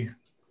very,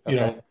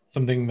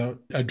 something that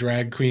a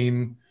drag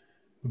queen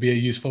would be a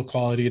useful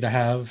quality to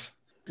have.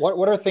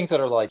 What are things that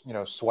are like,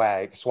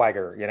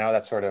 swagger,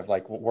 that sort of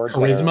like words?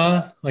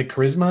 Charisma, like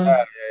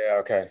charisma. Yeah,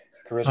 okay.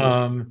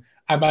 Charisma.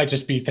 I might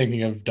just be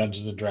thinking of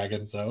Dungeons and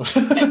Dragons though.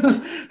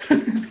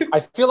 I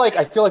feel like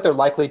they're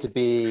likely to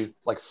be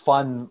like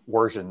fun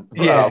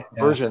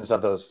versions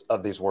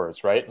of these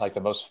words, right? Like the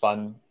most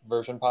fun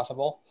version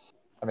possible.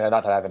 I mean,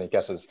 not that I have any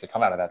guesses to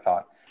come out of that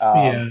thought.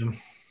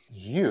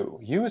 U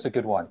is a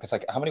good one because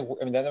like how many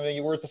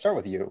words to start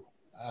with U?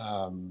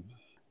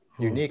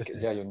 Unique.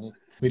 Unique.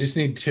 We just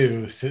need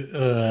 2,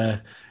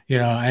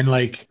 and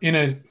like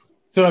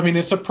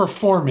it's a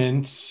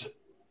performance.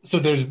 So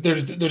there's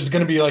going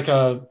to be like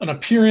an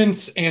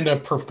appearance and a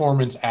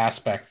performance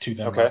aspect to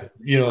them. Okay.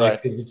 Right.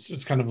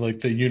 It's kind of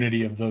like the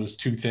unity of those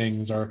 2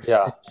 things are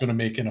going to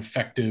make an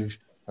effective.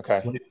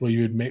 Okay. What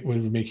would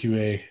make you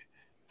a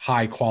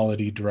high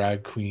quality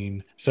drag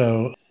queen.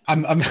 So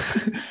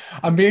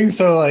I'm being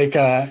so like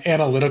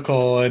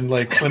analytical and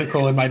like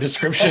clinical in my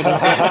description,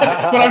 but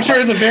I'm sure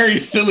it's a very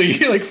silly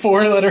like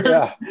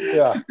 4-letter.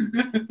 Yeah.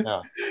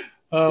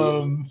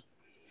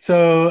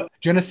 So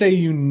do you want to say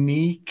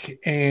uniqueness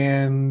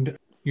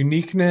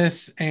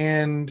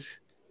and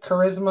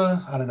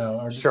charisma? I don't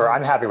know. Sure,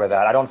 I'm happy with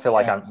that. I don't feel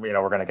like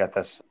we're going to get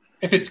this.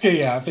 If it's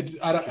good, I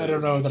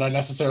don't know that I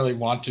necessarily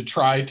want to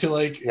try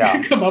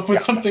to come up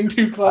with something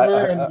too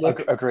clever.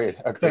 Agreed.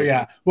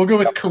 So we'll go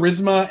with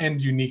charisma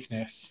and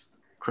uniqueness.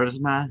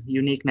 Charisma,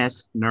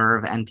 uniqueness,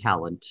 nerve, and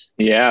talent.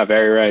 Yeah,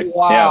 very right.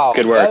 Wow,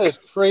 yeah, good work. That is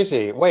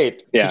crazy.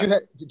 Wait, yeah.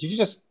 Did you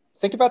just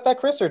think about that,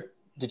 Chris, or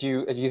do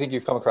you think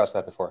you've come across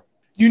that before?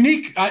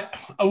 Unique.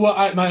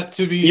 Not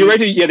to be. You're right.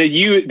 Yeah, the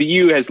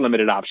U has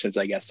limited options,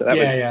 I guess. So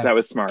that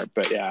was smart,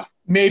 but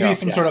maybe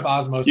some sort of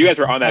osmosis. You guys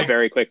were on that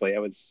very quickly.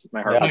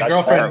 My heart. My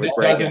girlfriend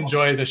does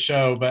enjoy the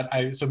show, but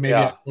I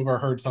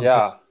overheard something.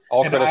 Yeah,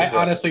 and I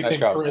honestly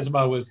think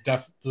charisma was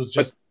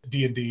just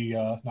D&D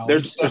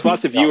knowledge. There's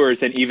lots of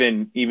viewers and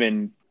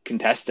even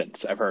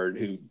contestants I've heard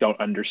who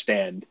don't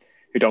understand.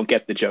 Who don't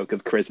get the joke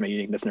of charisma,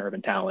 uniqueness, nerve,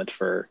 and talent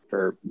for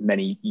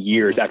many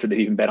years after they've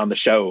even been on the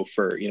show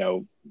for,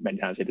 many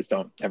times they just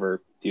don't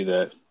ever do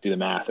the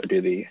math or do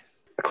the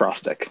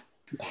acrostic.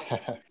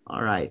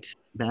 All right,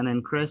 Ben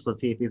and Chris, let's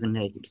see if you can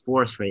make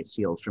 4 straight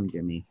steals from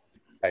Jimmy.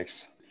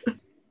 Thanks.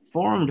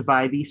 Formed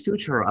by the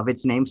suture of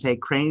its namesake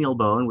cranial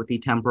bone with the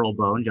temporal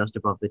bone just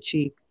above the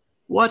cheek,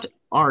 what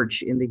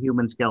arch in the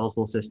human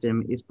skeletal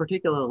system is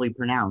particularly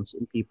pronounced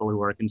in people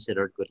who are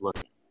considered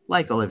good-looking,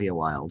 like Olivia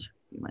Wilde,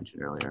 you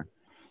mentioned earlier?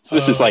 So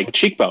this is like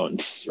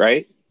cheekbones,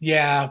 right?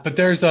 Yeah, but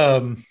there's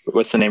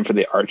what's the name for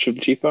the arch of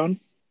the cheekbone?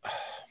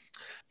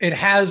 It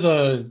has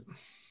a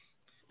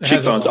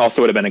cheekbones.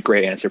 Also would have been a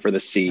great answer for the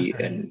C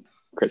in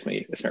charisma,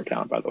 uniqueness, nerve,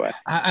 talent. By the way,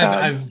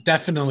 I've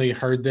definitely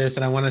heard this,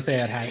 and I want to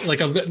say it had like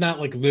not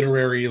like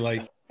literary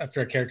like after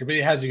a character, but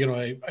it has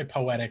a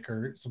poetic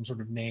or some sort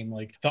of name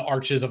like the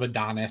Arches of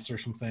Adonis or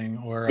something.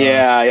 Or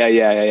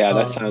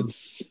that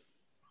sounds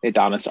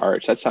Adonis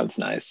arch. That sounds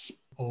nice.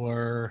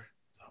 Or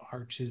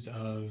arches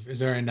of, is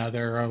there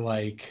another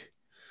like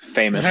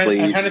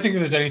famously? I'm trying to think if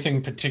there's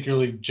anything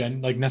particularly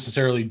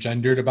necessarily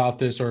gendered about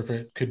this, or if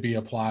it could be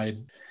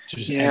applied to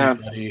just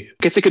anybody. I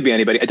guess it could be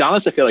anybody.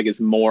 Adonis, I feel like,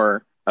 is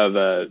more of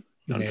a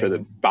for the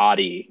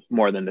body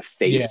more than the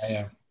face.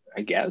 Yeah.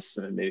 I guess.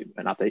 I mean, maybe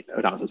not that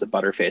Adonis was a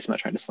butterface. I'm not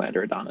trying to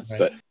slander Adonis,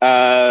 right.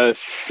 But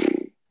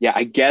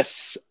I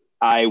guess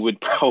I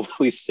would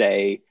probably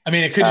say. I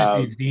mean, it could just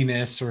be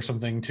Venus or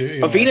something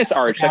too. Venus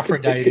arch.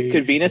 Aphrodite.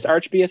 Could Venus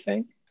arch be a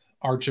thing?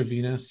 Arch of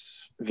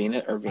Venus.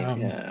 Venus or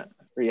Venus.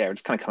 We're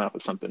just kind of coming up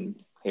with something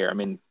here. I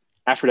mean,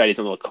 Aphrodite is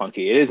a little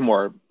clunky. It is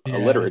more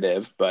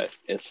alliterative, but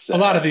it's a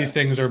lot of these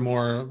things are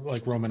more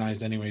like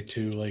Romanized anyway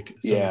too. Like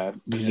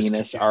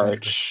Venus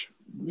arch.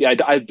 Yeah,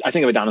 I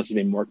think of Adonis as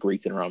being more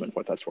Greek than Roman, for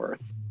what that's worth.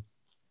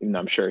 Even though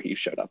I'm sure he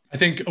showed up. I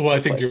think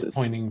you're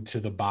pointing to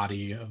the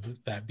body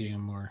of that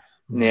being more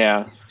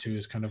too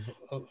is kind of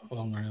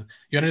along. You want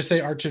to just say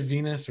Arch of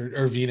Venus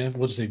or Venus?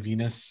 We'll just say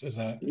Venus. Is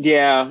that?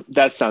 Yeah,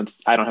 that sounds.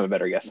 I don't have a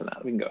better guess than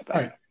that. We can go with that.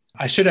 All right.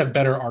 I should have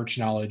better arch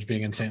knowledge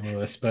being in St.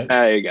 Louis, but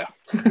There you go.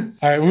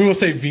 all right, we will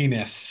say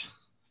Venus.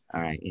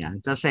 All right, yeah.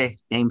 It does say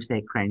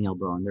namesake cranial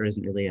bone. There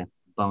isn't really a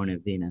bone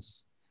of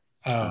Venus.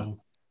 Oh,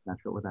 Not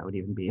sure what that would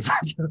even be.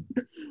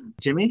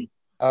 Jimmy?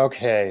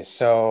 Okay,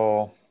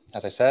 so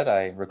as I said,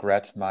 I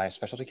regret my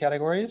specialty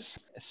categories.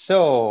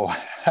 So,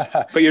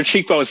 But your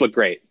cheekbones look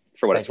great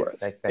for what it's worth.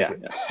 Thank Yeah,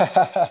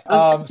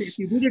 you. If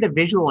you needed a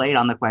visual aid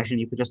on the question,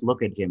 you could just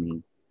look at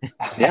Jimmy.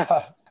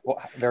 Yeah.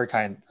 Well, very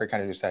kind of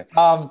you to say.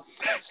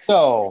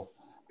 So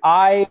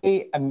I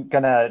am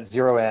gonna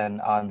zero in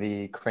on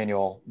the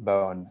cranial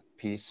bone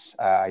piece.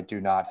 I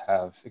do not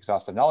have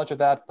exhaustive knowledge of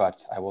that,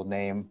 but I will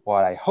name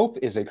what I hope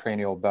is a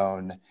cranial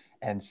bone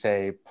and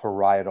say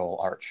parietal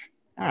arch.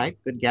 All right,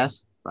 good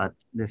guess. But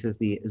this is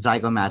the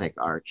zygomatic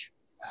arch.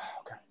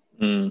 Okay.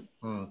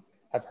 Mm,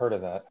 I've heard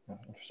of that. Oh,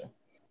 interesting.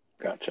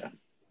 gotcha.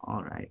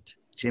 All right.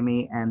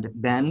 Jimmy and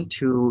Ben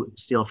to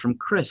steal from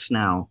Chris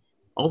now.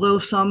 Although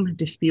some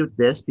dispute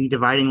this, the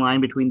dividing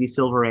line between the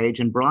Silver Age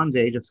and Bronze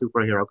Age of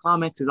superhero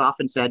comics is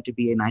often said to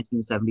be a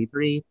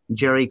 1973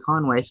 Jerry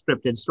Conway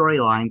scripted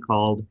storyline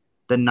called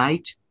The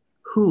Knight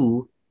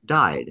Who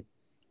Died.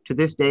 To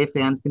this day,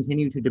 fans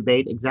continue to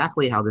debate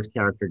exactly how this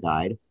character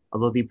died,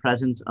 although the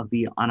presence of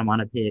the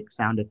onomatopoeic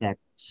sound effect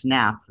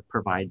snap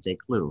provides a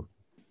clue.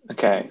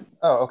 Okay.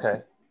 Oh,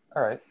 okay.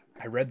 All right.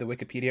 I read the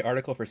Wikipedia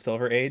article for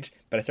Silver Age,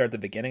 but I started at the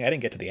beginning. I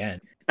didn't get to the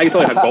end. I can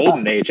tell you how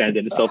Golden Age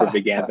ended and Silver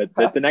began,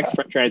 but the next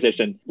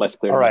transition, less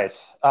clear. All right.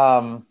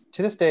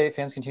 To this day,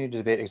 fans continue to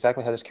debate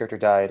exactly how this character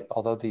died,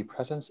 although the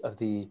presence of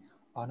the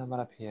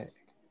onomatopoeic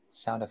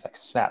sound effect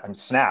snap. And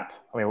snap.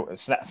 I mean,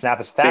 snap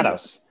is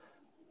Thanos.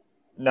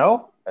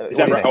 No? Is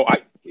that right? Oh,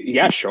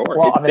 yeah, sure.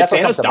 Well, I mean, that's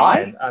what comes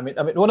Thanos to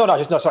mind. Well,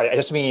 no, sorry. I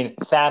just mean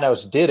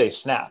Thanos did a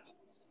snap,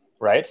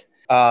 right?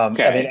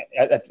 Okay. I mean,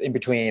 in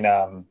between,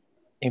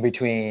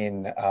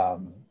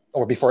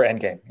 or before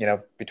Endgame,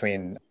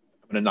 between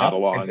I'm gonna nod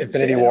along.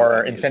 Infinity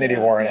War and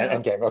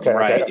Endgame. Okay,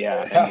 right. okay.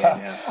 Yeah. Endgame,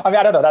 yeah. I mean,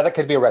 I don't know. That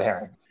could be a red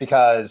herring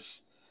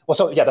because,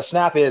 the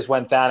snap is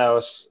when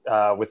Thanos,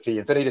 with the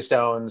Infinity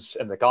Stones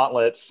and the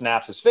Gauntlet,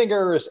 snaps his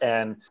fingers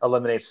and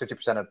eliminates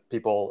 50% of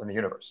people in the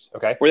universe.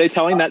 Okay. Were they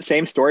telling that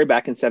same story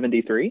back in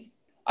 '73?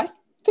 I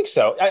think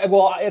so.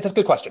 That's a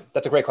good question.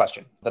 That's a great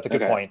question. That's a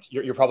good point.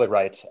 You're probably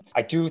right.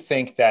 I do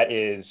think that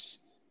is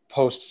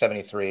post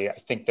 73. I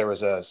think there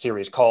was a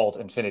series called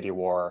Infinity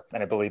War,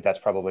 and I believe that's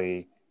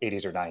probably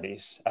 80s or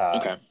 90s.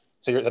 Okay.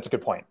 So that's a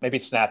good point. Maybe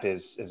snap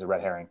is a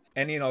red herring.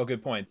 Any and all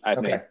good points. I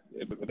Okay.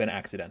 think Been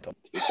accidental.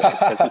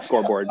 because the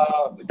scoreboard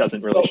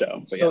doesn't really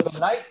show. But yes.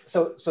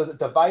 So the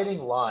dividing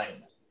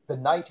line, the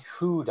Knight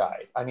Who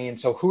died. I mean,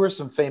 so who are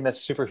some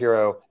famous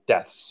superhero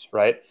deaths,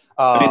 right?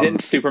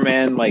 Didn't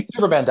Superman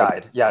Superman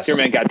died. Yes.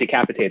 Superman got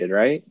decapitated,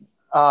 right?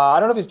 I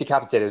don't know if he's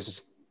decapitated. He was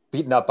just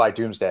beaten up by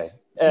Doomsday.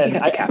 He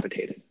got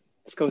decapitated.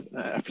 Let's go.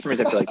 For some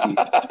reason, I feel like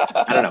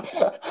I don't know.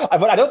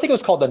 But I don't think it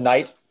was called the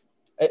Knight.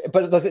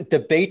 But does it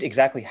debate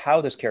exactly how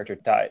this character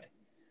died?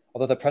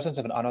 Although the presence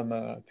of an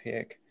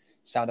onomatopoeic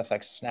sound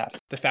effect snap.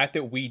 The fact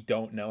that we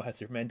don't know how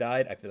Superman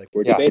died, I feel like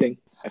We're debating.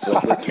 I feel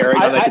like we're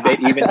carrying on that debate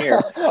even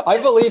here. I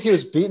believe he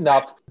was beaten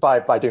up by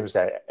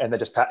Doomsday and then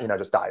just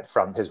died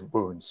from his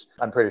wounds.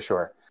 I'm pretty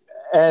sure.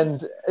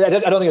 And I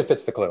don't think it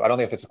fits the clue.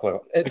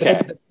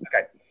 Okay.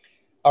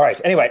 All right.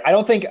 Anyway, I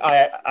don't think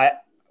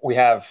we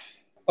have.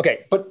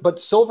 Okay, but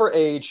Silver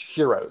Age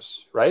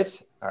heroes,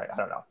 right? All right. I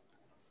don't know.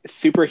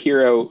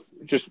 Superhero.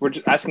 We're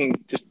just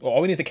asking. well,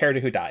 all we need is a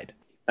character who died.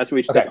 That's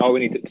all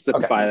we need to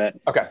simplify that.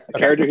 Okay. A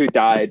character who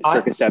died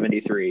circa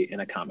 '73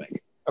 in a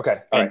comic. Okay.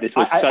 And this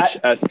was such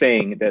a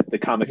thing that the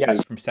comics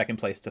moved From second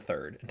place to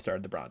third and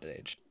started the Bronze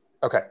Age.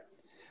 Okay.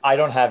 I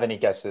don't have any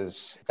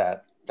guesses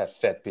that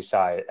fit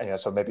beside,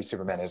 so maybe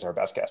Superman is our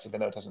best guess, even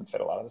though it doesn't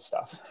fit a lot of the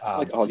stuff.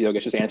 like all of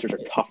Yogesh's answers are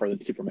tougher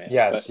than Superman.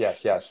 Yes.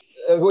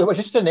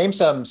 Just to name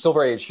some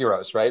Silver Age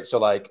heroes, right? So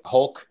like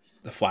Hulk,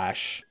 The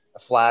Flash.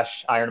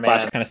 Iron Man.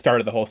 Flash kind of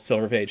started the whole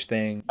Silver Age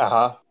thing.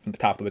 Uh-huh. From the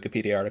top of the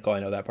Wikipedia article, I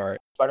know that part.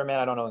 Spider-Man,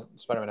 I don't know.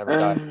 Spider-Man ever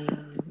died.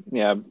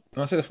 Yeah. You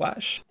want to say The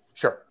Flash?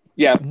 Sure.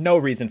 Yeah. No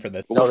reason for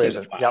this. No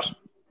reason. Yep.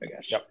 I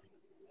guess. Yep.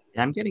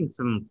 Yeah, I'm getting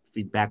some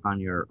feedback on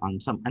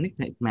some. I think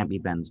it might be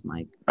Ben's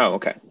mic. Oh,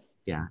 okay.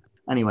 Yeah.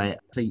 Anyway,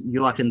 so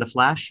you locked in the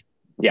Flash?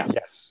 Yeah.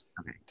 Yes.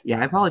 Okay.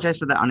 Yeah, I apologize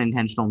for the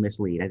unintentional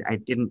mislead. I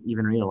didn't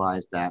even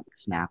realize that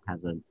snap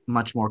has a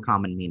much more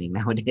common meaning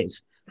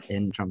nowadays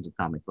in terms of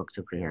comic book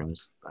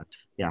superheroes. But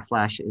yeah,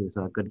 Flash is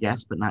a good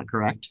guess, but not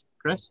correct.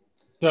 Chris?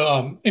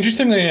 So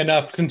interestingly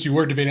enough, since you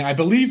were debating, I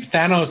believe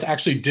Thanos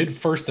actually did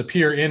first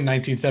appear in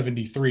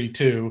 1973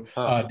 too.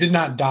 Did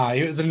not die.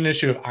 It was an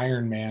issue of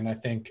Iron Man, I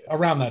think,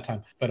 around that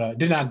time, but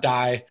did not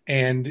die.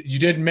 And you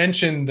did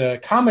mention the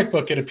comic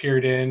book it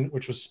appeared in,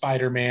 which was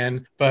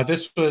Spider-Man, but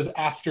this was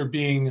after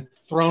being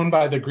thrown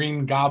by the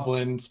Green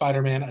Goblin.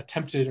 Spider-Man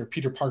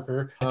Peter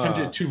Parker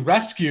attempted to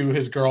rescue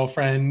his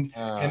girlfriend.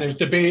 And there's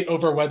debate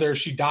over whether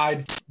she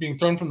died being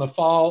thrown from the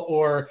fall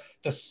or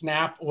the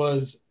snap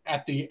was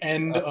at the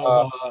end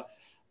of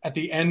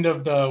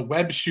the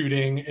web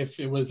shooting, if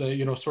it was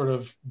a sort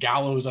of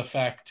gallows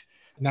effect.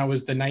 And that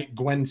was the night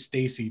Gwen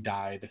Stacy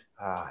died.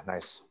 Ah,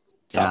 nice.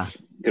 Yeah. Tough.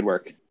 Good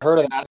work. Heard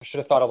of that. Should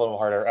have thought a little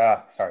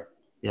harder. Sorry.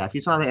 Yeah, if you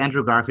saw the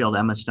Andrew Garfield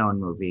Emma Stone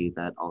movie,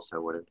 that also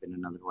would have been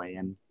another way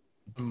in.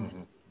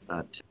 Mm-hmm.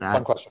 But Fun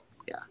that question.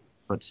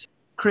 puts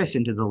Chris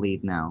into the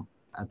lead now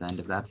at the end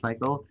of that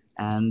cycle.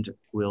 And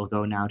we'll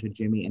go now to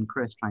Jimmy and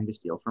Chris trying to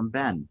steal from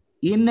Ben.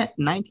 In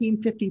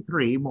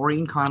 1953,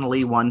 Maureen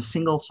Connolly won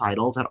singles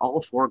titles at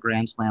all 4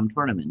 Grand Slam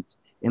tournaments,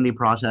 in the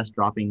process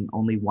dropping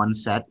only 1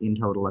 set in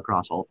total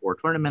across all 4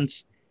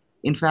 tournaments.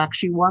 In fact,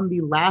 she won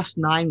the last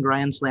 9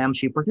 Grand Slams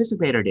she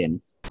participated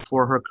in,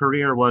 for her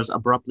career was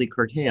abruptly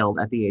curtailed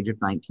at the age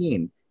of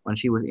 19 when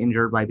she was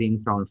injured by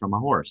being thrown from a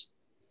horse.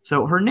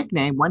 So her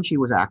nickname when she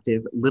was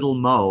active, Little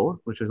Mo,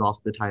 which was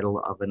also the title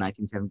of a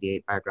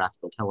 1978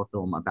 biographical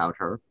telefilm about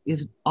her,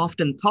 is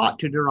often thought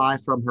to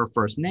derive from her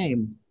first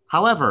name.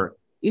 However,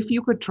 if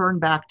you could turn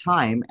back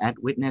time and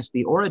witness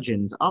the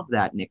origins of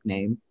that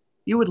nickname,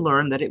 you would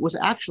learn that it was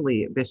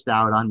actually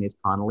bestowed on Ms.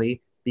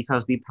 Connolly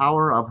because the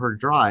power of her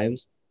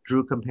drives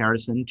drew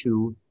comparison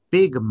to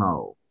Big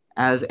Mo.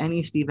 As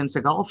any Steven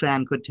Seagal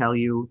fan could tell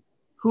you,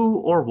 who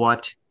or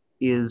what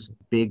is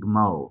Big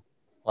Mo?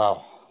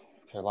 Wow.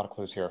 Okay, a lot of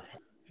clues here.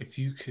 If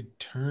you could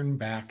turn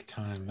back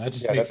time, that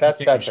just Yeah, makes that's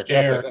me a, think of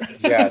Cher.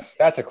 yes,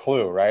 that's a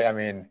clue, right? I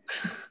mean,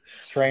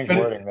 strange But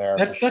wording there.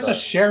 That's for a sure.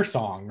 Cher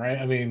song, right?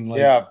 I mean, like,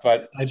 Yeah,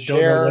 but I don't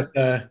know what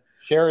the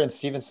Cher and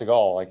Steven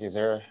Seagal, like, is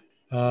there?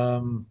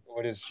 um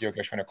What is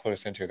Yogesh trying to clue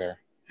us into there?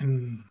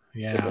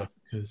 yeah,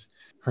 because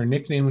her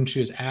nickname when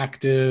she was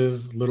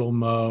active, Little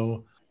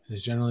Mo,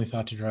 is generally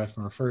thought to derive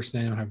from her first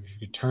name. However, if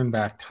you could turn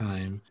back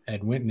time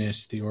and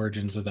witness the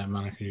origins of that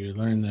moniker, you would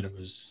learn that it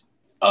was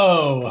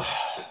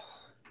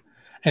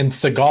and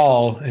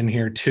Seagal in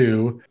here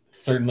too.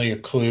 Certainly a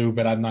clue,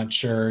 but I'm not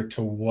sure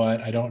to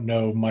what. I don't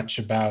know much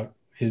about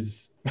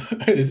his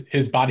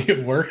his body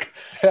of work.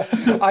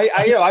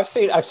 I've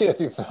seen a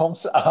few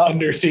films.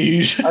 Under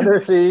Siege. Under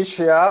Siege,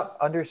 yeah.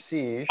 Under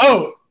Siege.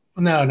 Oh,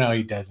 no,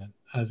 he doesn't.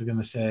 I was going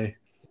to say.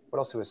 What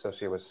else do we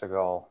associate with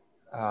Seagal?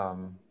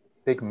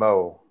 Big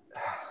Mo.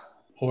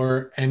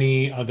 Or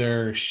any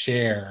other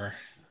Cher.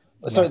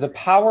 Sorry, the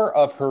power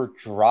of her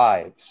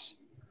drives,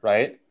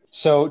 right?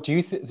 So do you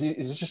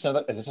is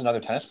this another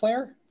tennis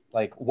player?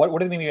 Like what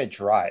do they mean by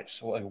drives?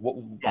 Like,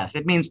 Yes,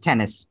 it means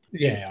tennis.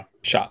 Yeah.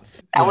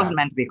 Shots. That wasn't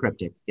meant to be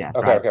cryptic. Yeah.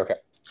 Okay, right. okay.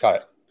 Got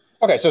it.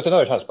 Okay, so it's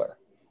another tennis player.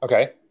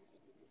 Okay.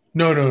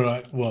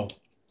 No. Well,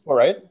 All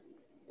right.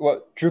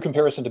 What drew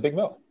comparison to Big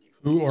Mo?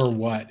 who or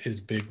what is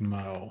Big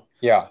Mo?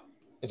 Yeah.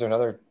 Is there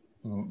another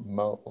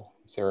Mo?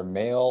 Is there a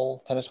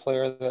male tennis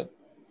player that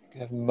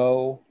could have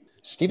Mo?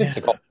 Steven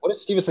Seagal. What does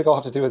Steven Seagal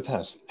have to do with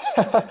tennis?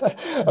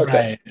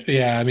 Okay. Right.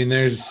 Yeah. I mean,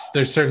 there's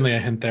certainly a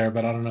hint there,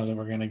 but I don't know that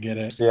we're gonna get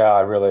it. Yeah,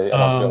 I don't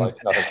feel like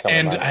nothing's coming.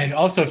 And to mind. I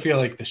also feel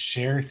like the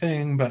Cher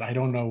thing, but I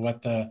don't know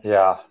what that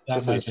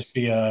might just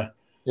be a.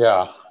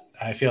 Yeah.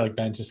 I feel like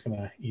Ben's just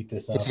gonna eat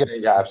this up.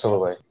 Yeah,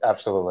 absolutely.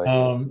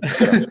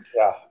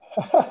 Yeah.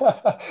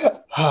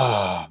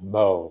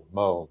 Mo.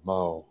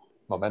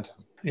 Momentum.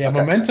 Yeah, Okay.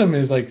 momentum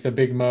is like the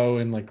big Mo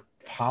in like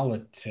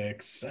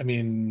politics. I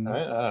mean, I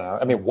don't know.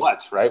 I mean,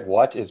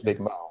 what is Big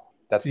Mo?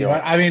 That's the.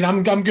 I mean,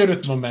 I'm good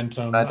with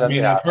momentum. I mean,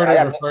 yeah. I've heard it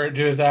referred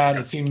to as that.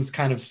 It seems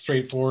kind of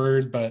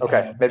straightforward, but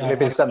Okay,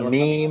 maybe some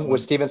meme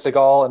with Steven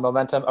Seagal and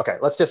momentum. Okay,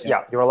 let's just you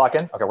want to lock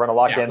in? Okay, we're gonna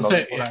lock in.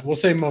 We'll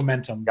say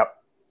momentum. Yep.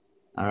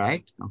 All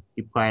right. I'll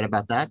keep quiet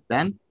about that.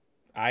 Ben?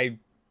 I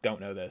don't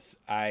know this.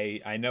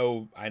 I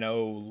know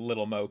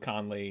Little Mo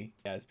Conley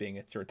as being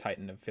a sort of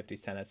titan of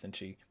 50s tennis, and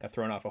she got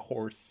thrown off a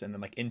horse and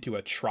then like into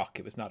a truck.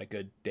 It was not a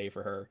good day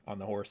for her on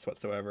the horse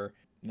whatsoever,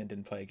 and then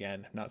didn't play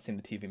again. I've not seen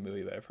the TV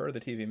movie, but I've heard of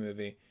the TV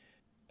movie.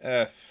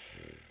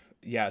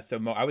 Yeah, so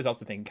I was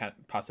also thinking kind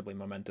of possibly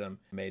momentum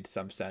made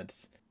some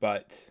sense,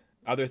 but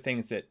other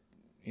things that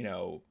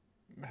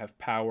have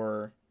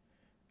power.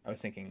 I was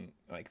thinking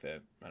like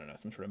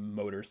some sort of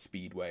motor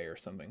speedway or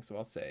something. So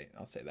I'll say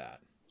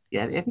that.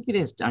 Yeah, I think it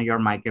is. On your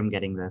mic, I'm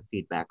getting the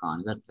feedback on.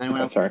 Is that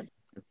anyone else? Sorry.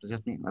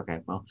 Just me? Okay,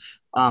 well.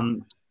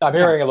 I'm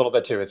hearing a little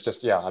bit too. It's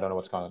just, I don't know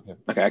what's going on. Yeah.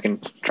 Okay, I can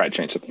try to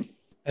change something.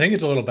 I think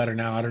it's a little better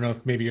now. I don't know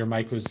if maybe your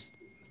mic was,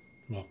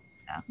 Yeah,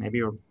 maybe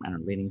you're,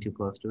 leaning too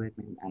close to it.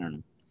 Maybe, I don't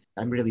know.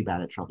 I'm really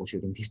bad at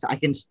troubleshooting these. I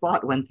can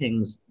spot when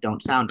things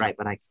don't sound right,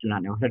 but I do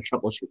not know how to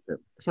troubleshoot them.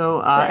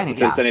 So, anyway. Is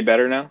this any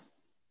better now?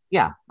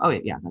 Yeah. Oh,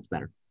 yeah, that's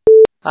better.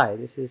 Hi,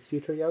 this is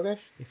Future Yogesh.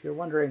 If you're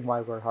wondering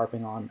why we're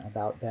harping on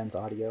about Ben's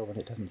audio when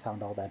it doesn't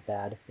sound all that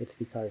bad, it's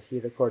because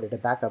he recorded a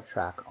backup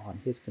track on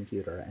his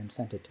computer and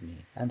sent it to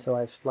me, and so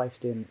I've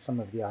spliced in some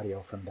of the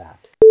audio from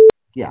that.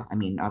 Yeah, I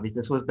mean, obviously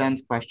this was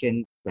Ben's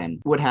question.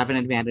 Ben would have an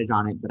advantage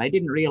on it, but I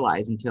didn't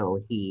realize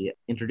until he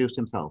introduced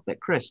himself that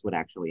Chris would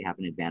actually have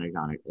an advantage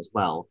on it as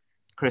well.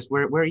 Chris,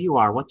 where you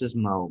are, what does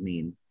Mo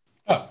mean?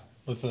 Oh,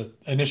 with the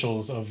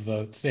initials of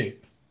the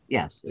state.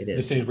 Yes, it is.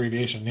 The state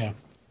abbreviation, yeah.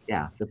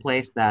 Yeah, the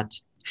place that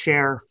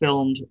Cher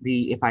filmed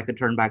the If I Could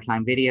Turn Back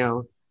Time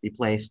video, the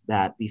place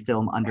that the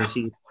film Under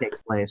Siege takes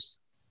place,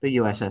 the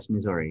USS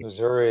Missouri.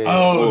 Missouri.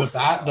 Oh, the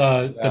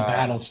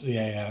battle.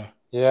 Yeah.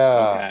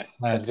 Yeah, Okay.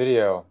 that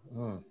video.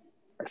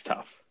 That's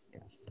tough.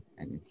 Yes.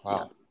 And it's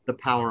Wow. the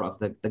power of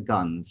the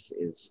guns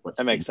is what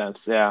That makes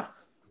sense. Yeah.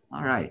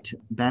 All right,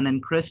 Ben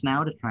and Chris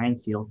now to try and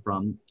steal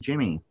from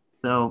Jimmy.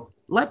 So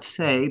let's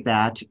say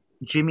that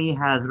Jimmy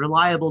has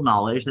reliable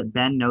knowledge that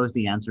Ben knows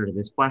the answer to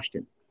this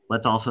question.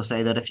 Let's also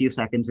say that a few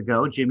seconds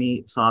ago,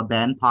 Jimmy saw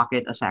Ben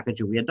pocket a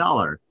Sacagawea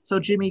dollar. So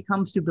Jimmy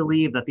comes to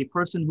believe that the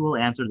person who will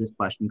answer this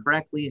question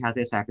correctly has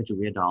a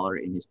Sacagawea dollar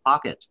in his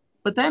pocket.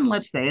 But then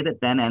let's say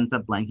that Ben ends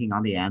up blanking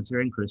on the answer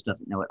and Chris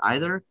doesn't know it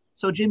either,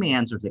 so Jimmy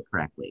answers it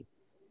correctly.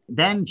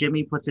 Then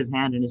Jimmy puts his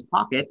hand in his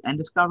pocket and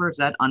discovers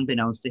that,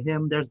 unbeknownst to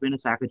him, there's been a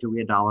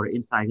Sacagawea dollar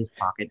inside his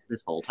pocket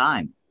this whole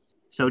time.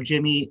 So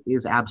Jimmy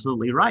is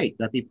absolutely right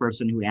that the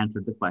person who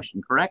answered the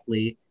question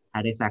correctly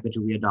had a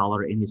Sacagawea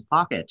dollar in his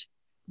pocket.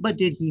 But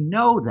did he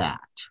know that?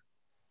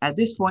 At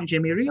this point,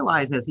 Jimmy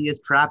realizes he is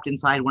trapped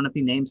inside one of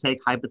the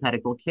namesake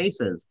hypothetical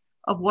cases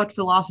of what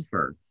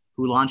philosopher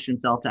who launched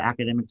himself to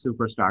academic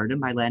superstardom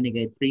by landing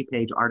a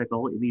 3-page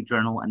article in the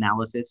journal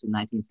Analysis in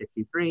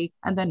 1963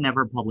 and then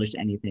never published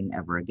anything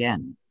ever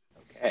again.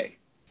 Okay.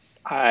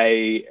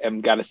 I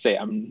am got to say,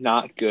 I'm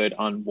not good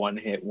on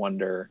one-hit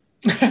wonder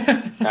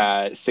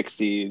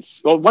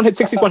 60s. Well,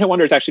 60s one-hit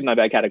wonder is actually not a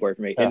bad category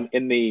for me. Yeah.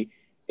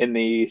 In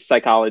the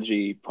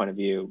psychology point of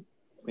view,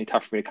 I mean,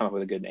 tough for me to come up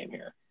with a good name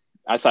here.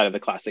 Outside of the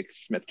classic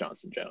Smith,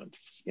 Johnson,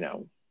 Jones,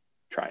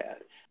 triad.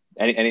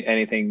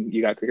 Anything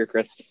you got here,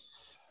 Chris?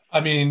 I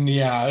mean,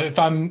 yeah, if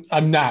I'm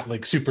not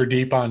like super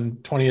deep on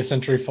 20th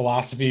century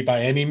philosophy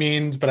by any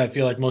means, but I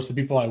feel like most of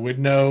the people I would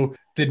know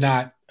did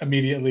not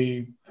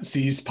immediately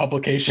cease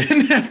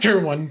publication after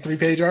one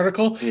 3-page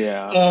article.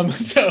 Yeah.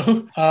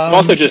 I'm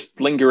also just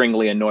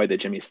lingeringly annoyed that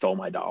Jimmy stole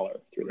my dollar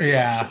through this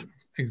question.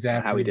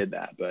 Exactly how he did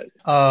that, but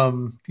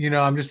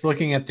I'm just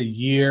looking at the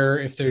year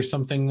if there's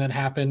something that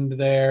happened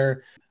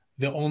there.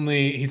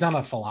 He's not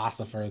a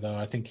philosopher though.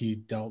 I think he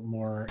dealt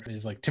more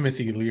is like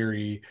Timothy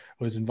Leary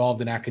was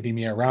involved in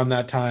academia around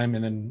that time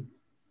and then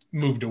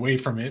moved away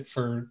from it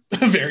for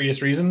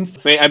various reasons.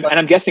 I mean,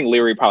 I'm guessing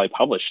Leary probably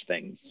published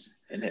things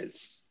in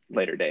his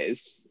later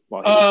days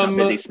while he was not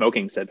busy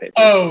smoking said papers.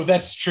 Oh,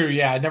 that's true.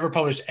 Yeah, I never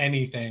published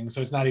anything,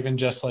 so it's not even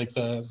just like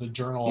the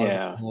journal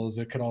articles.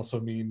 It could also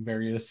mean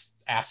various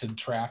acid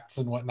tracts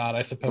and whatnot,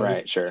 I suppose.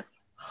 Right, sure.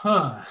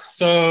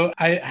 So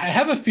I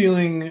have a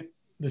feeling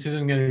this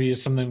isn't going to be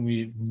something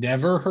we've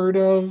never heard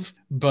of,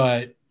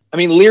 but I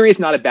mean, Leary is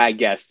not a bad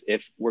guess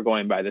if we're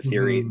going by the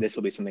theory. This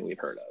will be something we've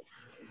heard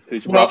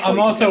of. I'm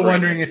also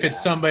wondering if it's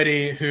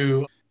somebody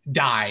who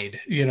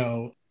died,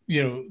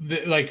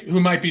 like who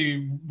might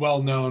be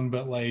well known,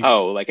 but like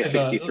like a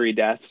 63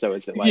 death. So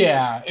is it like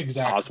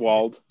exactly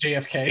Oswald,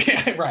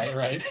 JFK?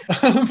 right.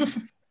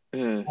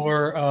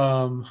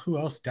 Or who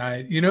else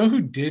died? You know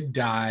who did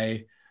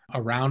die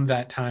around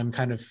that time,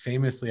 kind of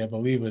famously, I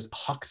believe, was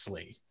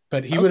Huxley.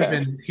 But he would have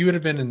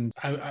been in.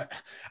 I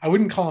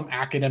wouldn't call him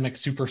academic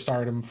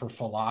superstardom for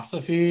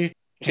philosophy.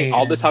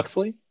 Aldous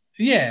Huxley.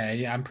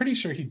 Yeah, I'm pretty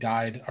sure he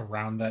died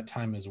around that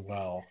time as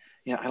well.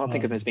 Yeah, I don't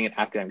think of him as being an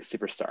academic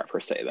superstar per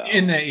se, though.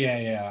 In that,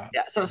 yeah.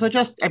 So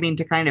just,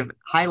 to kind of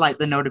highlight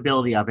the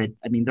notability of it,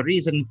 the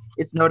reason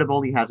it's notable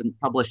he hasn't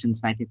published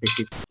since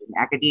 1960. In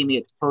academia,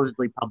 it's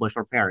supposedly published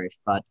or perished,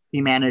 but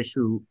he managed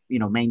to,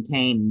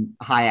 maintain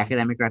a high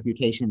academic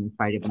reputation in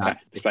spite of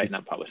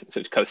not publishing. So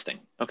it's coasting.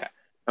 Okay.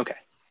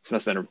 This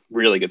must have been a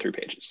really good 3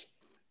 pages.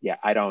 Yeah,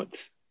 I don't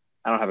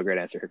have a great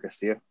answer here, Chris.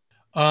 Do you?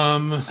 I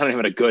don't even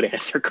have a good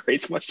answer.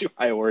 Great's much too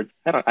high a word.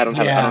 I don't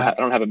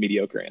have a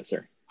mediocre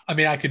answer. I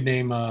mean, I could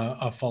name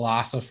a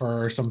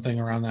philosopher or something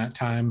around that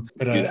time,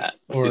 but do that.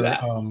 Let's do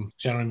that. I don't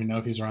even know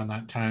if he's around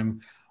that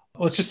time.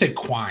 Let's just say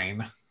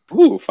Quine.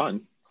 Ooh,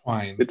 fun.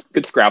 Quine.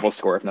 Good Scrabble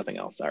score, if nothing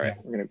else. All right,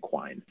 we're gonna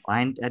Quine.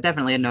 Quine,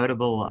 definitely a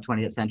notable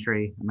 20th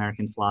century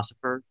American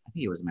philosopher. I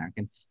think he was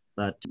American,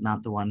 but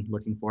not the one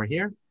looking for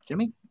here.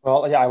 Jimmy?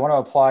 Well, yeah, I want to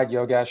applaud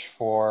Yogesh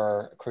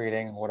for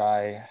creating what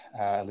I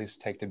at least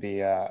take to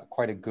be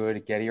quite a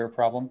good Gettier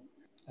problem.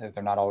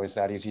 They're not always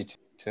that easy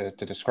to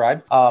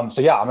describe. So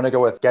yeah, I'm going to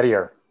go with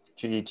Gettier,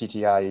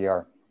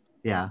 Gettier.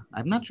 Yeah,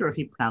 I'm not sure if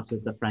he pronounced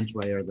it the French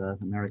way or the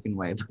American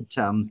way,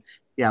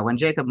 but when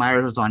Jacob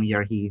Myers was on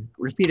here, he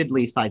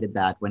repeatedly cited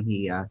that when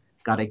he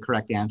got a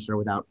correct answer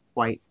without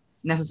quite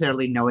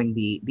necessarily knowing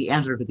the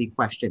answer to the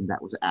question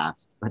that was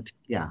asked. But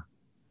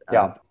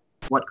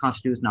what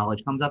constitutes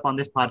knowledge comes up on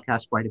this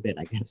podcast quite a bit,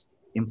 I guess,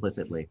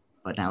 implicitly,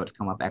 but now it's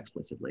come up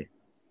explicitly.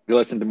 You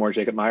listen to more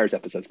Jacob Myers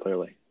episodes,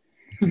 clearly.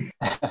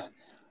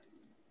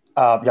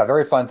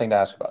 Very fun thing to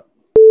ask about.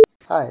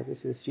 Hi,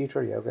 this is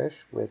Future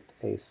Yogesh with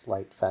a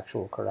slight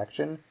factual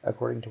correction.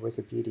 According to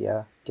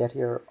Wikipedia,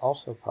 Gettier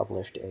also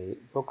published a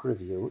book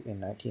review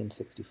in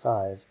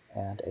 1965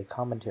 and a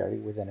commentary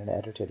within an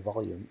edited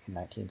volume in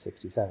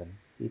 1967.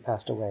 He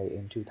passed away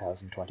in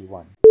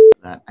 2021.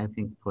 That I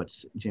think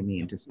puts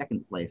Jimmy into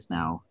second place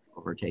now,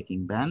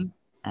 overtaking Ben.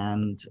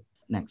 And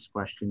next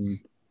question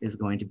is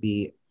going to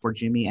be for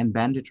Jimmy and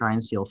Ben to try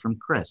and steal from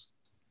Chris.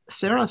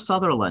 Sarah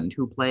Sutherland,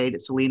 who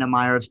played Selena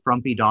Meyer's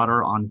frumpy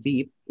daughter on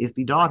Veep, is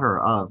the daughter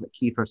of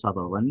Kiefer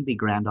Sutherland, the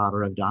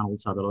granddaughter of Donald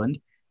Sutherland,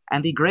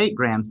 and the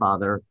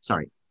great-granddaughter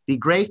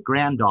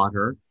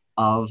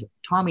of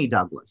Tommy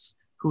Douglas,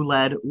 who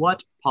led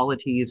what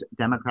polity's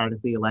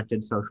democratically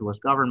elected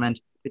socialist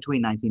government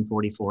between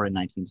 1944 and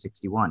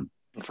 1961?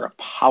 For a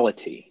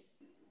polity.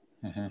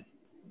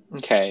 Mm-hmm.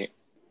 Okay.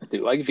 I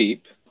do like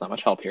Veep. Not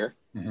much help here.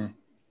 Mm-hmm.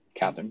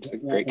 Catherine's a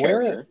great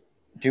Where- character.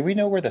 Do we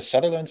know where the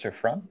Sutherlands are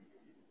from?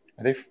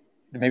 Are they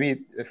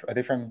are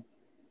they from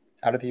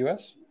out of the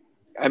U.S.?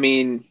 I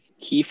mean,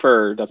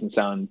 Kiefer doesn't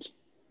sound.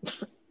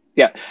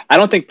 Yeah, I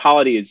don't think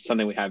polity is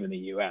something we have in the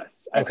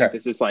U.S. I Okay. think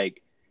this is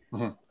like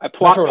Mhm. a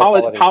Not sure what a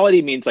polity is.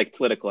 polity means like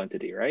political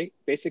entity, right?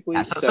 Basically.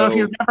 Yeah, so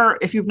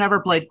if you've never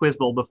played Quiz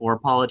Bowl before,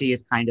 polity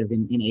is kind of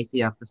in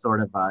ACF the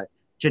sort of a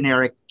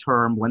generic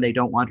term when they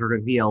don't want to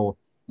reveal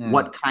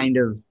what kind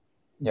of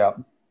Yeah.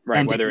 right,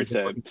 entity whether it's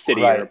they're a looking for.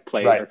 city or a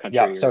place or country.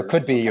 Yeah. So or- it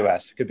could be okay.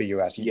 U.S. It could be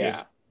U.S.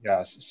 Yeah.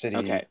 Yes. City.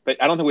 Okay, but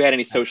I don't think we had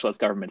any socialist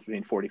governments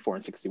between 44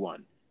 and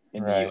 61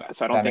 in the U.S.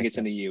 So I don't That think makes it's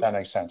in the sense. U.S. That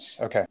makes sense.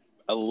 Okay.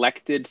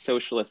 Elected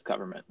socialist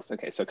governments.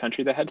 Okay, so a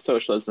country that had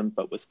socialism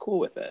but was cool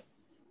with it.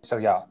 So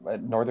yeah,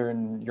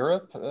 Northern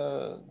Europe,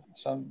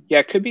 some Yeah,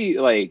 it could be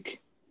like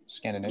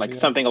Scandinavia.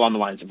 something along the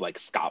lines of like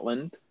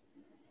Scotland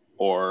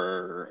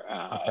or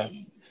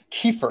Okay.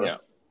 Kiefer. Yeah.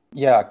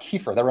 Yeah,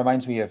 Kiefer. That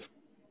reminds me of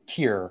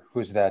Keir,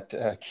 who's that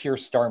Keir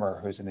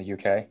Starmer, who's in the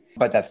UK.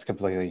 But that's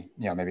completely,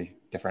 maybe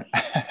different.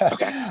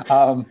 Okay.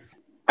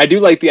 I I do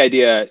like the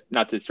idea,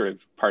 not to sort of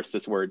parse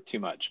this word too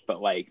much,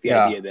 but like the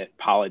Yeah. idea that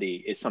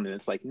polity is something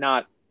that's like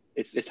not,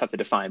 it's tough to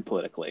define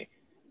politically,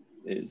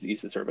 is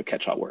used as sort of a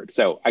catch-all word.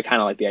 So I kind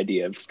of like the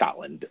idea of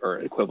Scotland or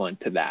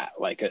equivalent to that,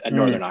 like a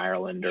Northern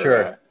Ireland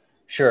or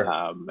Sure.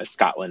 a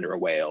Scotland or a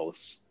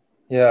Wales.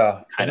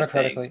 Yeah. kind of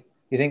thing. Democratically.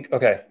 You think,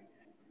 okay.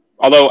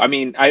 Although, I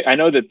mean, I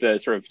know that the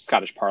sort of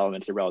Scottish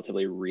Parliament's a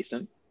relatively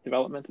recent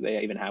development.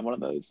 They even have one of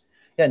those.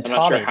 Yeah, and I'm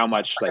not sure Tommy, how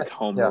much I like guess,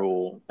 home yeah.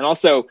 rule, and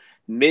also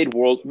mid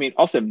World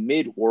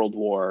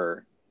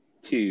War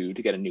II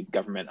to get a new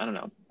government. I don't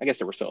know. I guess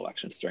there were still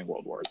elections during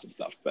World Wars and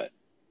stuff, but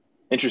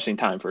interesting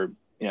time for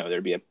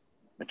there'd be a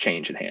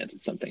change in hands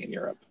of something in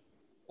Europe.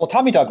 Well,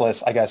 Tommy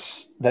Douglas, I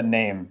guess that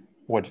name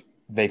would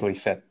vaguely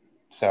fit.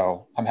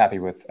 So I'm happy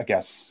with, I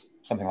guess,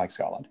 something like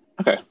Scotland.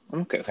 Okay,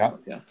 I'm okay with Yeah.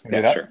 Scotland. Yeah, Can we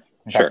do that? sure,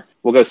 Okay. sure.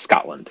 We'll go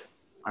Scotland.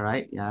 All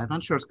right. Yeah, I'm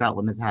not sure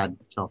Scotland has had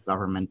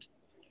self-government.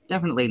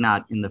 Definitely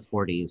not in the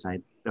 40s. I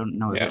don't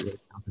know if it really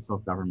counts as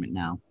self-government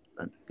now,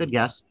 but good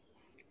guess.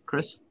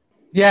 Chris?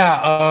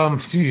 Yeah,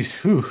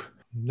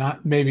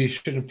 not maybe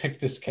should have picked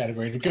this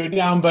category to go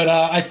down, but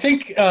I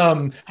think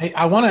I'm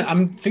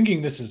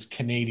thinking this is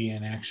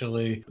Canadian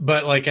actually,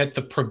 but like at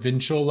the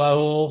provincial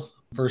level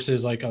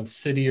versus like a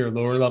city or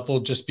lower level,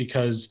 just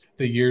because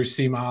the years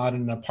seem odd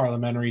in a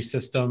parliamentary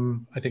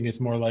system, I think it's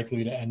more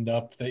likely to end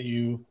up that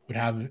you would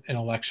have an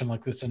election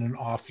like this in an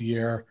off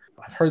year.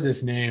 I've heard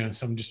this name,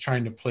 so I'm just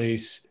trying to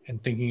place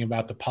and thinking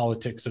about the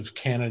politics of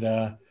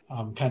Canada.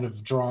 I'm kind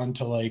of drawn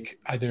to like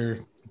either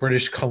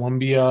British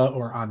Columbia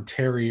or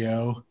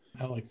Ontario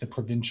at like the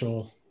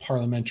provincial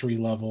parliamentary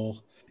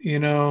level.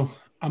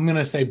 I'm going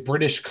to say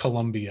British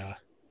Columbia.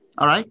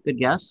 All right, good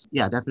guess.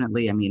 Yeah,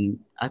 definitely. I mean,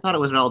 I thought it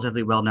was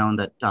relatively well known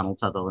that Donald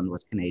Sutherland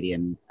was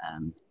Canadian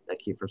and that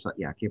Kiefer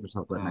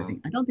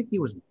Sutherland. I don't think he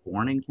was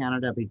born in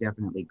Canada, but he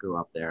definitely grew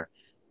up there.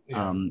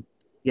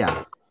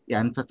 Yeah.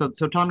 And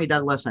so Tommy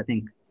Douglas, I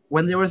think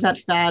when there was that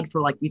fad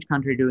for like each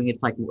country doing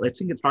it, like I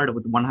think it started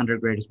with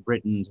 100 greatest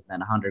Britons, then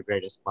 100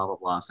 greatest blah blah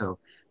blah. So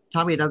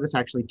Tommy Douglas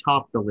actually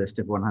topped the list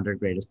of 100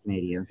 greatest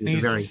Canadians.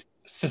 He's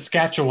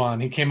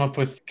Saskatchewan. He came up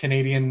with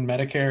Canadian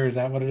Medicare. Is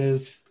that what it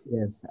is?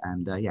 Yes,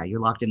 and you're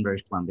locked in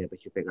British Columbia,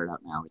 but you figured it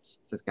out now. It's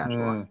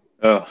Saskatchewan.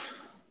 Oh,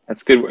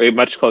 that's good.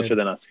 Much closer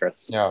than us,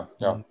 Chris. Yeah.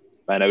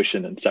 By an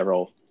ocean and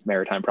several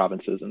maritime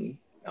provinces and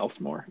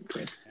elsewhere.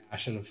 I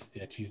should have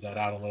teased that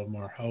out a little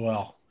more. Oh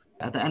well.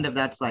 At the end of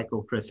that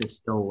cycle, Chris is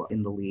still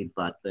in the lead,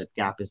 but the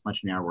gap is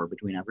much narrower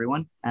between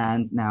everyone.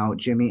 And now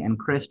Jimmy and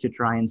Chris to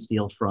try and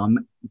steal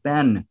from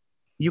Ben.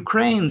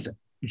 Ukraine's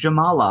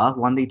Jamala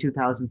won the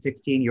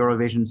 2016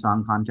 Eurovision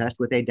Song Contest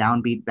with a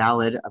downbeat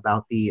ballad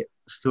about the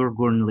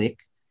Surgunlik,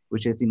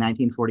 which is the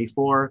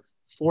 1944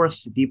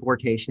 forced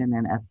deportation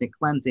and ethnic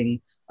cleansing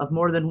of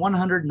more than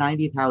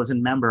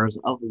 190,000 members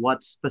of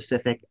what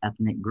specific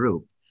ethnic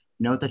group?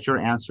 Note that your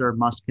answer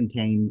must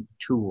contain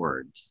 2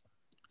 words.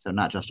 So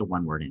not just a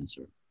 1-word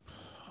answer.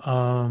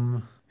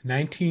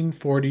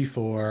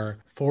 1944,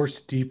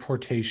 forced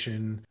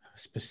deportation,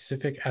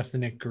 specific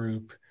ethnic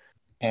group.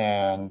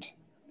 And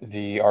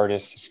the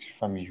artist is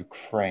from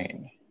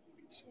Ukraine.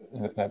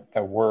 So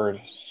that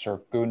word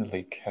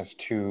Surgunlik has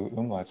 2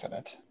 umlauts in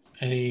it.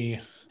 Any?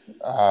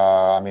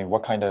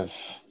 What kind of?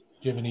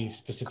 Do you have any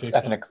specific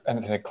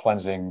ethnic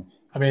cleansing?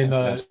 I mean,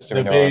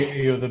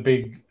 the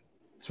big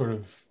sort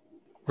of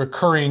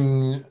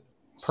recurring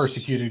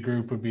persecuted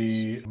group would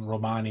be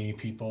Romani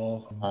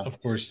people,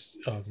 of course,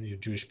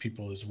 Jewish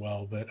people as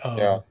well. But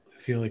I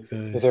feel like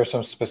is there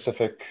some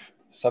specific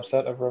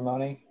subset of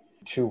Romani?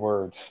 2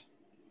 words.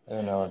 I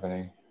don't know of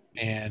any.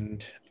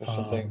 And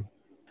something.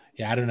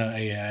 I don't know.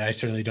 I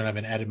certainly don't have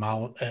an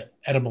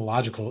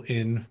etymological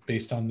in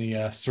based on the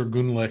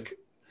Surgunlik.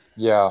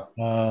 Yeah.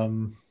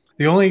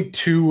 The only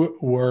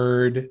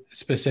 2-word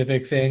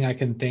specific thing I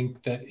can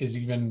think that is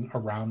even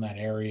around that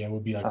area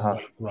would be like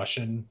White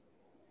Russian.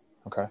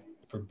 Okay.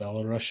 For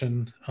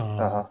Belarusian.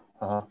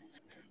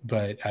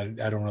 But I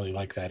don't really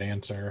like that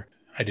answer.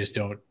 I just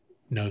don't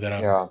know that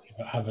I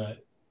have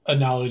a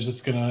knowledge that's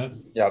gonna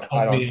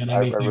help me in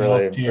anything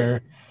really else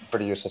here.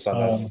 Pretty useless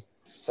on this.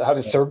 So how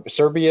does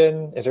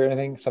Serbian? Is there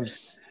anything?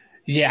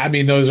 Yeah, I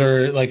mean those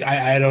are like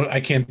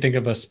I can't think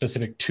of a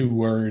specific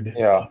 2-word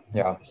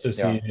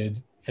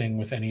associated thing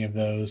with any of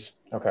those.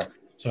 Okay.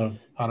 So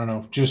I don't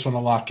know. Just want to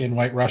lock in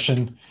White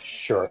Russian.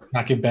 Sure.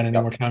 Not give Ben any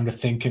more time to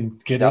think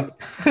and get it.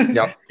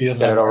 Yep. He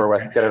doesn't Get it over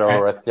with. Get it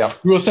over with.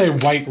 Yep. We will say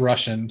White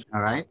Russian. All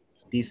right.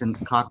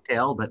 Decent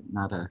cocktail, but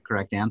not a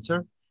correct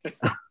answer.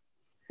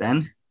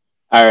 Ben?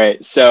 All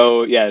right.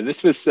 So, yeah,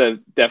 this was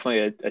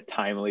definitely a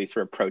timely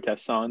sort of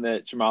protest song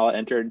that Jamala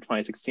entered in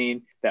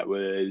 2016 that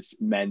was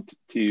meant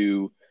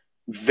to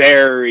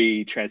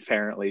very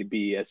transparently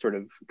be a sort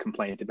of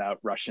complaint about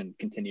Russian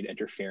continued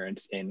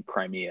interference in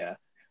Crimea,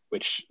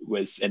 which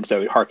was, and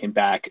so harking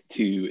back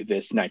to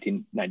this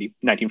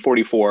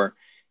 1944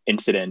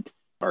 incident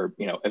or,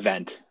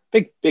 event,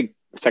 big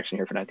section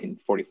here for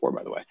 1944,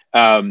 by the way,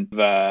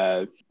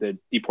 the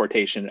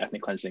deportation,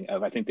 ethnic cleansing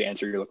of, I think the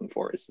answer you're looking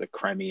for is the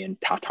Crimean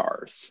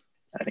Tatars.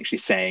 And I think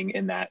she's saying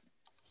in that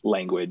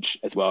language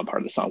as well, in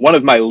part of the song. One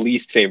of my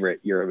least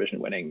favorite Eurovision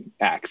winning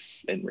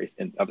acts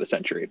of the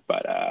century,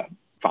 but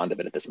fond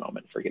of it at this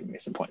moment for giving me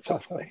some points,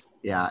 hopefully.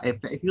 Yeah,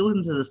 if you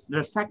listen to this,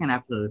 the second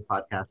episode of the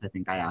podcast, I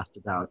think I asked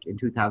about in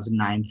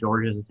 2009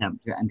 Georgia's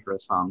attempt to enter a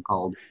song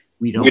called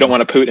 "We Don't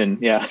Want a Putin."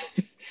 Yeah,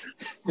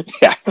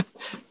 yeah.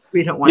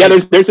 We don't want. Yeah,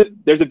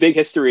 there's a big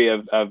history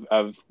of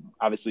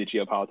obviously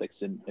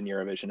geopolitics in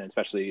Eurovision, and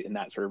especially in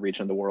that sort of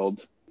region of the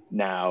world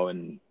now.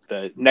 And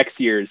the next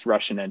year's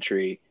Russian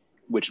entry,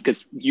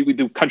 because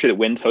the country that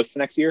wins hosts the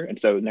next year, and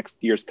so next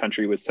year's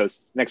contest was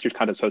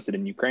hosted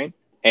in Ukraine,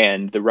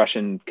 and the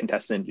Russian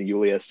contestant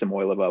Yulia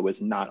Samoylova was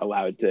not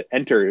allowed to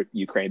enter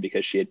Ukraine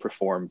because she had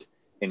performed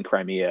in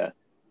Crimea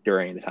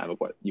during the time of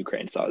what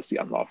Ukraine saw as the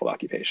unlawful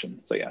occupation.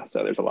 So yeah,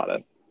 so there's a lot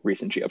of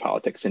recent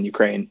geopolitics in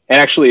Ukraine, and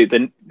actually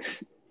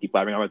keep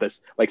blabbing on with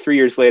this. Like 3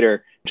 years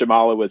later,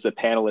 Jamala was a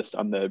panelist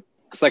on the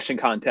selection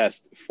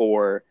contest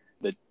for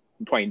the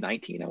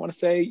 2019, I want to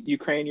say,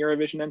 Ukraine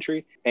Eurovision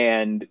entry,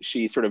 and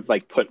she sort of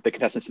like put the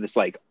contestants to this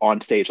like on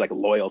stage like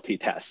loyalty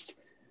test.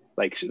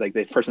 Like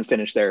the person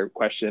finished their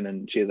question,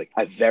 and she was like,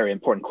 "A very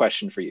important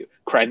question for you.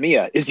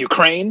 Crimea is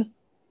Ukraine?"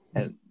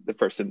 And the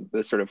person,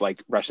 the sort of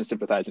like Russian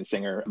sympathizing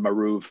singer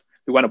Maruv,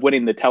 who wound up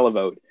winning the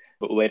televote,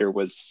 but later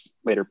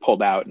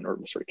pulled out or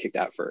was sort of kicked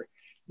out for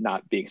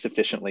not being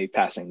sufficiently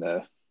passing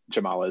the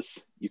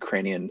Jamala's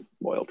Ukrainian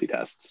loyalty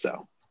test.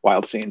 So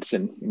wild scenes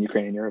in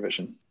Ukrainian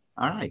Eurovision.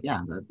 All right,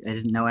 yeah, I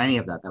didn't know any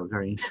of that. That was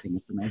very interesting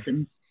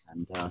information,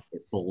 and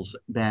it pulls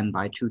Ben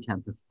by 0.2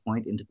 of a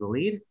point into the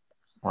lead.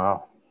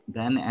 Wow.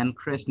 Ben and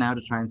Chris now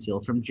to try and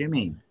steal from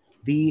Jimmy.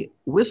 The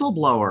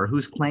whistleblower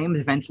whose claims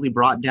eventually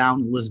brought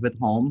down Elizabeth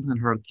Holmes and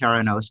her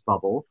Theranos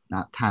bubble,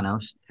 not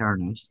Thanos,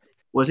 Theranos,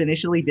 was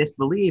initially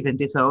disbelieved and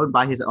disowned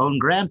by his own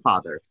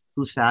grandfather,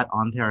 who sat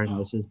on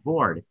Theranos's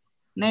board.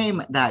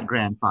 Name that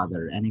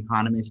grandfather, an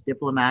economist,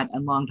 diplomat,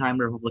 and longtime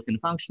Republican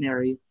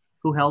functionary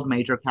who held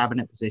major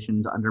cabinet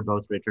positions under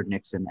both Richard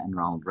Nixon and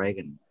Ronald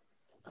Reagan.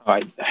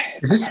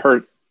 Is this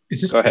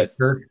Go ahead.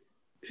 Baker?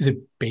 Is it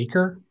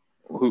Baker?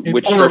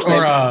 Which first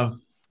name?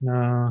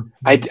 No.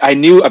 I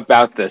knew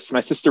about this.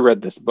 My sister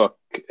read this book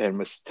and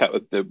was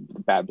with the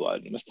Bad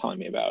Blood and was telling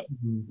me about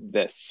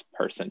this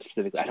person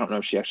specifically. I don't know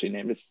if she actually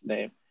named his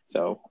name.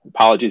 So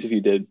apologies if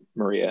you did,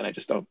 Maria, and I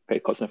just don't pay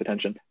close enough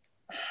attention.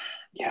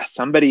 Yeah,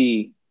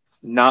 somebody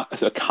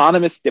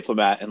economist,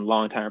 diplomat, and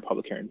longtime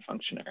Republican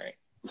functionary.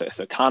 So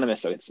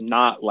economist. So it's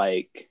not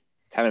like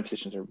cabinet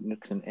positions are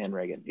Nixon and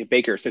Reagan.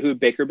 Baker. So who would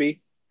Baker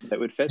be that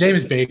would fit?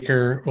 James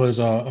Baker was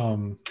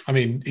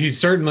he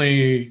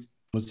certainly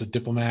was a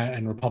diplomat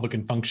and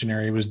Republican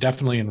functionary. He was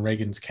definitely in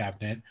Reagan's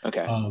cabinet.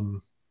 Okay.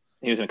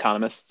 He was an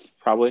economist,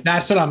 probably.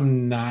 That's what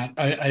I'm not.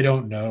 I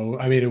don't know.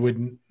 I mean, it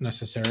wouldn't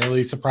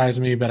necessarily surprise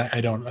me, but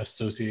I don't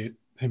associate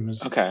him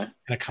as an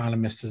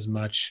economist as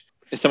much.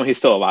 Is someone who's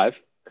still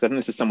alive? Because I think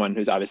this is someone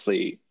who's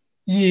obviously.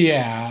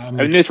 Yeah. I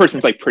mean, this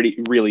person's like pretty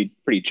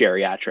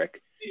geriatric.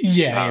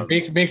 Yeah.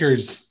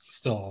 Baker's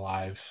still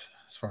alive,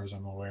 as far as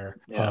I'm aware.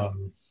 Yeah.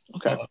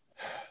 Okay.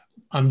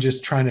 I'm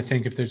just trying to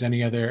think if there's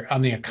any other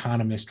on the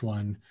economist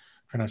one.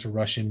 Try not to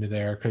rush into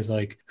there because,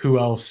 like, who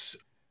else?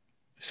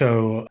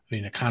 So, I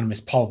mean,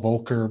 economist Paul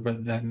Volcker,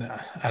 but then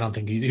I don't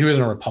think he was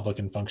a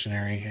Republican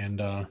functionary,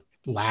 and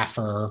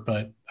Laffer,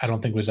 but I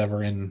don't think was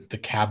ever in the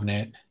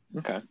cabinet.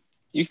 Okay.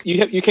 You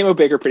came up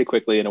Baker pretty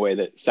quickly in a way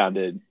that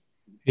sounded.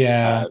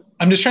 Yeah,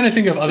 I'm just trying to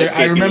think of other.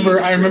 I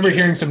remember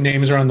hearing some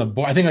names around the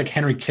board. I think like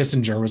Henry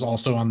Kissinger was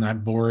also on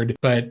that board,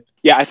 but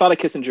yeah, I thought of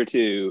Kissinger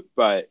too,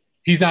 but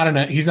he's not an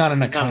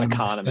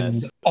economist.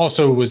 And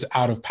also was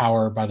out of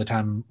power by the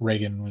time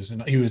Reagan was.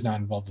 He was not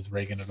involved with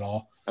Reagan at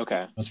all.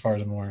 Okay, as far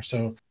as I'm aware.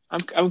 So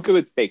I'm good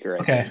with Baker.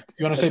 Okay,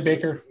 you want to say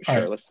Baker?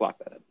 Sure, let's lock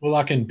that in. We'll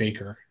lock in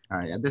Baker. All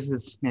right, this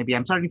is maybe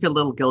I'm starting to feel a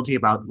little guilty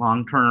about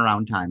long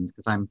turnaround times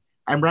because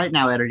I'm right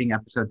now editing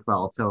episode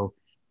 12, so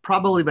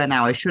probably by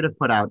now I should have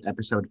put out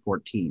episode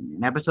 14.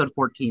 In episode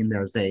 14,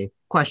 there's a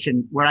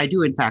question where I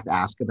do in fact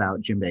ask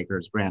about Jim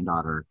Bakker's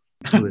granddaughter,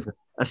 who is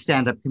a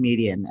stand-up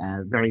comedian,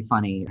 very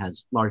funny,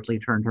 has largely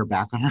turned her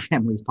back on her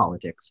family's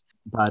politics.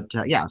 But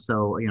yeah,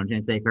 so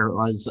Jim Bakker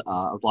was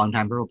a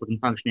longtime Republican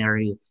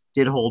functionary,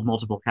 did hold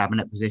multiple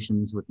cabinet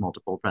positions with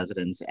multiple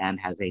presidents, and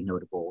has a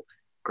notable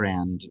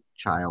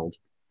grandchild,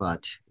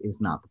 but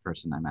is not the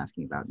person I'm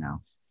asking about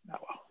now. Oh,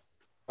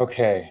 well.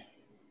 Okay,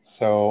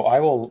 so I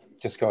will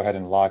just go ahead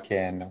and lock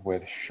in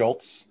with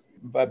Schultz,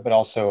 but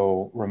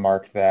also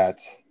remark that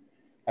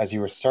as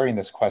you were starting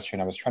this question,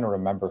 I was trying to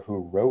remember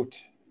who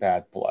wrote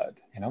Bad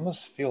Blood, and I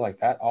almost feel like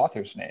that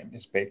author's name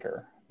is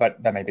Baker,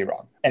 but that may be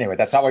wrong. Anyway,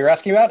 that's not what you're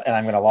asking about, and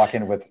I'm going to lock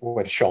in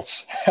with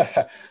Schultz.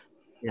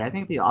 Yeah, I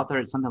think the author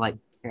is something like,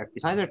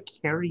 it's either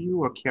Carriou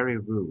or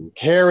Carriou.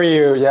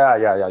 Carriou,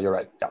 yeah, you're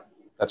right. Yeah,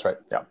 that's right.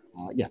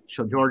 Yeah.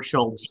 So George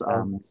Schultz,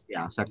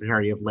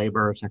 Secretary of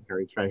Labor,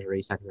 Secretary of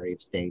Treasury, Secretary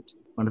of State,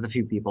 one of the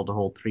few people to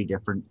hold 3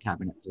 different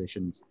cabinet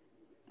positions,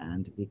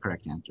 and the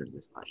correct answer to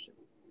this question.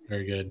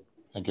 Very good.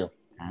 Thank you.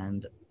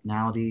 And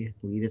now the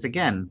lead is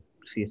again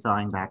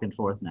seesawing back and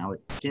forth. Now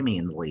it's Jimmy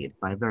in the lead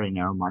by a very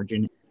narrow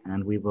margin,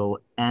 and we will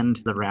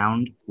end the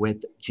round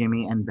with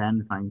Jimmy and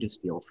Ben trying to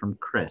steal from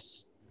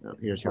Chris. So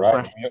here's your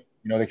question.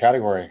 You know the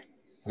category.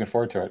 Looking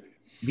forward to it.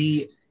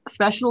 The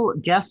special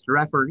guest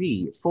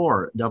referee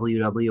for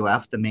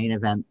WWF The Main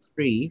Event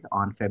 3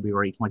 on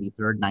February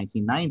 23rd,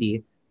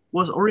 1990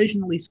 was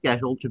originally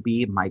scheduled to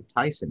be Mike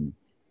Tyson.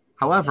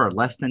 However,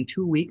 less than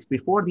 2 weeks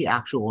before the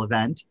actual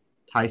event,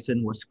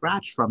 Tyson was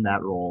scratched from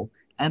that role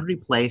and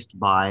replaced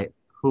by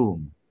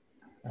whom?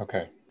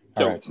 Okay.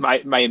 So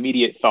my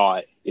immediate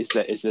thought is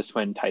this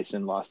when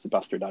Tyson lost to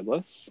Buster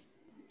Douglas?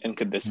 And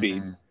could this be,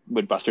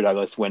 would Buster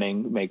Douglas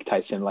winning make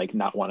Tyson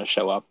not want to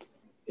show up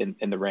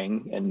in the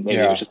ring, and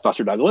maybe it was just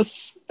Buster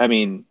Douglas? I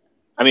mean,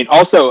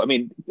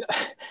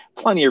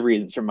 plenty of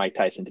reasons for Mike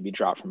Tyson to be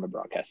dropped from a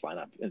broadcast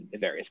lineup at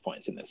various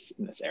points in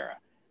this era.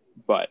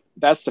 But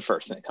that's the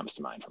first thing that comes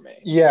to mind for me.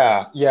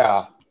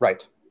 Yeah,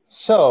 right.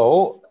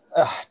 So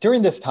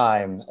during this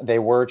time, they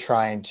were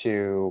trying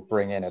to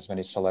bring in as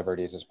many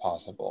celebrities as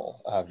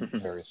possible of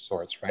various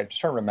sorts, right? Just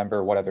trying to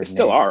remember what other names.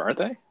 Still are, aren't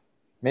they?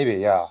 Maybe,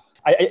 yeah.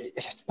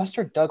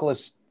 Buster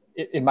Douglas,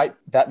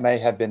 that may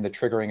have been the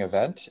triggering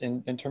event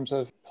in terms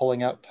of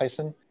pulling out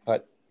Tyson,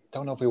 but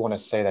don't know if we want to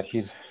say that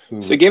he's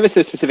who. So give us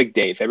a specific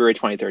date, February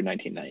 23rd,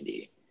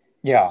 1990.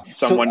 Yeah.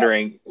 So I'm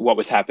wondering what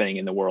was happening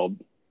in the world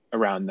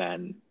around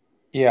then.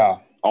 Yeah.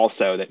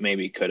 Also, that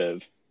maybe could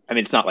have. I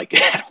mean, it's not like,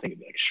 I don't think it'd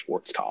be like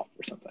Schwarzkopf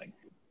or something.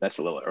 That's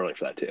a little early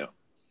for that too.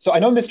 So I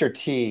know Mr.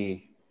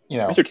 T,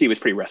 Mr. T was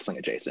pretty wrestling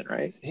adjacent,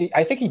 right?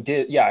 I think he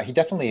did. Yeah, he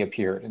definitely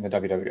appeared in the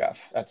WWF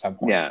at some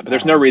point. Yeah, but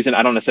there's no reason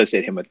I don't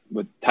associate him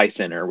with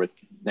Tyson or with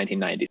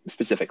 1990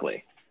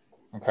 specifically.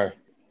 Okay.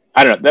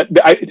 I don't know.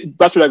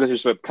 Buster Douglas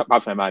just sort of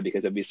popped in my mind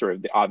because it'd be sort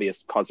of the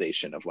obvious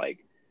causation of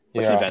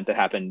what's an event that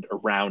happened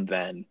around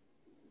then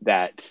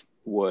that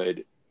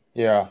would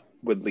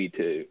lead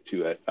to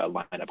a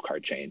lineup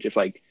card change. If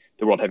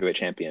the world heavyweight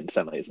champion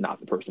suddenly is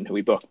not the person who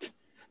we booked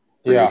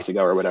 3 weeks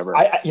ago or whatever.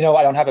 I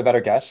don't have a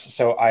better guess,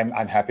 so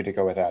I'm happy to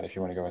go with that if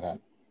you want to go with that.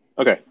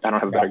 Okay, I don't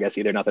have a better guess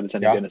either. Not that it's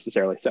any good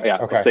necessarily. So okay.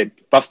 I'll say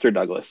Buster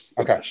Douglas.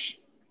 Okay.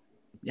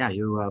 Yeah,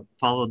 you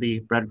follow the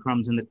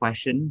breadcrumbs in the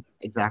question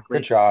exactly.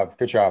 Good job.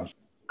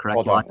 Correct.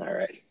 Well done. All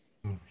right.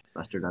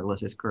 Buster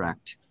Douglas is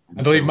correct.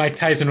 I believe Mike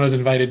Tyson was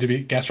invited to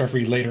be guest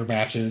referee later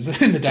matches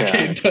in the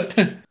decade, but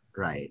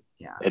right.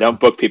 Yeah. They don't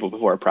book people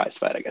before a prize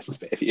fight, I guess.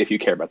 If you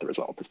care about the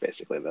result, is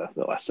basically the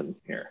lesson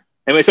here.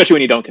 And especially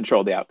when you don't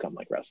control the outcome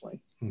like wrestling.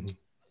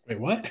 Wait,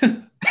 what?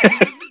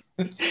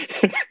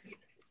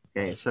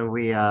 Okay, so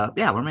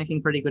we're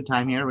making pretty good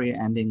time here. We're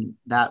ending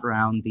that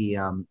round, the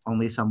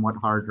only somewhat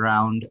hard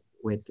round,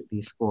 with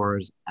the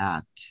scores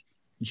at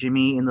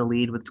Jimmy in the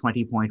lead with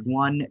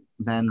 20.1,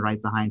 Ben right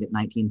behind at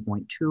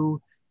 19.2,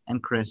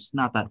 and Chris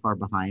not that far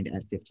behind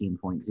at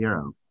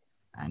 15.0.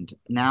 And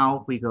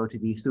now we go to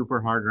the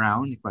super hard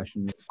round. The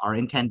questions are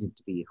intended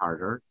to be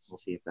harder. We'll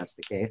see if that's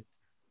the case.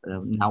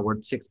 Now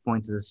we're 6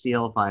 points as a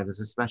steal, 5 as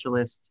a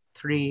specialist,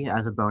 3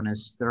 as a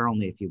bonus. There are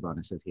only a few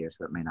bonuses here,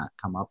 so it may not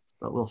come up,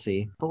 but we'll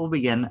see. But we'll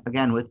begin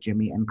again with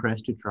Jimmy and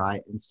Chris to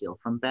try and steal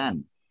from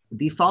Ben.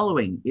 The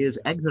following is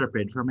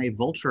excerpted from a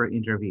Vulture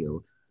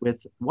interview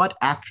with what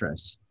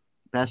actress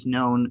best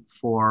known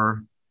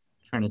for,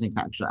 trying to think,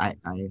 actually,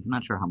 I'm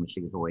not sure how much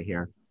to give away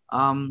here.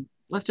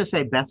 Let's just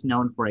say best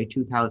known for a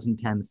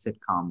 2010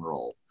 sitcom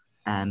role,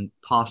 and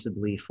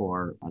possibly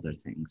for other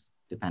things,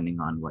 depending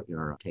on what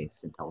your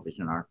tastes in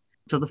television are.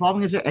 So the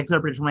following is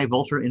excerpted from a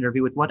Vulture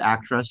interview with what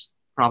actress,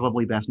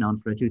 probably best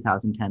known for a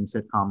 2010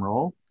 sitcom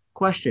role.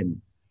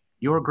 Question: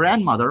 your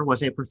grandmother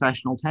was a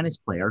professional tennis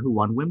player who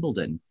won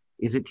Wimbledon.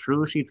 Is it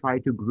true she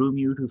tried to groom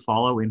you to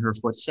follow in her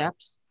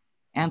footsteps?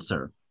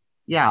 Answer: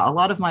 yeah, a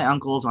lot of my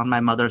uncles on my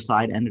mother's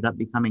side ended up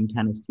becoming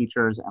tennis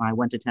teachers, and I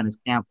went to tennis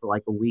camp for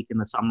like a week in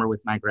the summer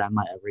with my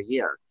grandma every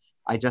year.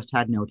 I just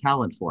had no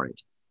talent for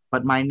it.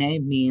 but my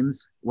name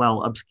means,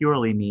 well,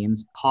 obscurely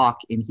means hawk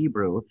in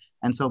Hebrew.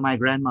 And so my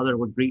grandmother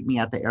would greet me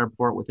at the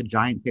airport with a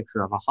giant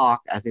picture of a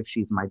hawk as if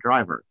she's my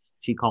driver.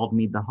 She called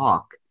me the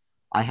Hawk.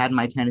 I had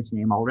my tennis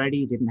name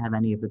already, didn't have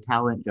any of the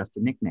talent, just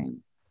a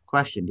nickname.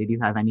 Question, did you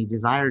have any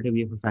desire to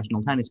be a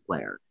professional tennis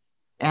player?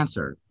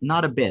 Answer,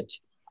 not a bit.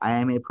 I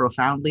am a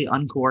profoundly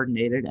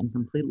uncoordinated and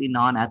completely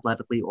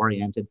non-athletically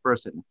oriented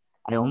person.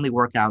 I only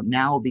work out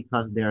now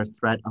because there's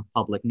threat of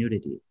public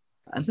nudity.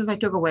 And since I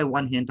took away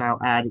one hint, I'll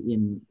add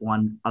in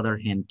one other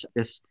hint.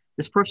 This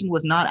person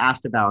was not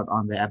asked about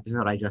on the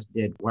episode I just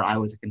did where I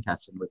was a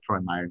contestant with Troy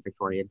Meyer and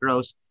Victoria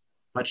Gross,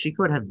 but she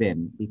could have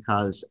been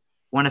because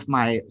one of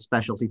my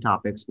specialty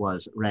topics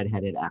was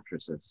redheaded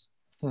actresses.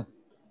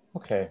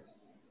 Okay.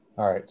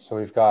 All right. So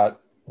we've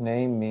got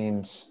name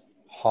means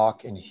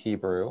hawk in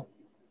Hebrew.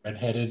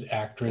 Redheaded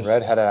actress.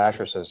 Redheaded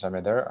actresses. I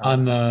mean, they're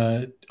on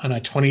a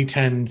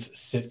 2010s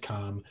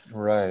sitcom.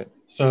 Right.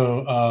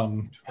 So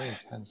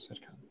 2010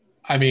 sitcom.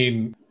 I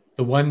mean,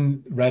 the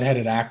one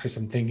redheaded actress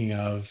I'm thinking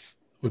of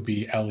would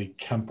be Ellie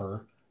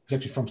Kemper, who's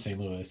actually from St.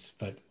 Louis,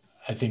 but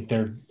I think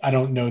I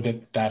don't know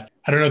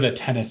the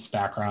tennis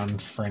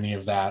background for any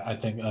of that. I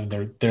think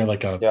they're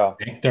like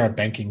they're a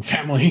banking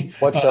family.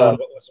 What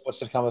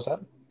sitcom was that?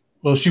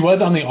 Well, she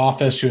was on The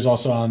Office. She was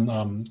also on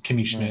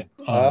Kimmy Schmidt.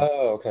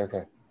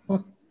 Okay.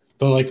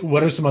 But like,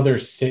 what are some other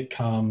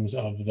sitcoms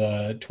of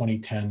the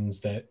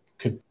 2010s that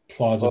could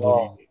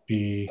plausibly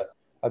be?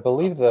 I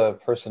believe the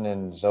person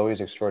in Zoe's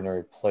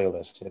Extraordinary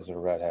Playlist is a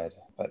redhead,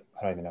 but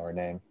I don't even know her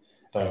name.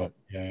 Yeah.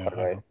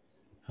 Right.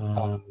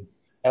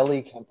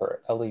 Ellie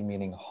Kemper. Ellie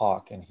meaning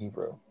hawk in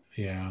Hebrew.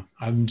 Yeah,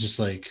 I'm just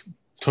like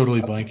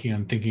totally blanking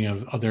on thinking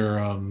of other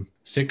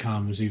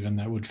sitcoms even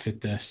that would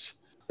fit this.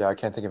 Yeah, I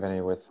can't think of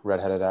any with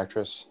redheaded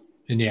actress.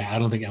 And yeah, I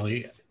don't think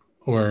Ellie,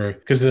 or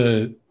because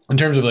in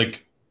terms of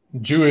like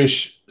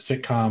Jewish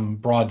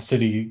sitcom, Broad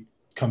City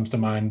comes to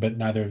mind, but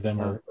neither of them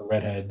are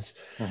redheads.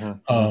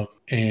 Mm-hmm.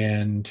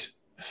 And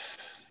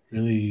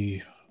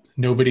really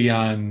nobody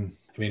on,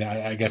 I mean,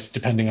 I guess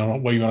depending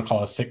on what you want to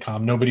call a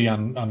sitcom, nobody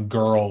on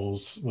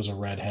Girls was a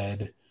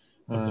redhead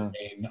of the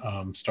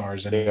main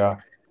stars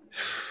anymore. Yeah.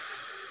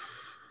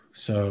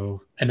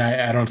 So, and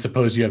I don't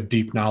suppose you have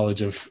deep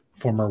knowledge of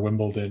former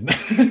Wimbledon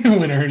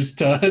winners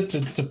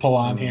to pull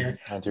on here.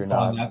 I do not.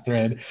 On that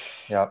thread.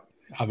 Yep.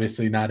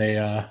 Obviously not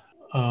a,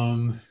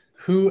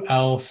 who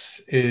else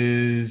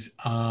is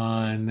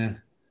on,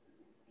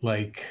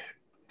 like,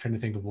 I'm trying to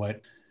think of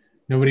what,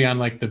 nobody on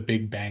like the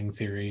Big Bang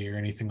Theory or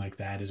anything like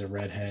that is a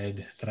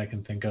redhead that I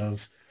can think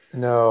of.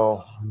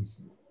 No.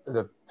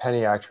 The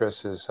Penny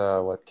actress is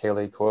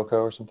Kaylee Cuoco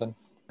or something?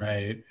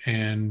 Right.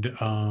 And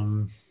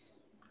Mayim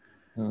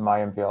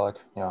Bialik,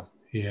 yeah.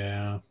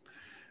 Yeah.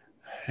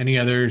 Any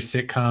other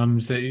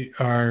sitcoms that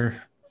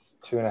are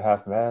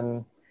 2.5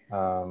 Men?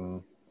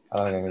 I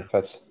don't think it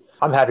fits.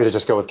 I'm happy to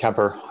just go with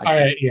Kemper. All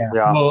right, yeah.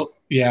 Well,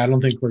 yeah, I don't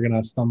think we're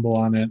gonna stumble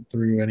on it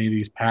through any of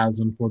these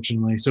paths,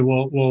 unfortunately. So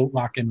we'll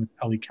lock in with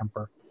Ellie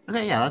Kemper.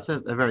 Okay, yeah, that's a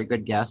very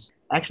good guess.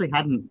 I actually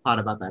hadn't thought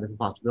about that as a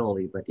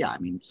possibility, but yeah, I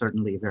mean,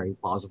 certainly very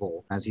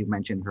plausible. As you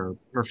mentioned,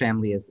 her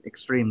family is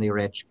extremely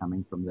rich,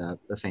 coming from the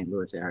St.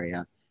 Louis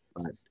area,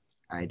 but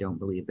I don't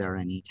believe there are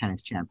any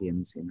tennis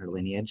champions in her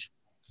lineage.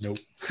 Nope.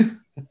 All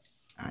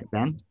right,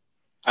 Ben?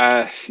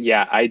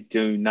 Yeah, I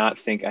do not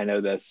think I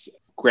know this.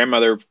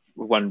 Grandmother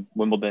won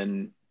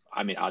Wimbledon.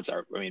 I mean, odds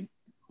are, I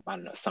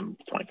don't know, some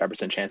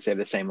 25% chance they have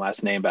the same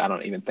last name, but I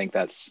don't even think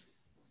there's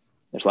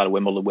a lot of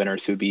Wimbledon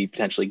winners who would be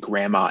potentially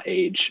grandma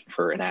age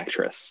for an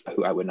actress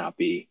who I would not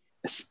be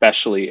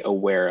especially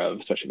aware of,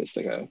 especially if it's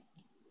like a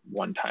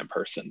one-time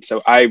person.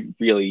 So I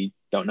really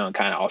don't know, and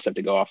kind of also have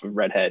to go off of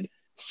redhead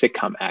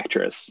sitcom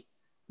actress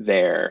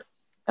there.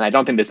 And I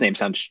don't think this name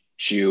sounds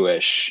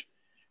Jewish,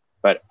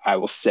 but I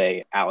will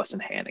say Allison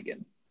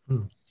Hannigan.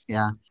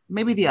 Yeah.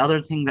 Maybe the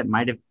other thing that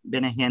might have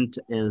been a hint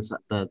is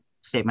the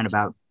statement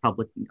about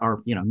public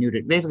or,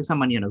 nude, basically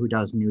someone, who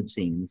does nude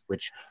scenes,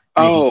 which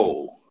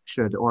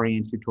should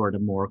orient you toward a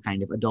more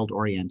kind of adult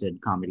oriented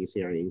comedy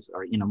series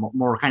or,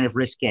 more kind of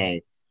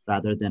risque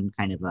rather than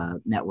kind of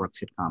a network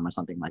sitcom or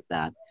something like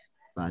that.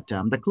 But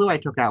the clue I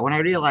took out when I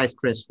realized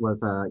Chris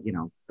was, a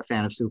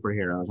fan of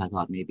superheroes, I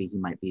thought maybe he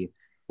might be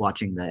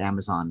watching the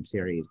Amazon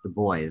series, The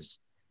Boys.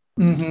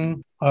 Mm-hmm.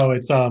 Oh,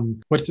 it's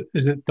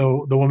is it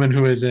the woman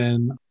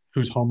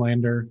who's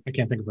Homelander? I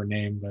can't think of her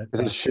name, but is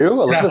it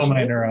Shoe? Elizabeth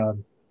Homelander.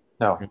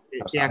 No.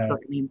 Yeah, I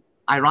mean,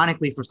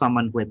 ironically, for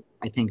someone with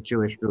I think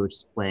Jewish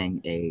roots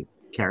playing a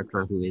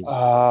character who is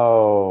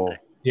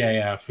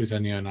who's a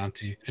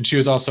neo-Nazi, and she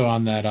was also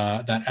on that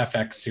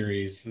FX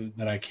series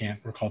that I can't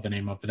recall the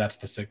name of, but that's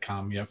the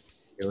sitcom. Yep,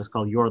 it was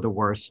called You're the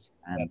Worst,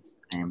 and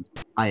that's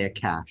Aya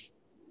Cash.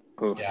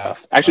 Yeah.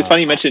 Actually, it's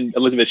funny you mentioned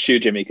Elizabeth Shue,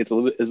 Jimmy, because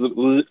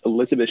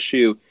Elizabeth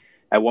Shue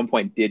at one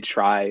point did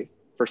try,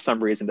 for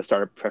some reason, to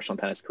start a professional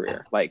tennis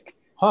career, like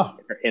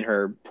in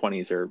her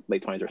 20s or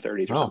late 20s or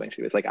 30s or something.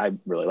 She was like, I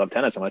really love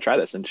tennis. I'm going to try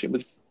this. And she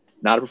was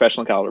not a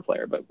professional caliber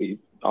player, but we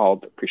all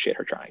appreciate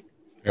her trying.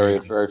 Very,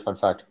 very fun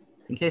fact.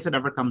 In case it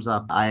ever comes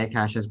up, Aya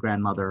Cash's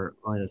grandmother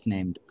was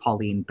named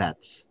Pauline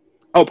Betts.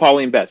 Oh,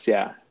 Pauline Betts,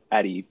 yeah.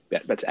 Addie,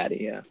 that's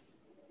Addie. Yeah,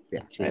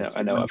 Yeah,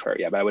 I know of her.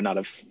 Yeah, but I would not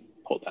have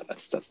pulled that.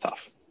 That's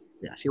tough.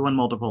 Yeah, she won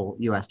multiple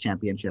U.S.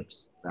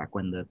 championships back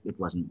when it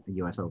wasn't a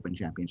U.S. Open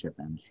championship,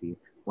 and she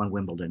won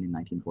Wimbledon in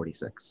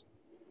 1946.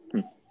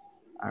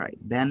 All right,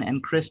 Ben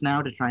and Chris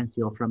now to try and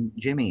steal from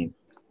Jimmy.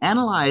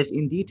 Analyzed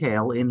in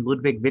detail in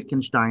Ludwig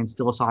Wittgenstein's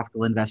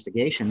Philosophical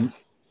Investigations,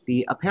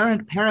 the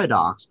apparent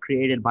paradox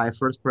created by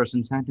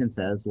first-person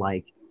sentences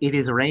like, "It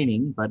is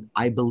raining, but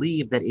I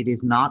believe that it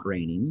is not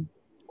raining,"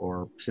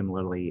 or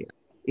similarly,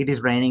 "It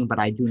is raining, but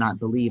I do not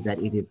believe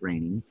that it is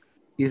raining,"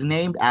 is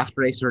named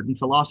after a certain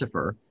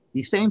philosopher,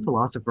 the same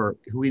philosopher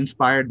who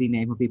inspired the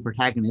name of the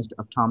protagonist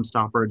of Tom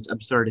Stoppard's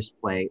absurdist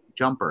play,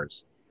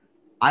 Jumpers.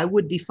 I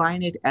would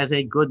define it as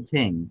a good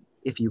thing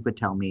if you could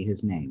tell me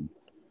his name.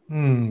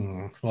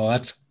 Well,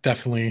 that's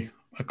definitely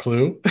a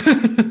clue.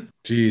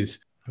 Geez,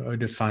 I would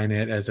define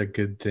it as a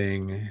good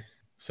thing.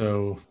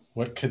 So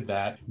what could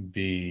that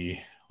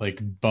be? Like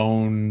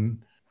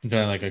bone,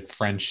 like a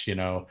French,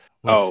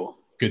 what's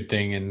good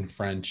thing in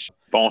French?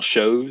 Bon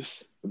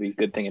chose would be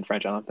good thing in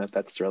French. I don't know if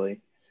that's really...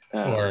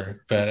 but I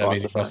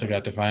mean, you've also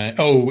got to define it.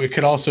 Oh, it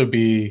could also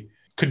be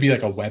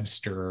like a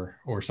Webster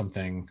or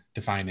something.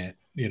 Define it,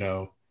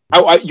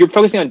 Oh, you're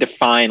focusing on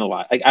define a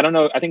lot. Like, I don't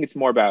know. I think it's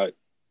more about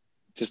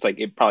just like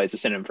it probably is a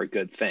synonym for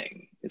good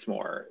thing. It's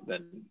more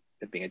than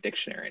it being a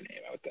dictionary name.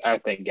 I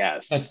would think,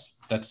 yes.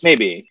 That's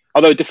maybe.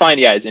 Although define,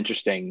 is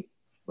interesting.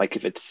 Like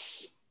if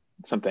it's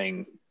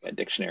something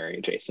dictionary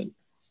adjacent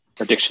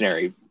or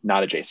dictionary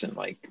not adjacent,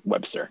 like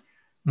Webster.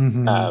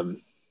 Mm-hmm.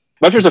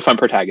 Webster's a fun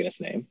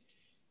protagonist name.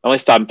 Only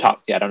Tom.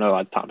 I don't know a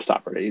lot of Tom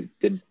Stoppard. He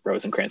did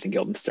Rosencrantz and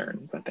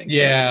Guildenstern, I think.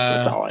 Yeah,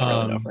 that's all I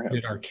really know for him.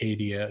 Did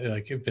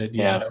Arcadia,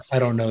 I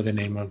don't know the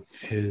name of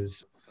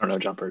his. I don't know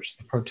Jumpers.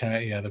 The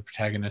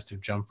protagonist of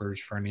Jumpers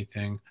for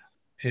anything.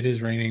 It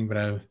is raining,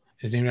 but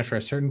is named after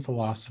a certain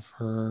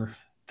philosopher,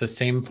 the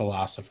same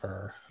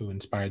philosopher who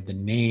inspired the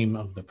name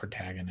of the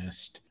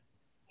protagonist.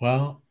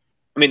 Well,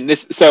 I mean,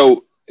 this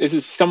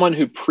is someone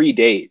who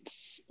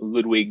predates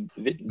Ludwig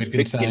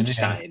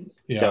Wittgenstein.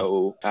 Yeah.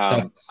 So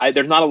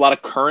there's not a lot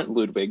of current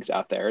Ludwigs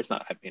out there. It's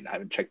not. I mean, I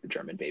haven't checked the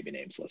German baby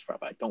names list, but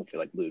I don't feel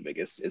like Ludwig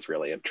is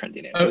really a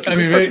trendy name.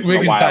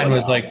 Wittgenstein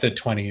was like the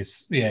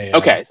 20s. Yeah.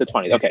 Okay, so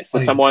 20s. Okay, so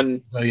 20s.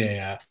 someone. So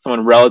yeah.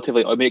 Someone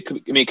relatively. I mean,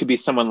 it could be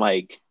someone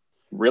like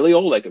really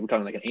old, like we're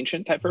talking like an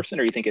ancient type person,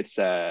 or you think it's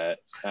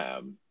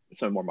someone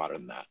more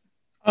modern than that?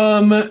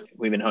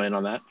 We've been honing in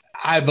on that.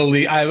 I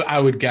believe I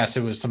would guess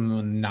it was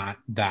someone not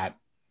that.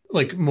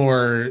 Like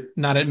more,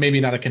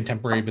 maybe not a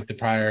contemporary, but the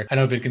prior. I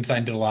know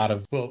Wittgenstein did a lot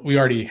of. Well, we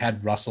already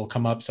had Russell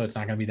come up, so it's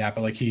not going to be that.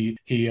 But like he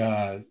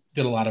did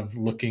a lot of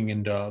looking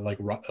into like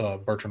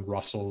Bertrand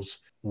Russell's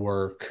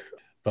work.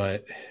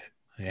 But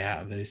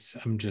yeah,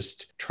 I'm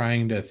just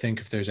trying to think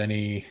if there's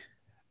any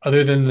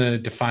other than the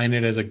define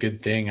it as a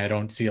good thing. I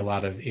don't see a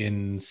lot of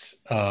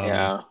ins.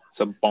 So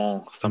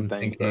bon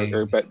something,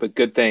 but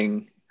good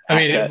thing. I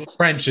mean,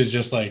 French is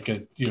just like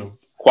a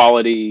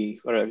quality.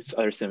 What are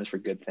other synonyms for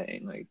good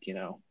thing? Like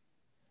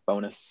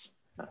bonus.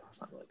 No,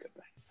 it's not really a good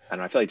thing. I don't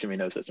know. I feel like Jimmy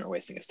knows this and we're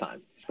wasting his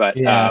time. But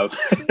yeah.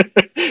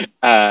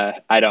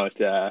 I don't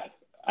think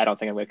I'm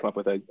going to come up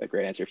with a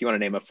great answer. If you want to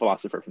name a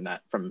philosopher if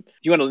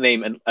you want to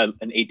name an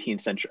 18th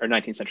century or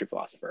 19th century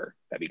philosopher,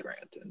 that'd be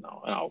grand, and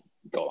I'll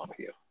go along with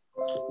you.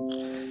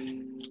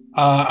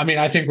 I mean,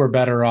 I think we're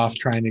better off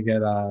trying to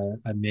get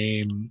a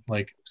name,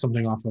 like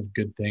something off of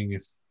good thing,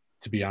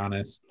 to be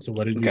honest. So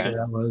what did you say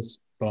that was?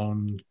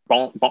 Bon.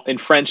 In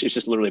French, it's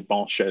just literally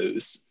bon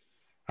chose.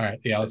 All right,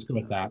 yeah, let's go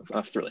with that. It's not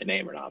if it's really a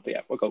name or not, but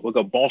yeah, we'll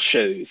go bon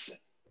chose,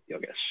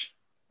 Yogesh.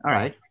 All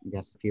right, I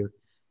guess if you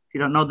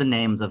don't know the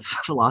names of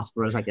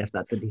philosophers, I guess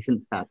that's a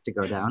decent path to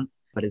go down,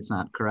 but it's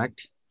not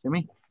correct.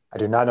 Jimmy? I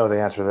do not know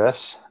the answer to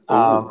this.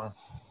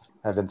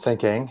 I've been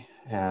thinking,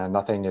 and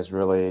nothing is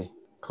really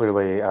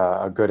clearly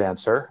a good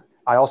answer.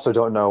 I also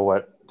don't know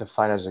what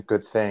define as a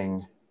good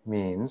thing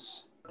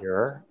means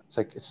here. It's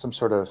like it's some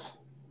sort of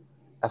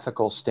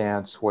ethical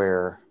stance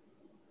where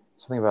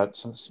something about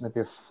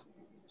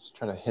just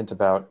trying to hint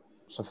about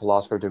some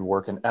philosopher did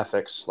work in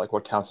ethics, like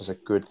what counts as a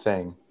good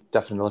thing,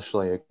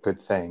 definitionally a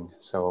good thing.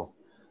 So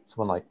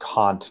someone like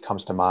Kant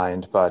comes to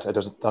mind, but I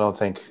don't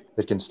think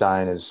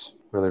Wittgenstein is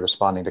really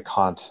responding to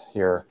Kant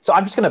here. So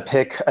I'm just going to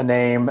pick a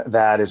name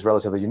that is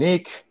relatively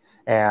unique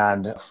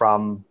and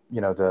from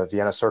the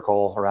Vienna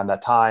Circle around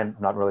that time.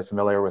 I'm not really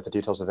familiar with the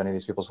details of any of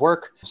these people's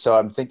work. So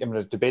I'm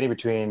debating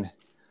between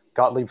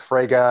Gottlieb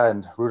Frege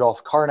and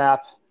Rudolf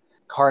Carnap.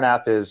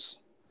 Carnap is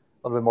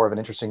a little bit more of an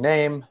interesting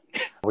name,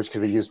 which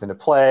could be used in a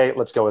play.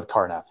 Let's go with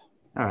Carnap.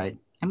 All right.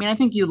 I mean, I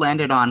think you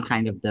landed on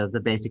kind of the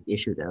basic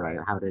issue there, right?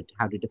 How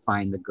to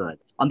define the good.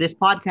 On this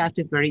podcast,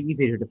 it's very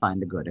easy to define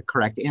the good. A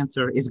correct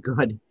answer is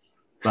good.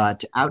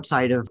 But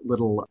outside of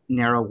little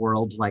narrow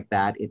worlds like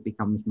that, it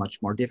becomes much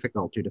more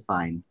difficult to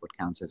define what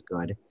counts as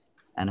good.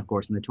 And of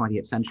course, in the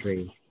 20th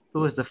century,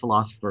 who was the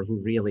philosopher who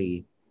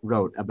really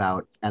wrote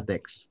about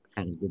ethics,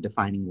 kind of the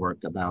defining work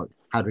about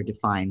how to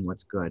define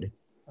what's good?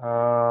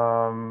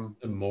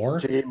 More?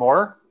 G.E.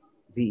 Moore?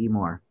 V.E.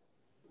 Moore.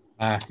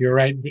 You're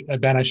right,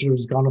 Ben. I should have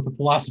just gone with the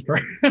philosopher.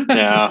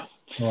 Yeah.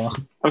 Well,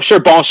 I'm sure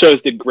Bon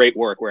Shows did great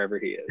work wherever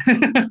he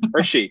is.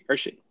 Or she.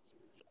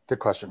 Good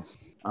question.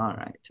 All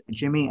right.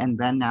 Jimmy and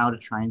Ben now to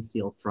try and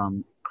steal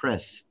from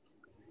Chris.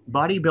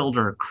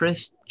 Bodybuilder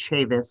Chris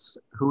Chavis,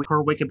 who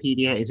per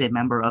Wikipedia is a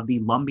member of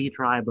the Lumbee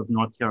tribe of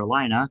North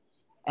Carolina,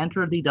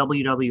 entered the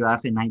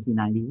WWF in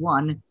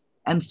 1991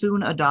 and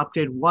soon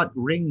adopted what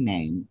ring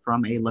name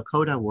from a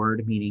Lakota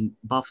word meaning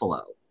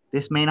buffalo?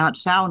 This may not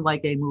sound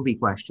like a movie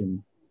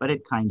question, but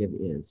it kind of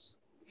is.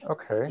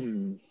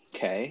 Okay.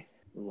 Okay.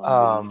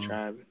 Lumbee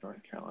tribe,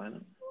 North Carolina.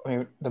 I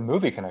mean, the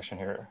movie connection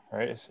here,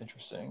 right? It's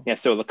interesting. Yeah,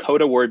 so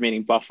Lakota word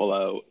meaning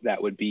buffalo,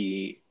 that would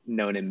be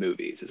known in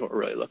movies, is what we're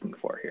really looking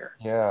for here.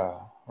 Yeah,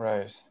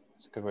 right.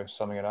 It's a good way of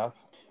summing it up.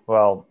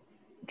 Well,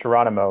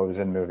 Geronimo is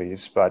in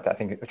movies, but I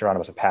think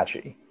Geronimo's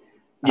Apache.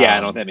 Yeah,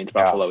 I don't think that means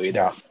buffalo either.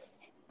 Yeah.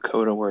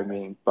 Lakota word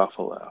meaning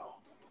buffalo.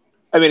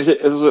 I mean, is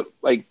it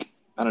like,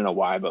 I don't know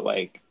why, but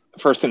like,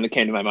 first thing that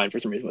came to my mind for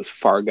some reason was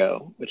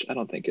Fargo, which I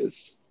don't think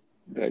is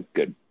a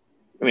good.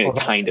 I mean, it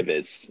kind of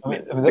is.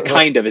 The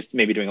kind of is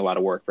maybe doing a lot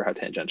of work for how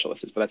tangential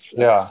this is, but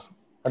that's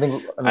I mean,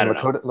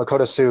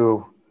 Lakota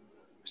Sioux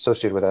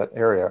associated with that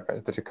area,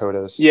 right? The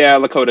Dakotas. Yeah,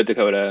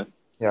 Dakota.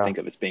 Yeah. I think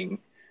of it as being,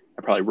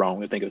 I'm probably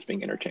wrong. I think of it as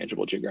being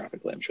interchangeable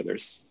geographically. I'm sure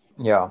there's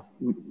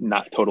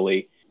not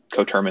totally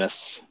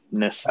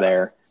coterminousness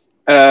there.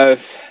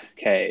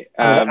 Okay.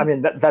 I mean,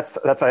 that's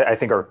I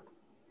think our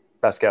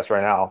best guess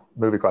right now.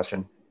 Movie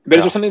question. But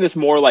is there something that's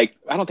more like,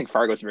 I don't think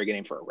Fargo is a very good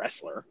name for a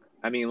wrestler.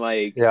 I mean,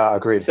 like, yeah,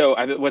 agreed. So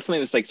what's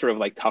something that's like sort of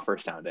like tougher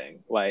sounding,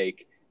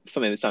 like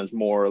something that sounds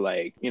more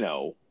like, you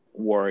know,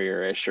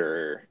 warrior-ish,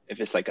 or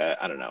if it's like a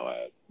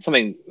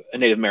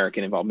Native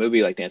American involved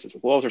movie like Dances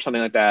with Wolves or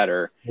something like that,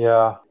 or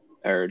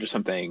just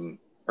something,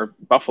 or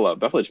Buffalo.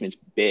 Buffalo just means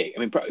big. I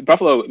mean,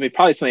 Buffalo. I mean,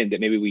 probably something that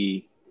maybe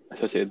we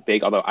associate with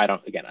big. Although I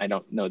don't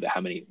know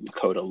how many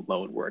Lakota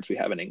loan words we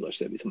have in English.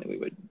 That'd be something we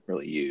would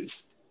really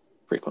use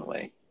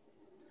frequently.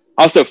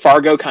 Also,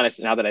 Fargo kind of,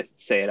 now that I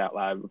say it out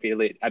loud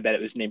repeatedly, I bet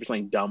it was named for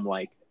something dumb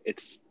like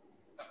it's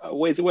a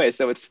ways away,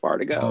 so it's far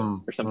to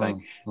go or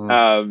something.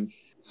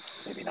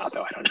 Maybe not,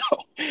 though. I don't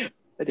know.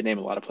 They did name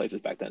a lot of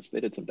places back then, so they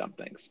did some dumb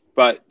things.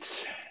 But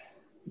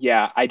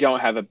yeah, I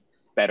don't have a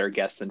better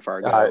guess than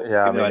Fargo.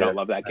 Even though I don't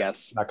love that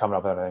guess. Not coming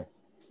up with anything.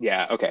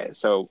 Yeah, okay.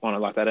 So want to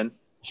lock that in?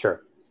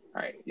 Sure.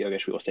 All right,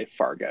 Yogesh, we will say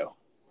Fargo.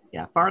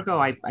 Yeah, Fargo,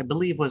 I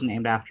believe, was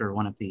named after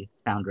one of the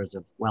founders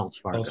of Wells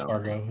Fargo. Wells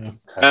Fargo,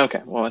 yeah.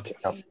 Okay, well, that's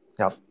it.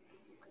 Yep.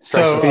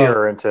 Strikes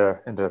fear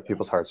into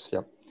people's hearts.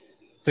 Yep.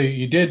 So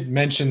you did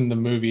mention the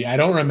movie. I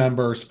don't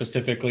remember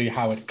specifically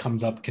how it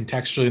comes up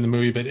contextually in the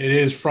movie, but it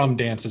is from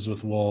Dances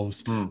with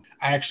Wolves. I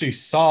actually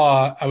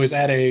I was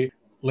at a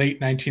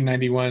late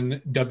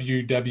 1991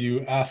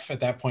 WWF, at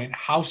that point,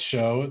 house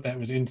show that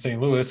was in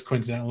St. Louis,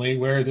 coincidentally,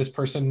 where this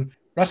person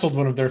wrestled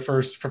one of their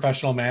first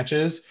professional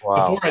matches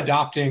before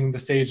adopting the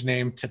stage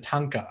name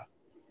Tatanka.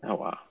 Oh,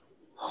 wow.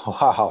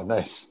 Wow,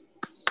 nice.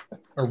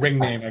 Or ring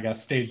name, I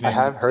guess, stage name. I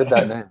have heard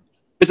that name.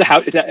 Is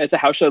a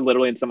house show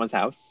literally in someone's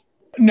house?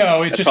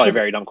 No, it's That's just probably a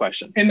very dumb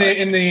question. In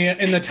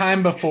the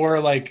time before,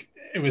 like,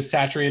 it was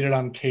saturated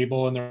on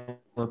cable and there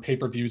were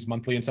pay-per-views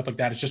monthly and stuff like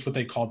that. It's just what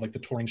they called like the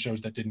touring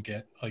shows that didn't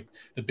get like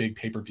the big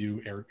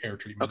pay-per-view air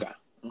treatment.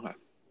 Okay.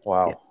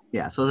 Wow.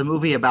 Yeah, so the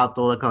movie about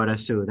the Lakota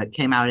Sioux that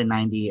came out in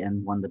 90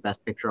 and won the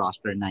Best Picture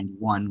Oscar in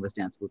 91 was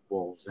Dance with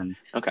Wolves. And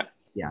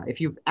yeah,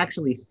 if you've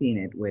actually seen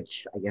it,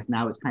 which I guess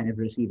now it's kind of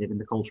receded in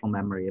the cultural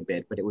memory a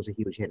bit, but it was a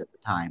huge hit at the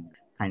time,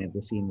 kind of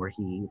the scene where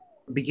he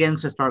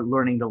begins to start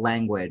learning the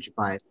language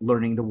by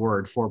learning the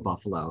word for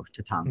buffalo,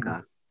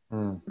 Tatanka.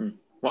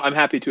 Well, I'm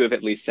happy to have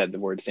at least said the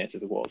word Dance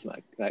with the Wolves,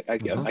 and I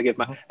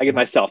give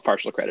myself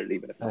partial credit,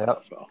 even if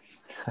not as well.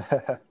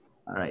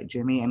 All right,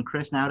 Jimmy and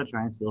Chris now to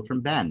try and steal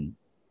from Ben.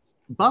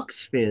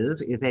 Buck's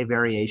Fizz is a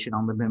variation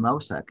on the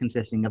mimosa,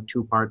 consisting of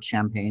 2 parts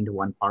champagne to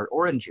 1 part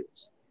orange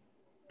juice.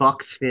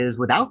 Buck's Fizz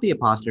without the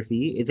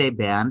apostrophe is a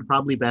band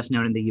probably best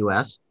known in the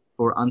US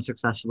for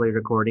unsuccessfully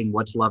recording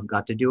What's Love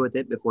Got to Do With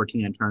It before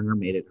Tina Turner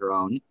made it her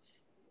own.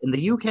 In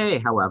the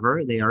UK,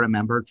 however, they are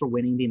remembered for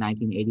winning the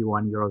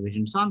 1981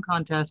 Eurovision Song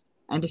Contest,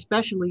 and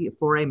especially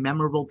for a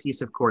memorable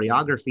piece of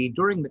choreography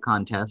during the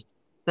contest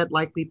that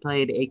likely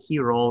played a key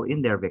role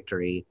in their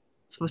victory.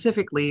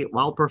 Specifically,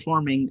 while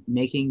performing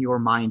Making Your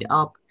Mind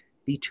Up,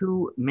 the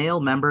 2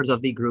 male members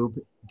of the group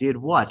did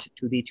what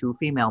to the 2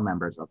 female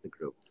members of the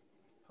group?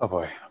 Oh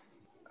boy.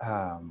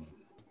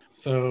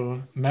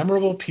 So,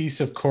 memorable piece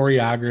of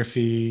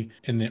choreography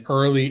in the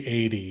early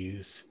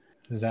 80s.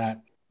 Is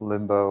that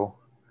Limbo?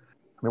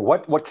 I mean,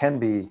 what can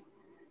be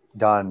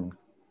done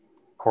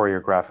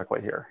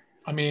choreographically here?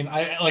 I mean,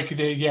 I like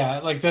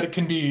that it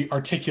can be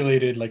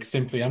articulated like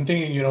simply. I'm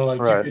thinking, you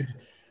could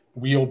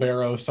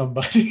wheelbarrow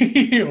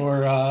somebody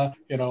or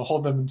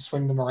hold them and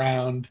swing them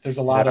around. There's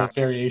a lot of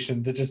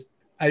variations. It just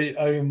I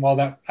mean, while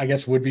that I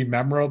guess would be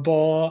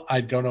memorable,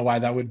 I don't know why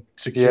that would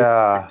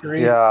secure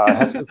victory. It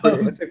has to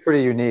be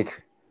pretty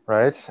unique,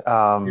 right?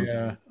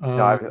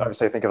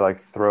 Obviously I think of like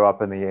throw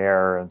up in the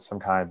air and some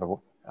kind, but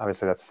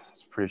obviously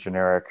that's pretty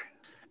generic.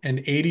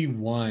 And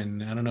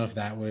 81, I don't know if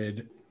that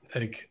would,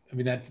 like, I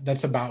mean,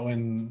 that's about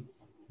when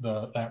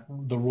the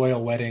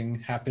royal wedding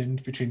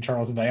happened between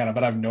Charles and Diana,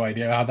 but I have no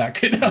idea how that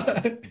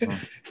could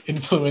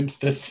influence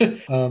this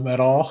at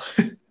all.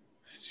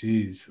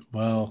 Jeez.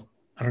 Well,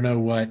 I don't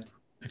know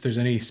if there's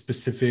any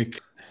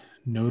specific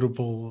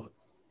notable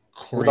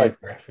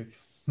choreographic.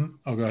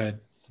 Oh, go ahead.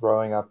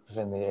 Throwing up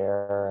in the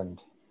air and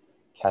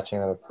catching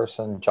another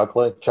person,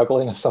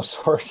 juggling of some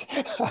sort.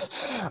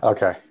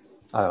 Okay.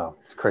 I don't know.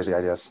 It's crazy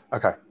ideas.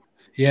 Okay.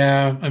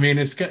 Yeah, I mean,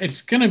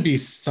 it's gonna be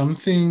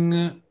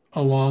something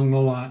along the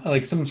line,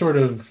 like some sort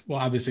of, well,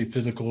 obviously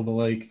physical, but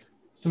like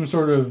some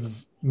sort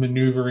of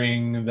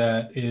maneuvering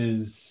that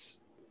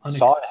is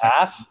saw in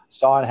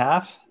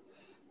half.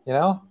 You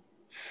know,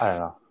 I don't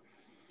know.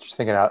 Just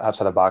thinking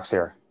outside the box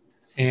here.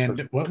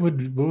 And what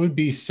would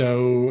be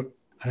so,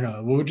 I don't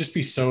know, what would just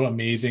be so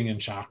amazing and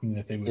shocking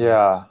that they would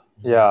yeah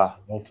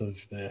result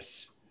of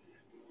this.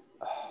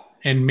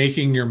 And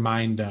making your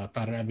mind up.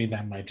 I mean,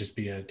 that might just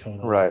be a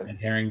total red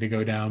herring to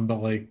go down,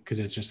 but like, because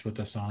it's just what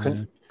the song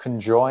is.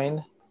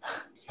 Conjoin.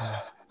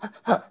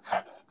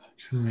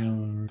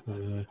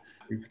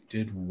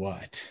 Did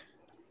what?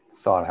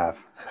 Saw in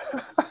half.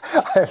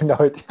 I have no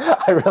idea.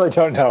 I really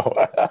don't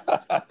know.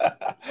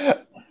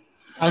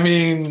 I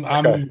mean,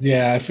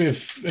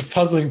 if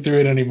puzzling through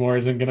it anymore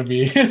isn't going to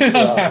be,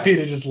 I'm happy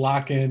to just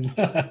lock in.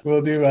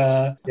 We'll do,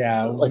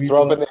 like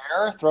throw up in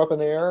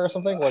the air or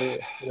something? What do you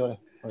doing?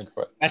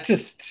 That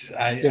just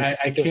I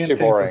can't too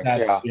boring.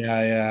 That's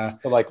yeah.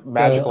 So like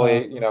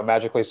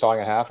magically sawing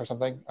in half or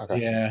something.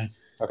 Okay. Yeah.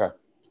 Okay.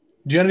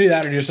 Do you want to do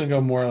that, or do you just want to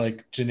go more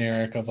like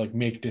generic of like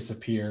make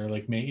disappear,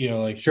 like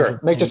make sure,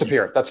 make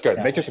disappear. That's good.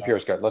 Make disappear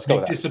is good. Let's go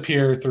with that.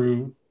 Disappear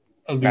through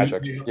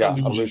magic.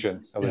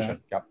 Illusion.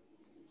 Yep.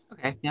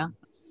 Okay. Yeah.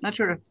 Not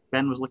sure if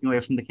Ben was looking away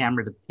from the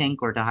camera to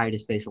think or to hide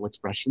his facial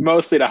expression.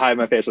 Mostly to hide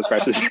my facial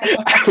expressions.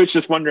 I was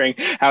just wondering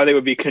how they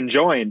would be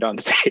conjoined on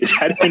stage.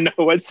 I didn't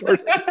know what sort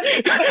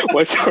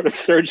of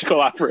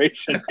surgical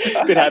operation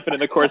could happen in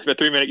the course of a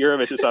 3-minute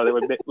Eurovision song that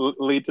would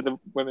lead to the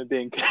women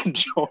being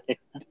conjoined.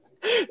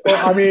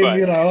 Well, I mean,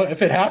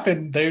 if it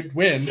happened, they'd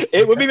win.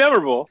 It would be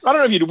memorable. I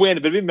don't know if you'd win,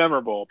 but it'd be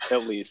memorable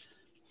at least.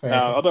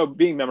 Although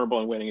being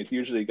memorable and winning, it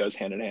usually goes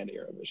hand in hand in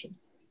Eurovision.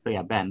 So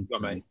yeah, Ben.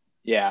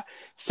 Yeah.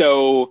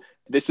 So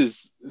this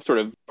is sort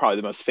of probably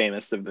the most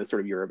famous of the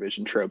sort of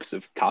Eurovision tropes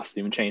of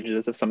costume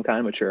changes of some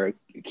kind, which are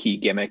a key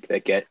gimmick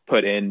that get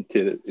put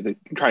into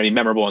trying to be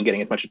memorable and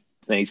getting as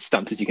many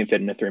stunts as you can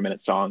fit in a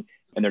 3-minute song.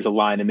 And there's a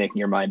line in Making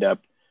Your Mind Up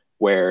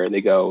where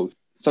they go,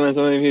 sometimes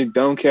you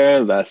don't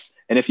care less,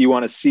 and if you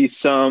want to see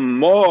some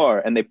more,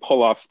 and they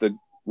pull off the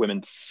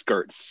women's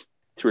skirts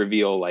to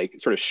reveal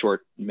like sort of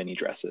short mini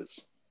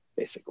dresses,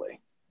 basically.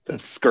 So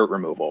skirt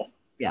removal.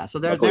 Yeah, so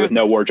there's with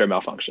no wardrobe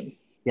malfunction.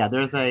 Yeah,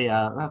 there's a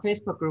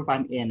Facebook group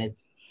I'm in.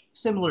 It's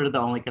similar to the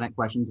Only Connect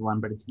Questions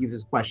one, but it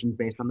uses questions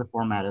based on the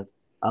format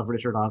of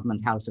Richard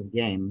Osman's House of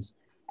Games.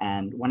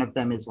 And one of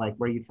them is like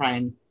where you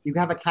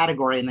have a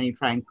category and then you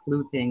try and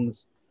clue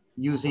things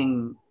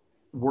using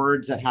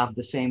words that have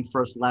the same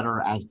first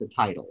letter as the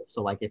title.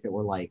 So like if it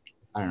were like,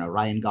 I don't know,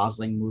 Ryan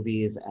Gosling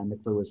movies and the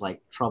clue is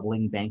like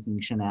troubling banking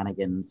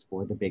shenanigans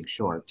for The Big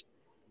Short.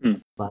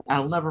 But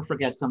I'll never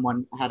forget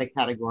someone had a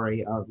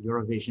category of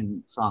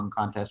Eurovision Song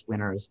Contest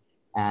winners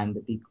and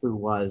the clue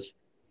was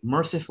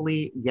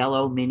mercifully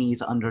yellow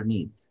minis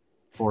underneath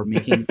for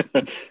making.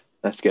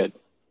 That's good.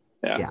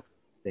 Yeah.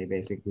 They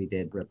basically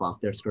did rip off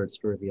their skirts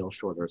to reveal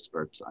shorter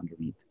skirts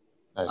underneath.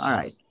 Nice. All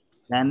right.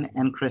 Ben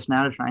and Chris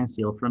now to try and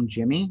steal from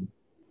Jimmy.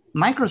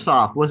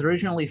 Microsoft was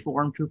originally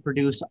formed to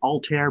produce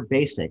Altair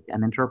Basic,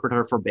 an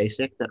interpreter for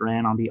BASIC that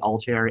ran on the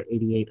Altair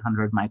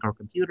 8800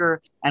 microcomputer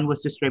and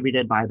was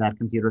distributed by that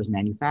computer's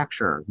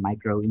manufacturer,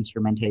 Micro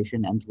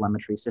Instrumentation and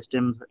Telemetry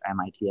Systems,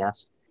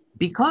 MITS.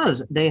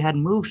 Because they had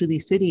moved to the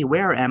city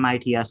where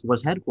MITS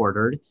was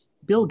headquartered,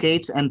 Bill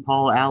Gates and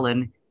Paul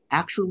Allen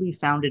actually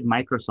founded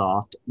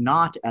Microsoft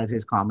not, as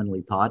is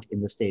commonly thought,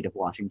 in the state of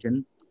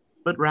Washington,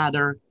 but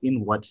rather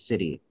in what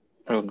city?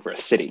 I'm looking for a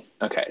city.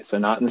 Okay, so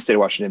not in the state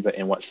of Washington, but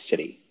in what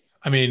city?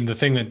 I mean, the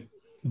thing that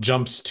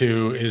jumps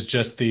to is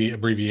just the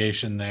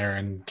abbreviation there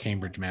in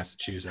Cambridge,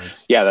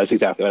 Massachusetts. Yeah, that's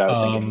exactly what I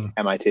was thinking.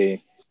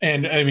 MIT.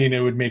 And I mean,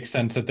 it would make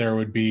sense that there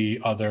would be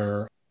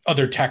other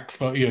tech,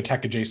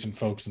 tech adjacent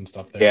folks and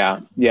stuff there.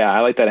 Yeah,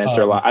 I like that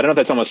answer a lot. I don't know if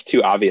that's almost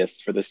too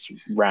obvious for this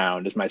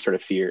round, is my sort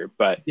of fear,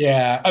 but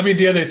yeah. I mean,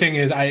 the other thing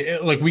is,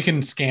 we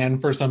can scan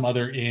for some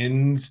other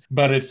ins,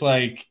 but it's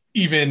like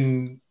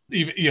even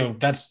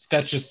that's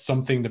just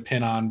something to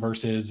pin on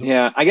versus.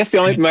 Yeah, I guess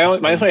my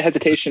only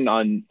hesitation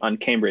on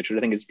Cambridge, which I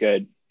think is a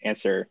good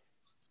answer,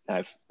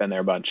 I've been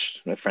there a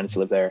bunch, my friends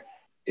live there,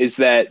 is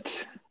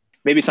that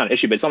maybe it's not an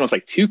issue, but it's almost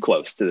like too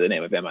close to the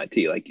name of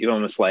MIT. Like you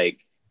almost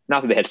like,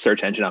 not that they had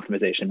search engine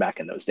optimization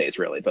back in those days,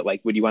 really, but like,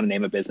 would you want to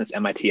name a business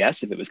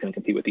MITS if it was going to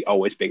compete with the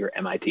always bigger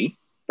MIT?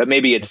 But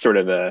maybe it's sort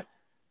of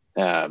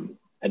an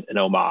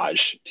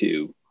homage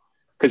to,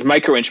 because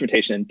Micro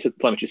Instrumentation and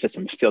Telemetry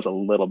Systems feels a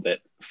little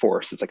bit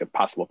forced. It's like a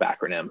possible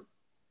backronym.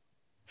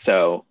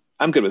 So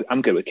I'm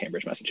good with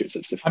Cambridge,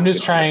 Massachusetts. I'm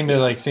just trying to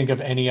like think of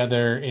any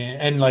other,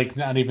 and like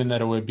not even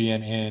that it would be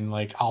an inn.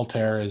 Like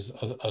Altair is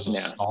a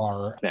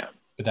star,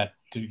 but that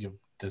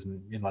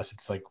doesn't, unless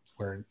it's like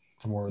where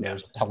somewhere where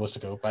there's a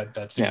telescope. But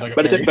that seems like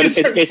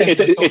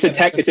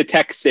it's a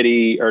tech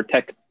city or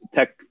tech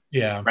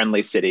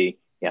friendly city.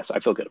 Yeah, so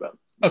I feel good about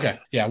it. Okay,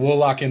 yeah, we'll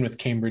lock in with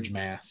Cambridge,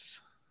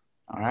 Mass.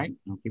 All right,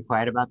 I'll keep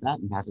quiet about that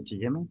and pass it to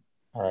Jimmy.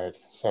 All right,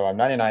 so I'm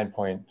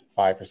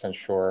 99.5%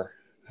 sure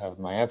of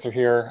my answer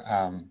here.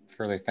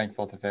 Fairly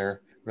thankful that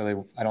there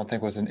really, I don't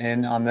think was an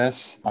in on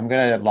this. I'm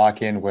gonna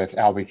lock in with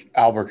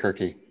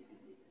Albuquerque.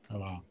 Oh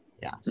wow.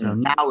 Yeah, so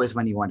now is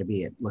when you want to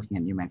be looking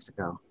at New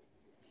Mexico.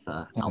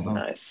 So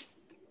nice.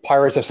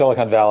 Pirates of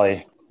Silicon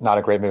Valley, not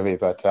a great movie,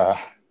 but a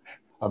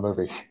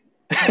movie.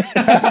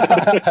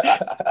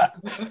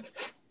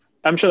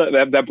 I'm sure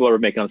that blurb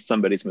would make on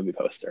somebody's movie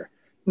poster.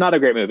 Not a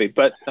great movie,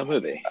 but a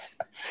movie.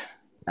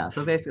 Yeah,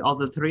 so basically all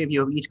the three of you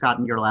have each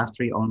gotten your last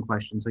three own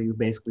questions, so you've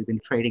basically been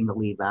trading the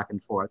lead back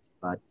and forth,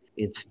 but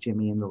it's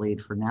Jimmy in the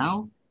lead for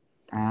now.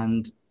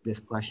 And this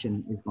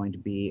question is going to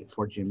be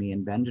for Jimmy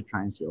and Ben to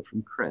try and steal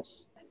from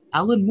Chris.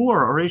 Alan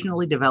Moore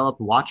originally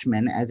developed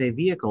Watchmen as a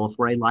vehicle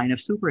for a line of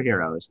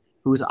superheroes,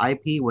 whose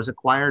IP was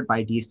acquired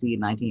by DC in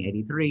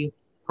 1983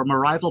 from a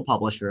rival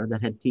publisher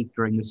that had peaked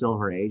during the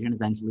Silver Age and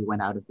eventually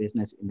went out of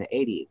business in the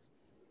 80s.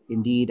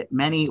 Indeed,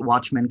 many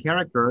Watchmen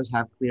characters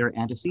have clear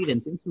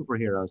antecedents in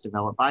superheroes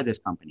developed by this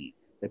company.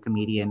 The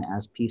Comedian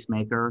as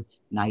Peacemaker,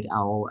 Night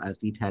Owl as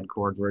the Ted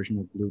Kord version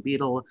of Blue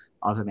Beetle,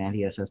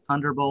 Ozymandias as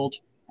Thunderbolt,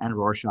 and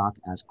Rorschach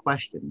as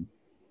Question.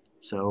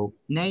 So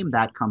name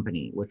that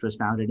company, which was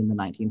founded in the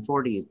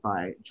 1940s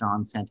by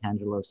John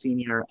Santangelo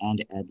Sr.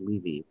 and Ed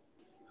Levy.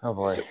 Oh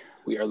boy. So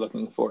we are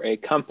looking for a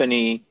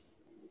company,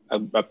 a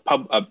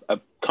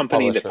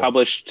company Publisher that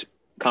published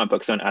comic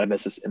books went out of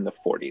business in the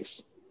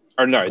 40s.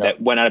 Or no, that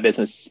went out of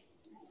business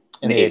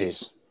in the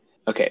 80s.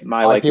 Okay,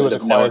 my IP was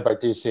acquired by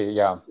DC,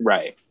 yeah.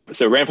 Right.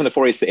 So ran from the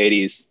 40s to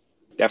 80s.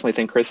 Definitely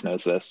think Chris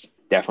knows this.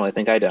 Definitely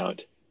think I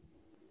don't.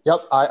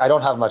 Yep, I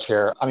don't have much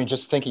here. I mean,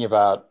 just thinking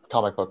about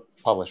comic book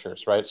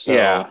publishers, right? So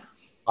yeah.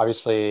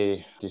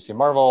 Obviously DC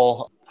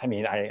Marvel. I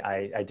mean,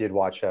 I did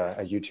watch a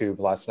YouTube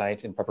last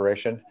night in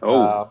preparation.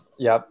 Oh.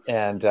 Yep.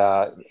 And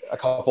a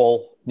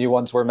couple new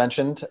ones were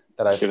mentioned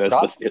that I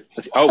forgot.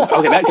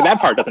 Okay, that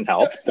part doesn't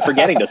help. The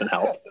forgetting doesn't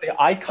help.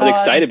 Icon, I was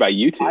excited by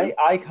YouTube.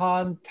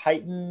 Icon,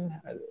 Titan,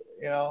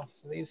 so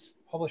these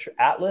publisher,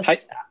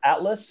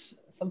 Atlas,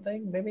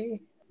 something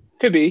maybe?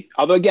 Could be.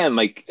 Although again,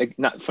 like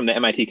not from the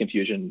MIT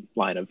confusion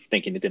line of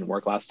thinking it didn't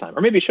work last time.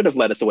 Or maybe it should have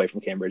led us away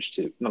from Cambridge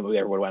to, no, we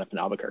ever would have went up in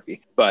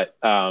Albuquerque. But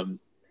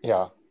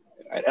yeah.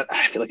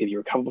 I feel like if you're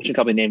a publishing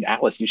company named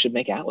Atlas, you should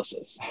make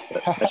Atlases.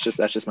 But that's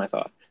just my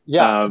thought.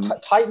 Yeah,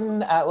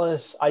 Titan,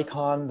 Atlas,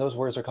 Icon, those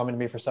words are coming to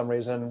me for some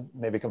reason,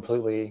 maybe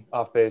completely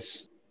off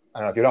base. I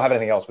don't know. If you don't have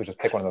anything else, we just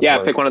pick one of those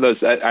words. Pick one of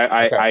those.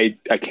 I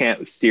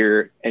can't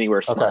steer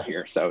anywhere smart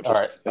here, so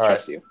just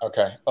trust you.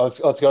 Okay,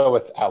 let's go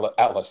with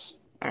Atlas.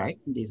 All right,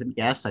 decent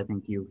guess. I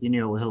think you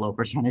knew it was a low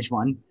percentage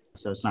one,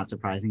 so it's not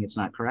surprising it's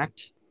not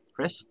correct.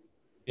 Chris?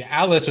 Yeah,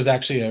 Atlas was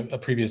actually a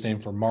previous name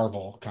for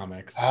Marvel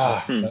Comics.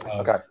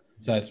 Okay.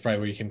 So that's probably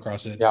where you came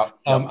across it. Yeah.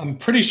 I'm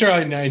pretty sure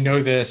I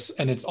know this,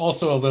 and it's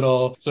also a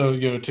little, so,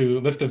 to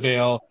lift the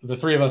veil, the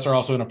three of us are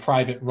also in a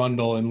private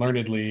Rundle in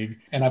Learned League,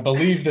 and I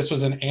believe this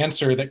was an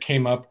answer that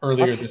came up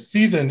earlier this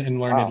season in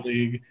Learned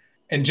League,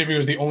 and Jimmy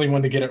was the only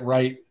one to get it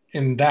right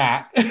in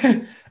that.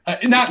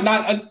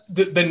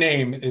 The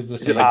name is the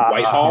same. Is it like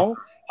Whitehall?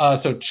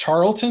 So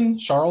Charlton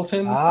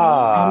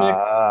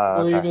Comics, I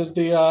believe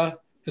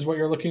is what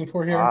you're looking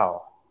for here.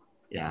 Wow.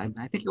 Yeah,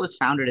 I think it was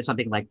founded as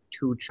something like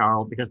To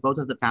Charles, because both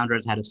of the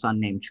founders had a son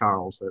named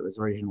Charles, so it was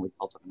originally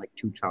called something like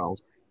To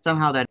Charles.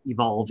 Somehow that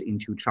evolved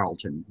into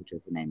Charlton, which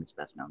is the name it's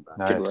best known by.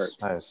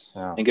 Nice.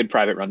 Yeah. And good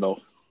private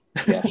Rundle.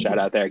 Yeah, shout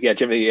out there. Yeah,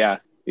 Jimmy,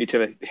 each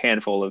of a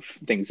handful of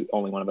things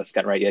only one of us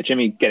got right. Yeah,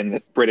 Jimmy getting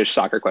the British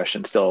soccer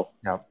question still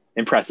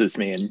impresses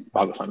me and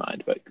boggles my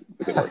mind, but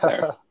good work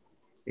there.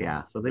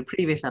 Yeah, so the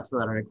previous episode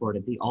that I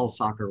recorded, the all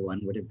soccer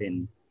one, would have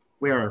been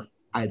where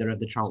either of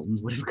the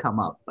Charltons would have come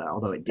up, but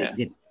although it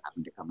didn't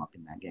happen to come up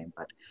in that game.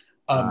 But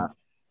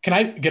can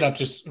I get up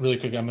just really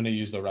quick? I'm going to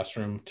use the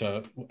restroom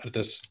to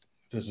this.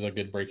 This is a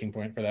good breaking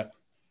point for that.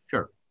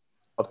 Sure.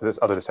 I'll do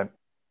this in.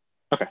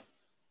 Okay.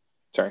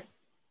 Sorry.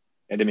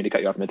 I didn't mean to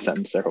cut you off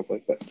mid-sentence there,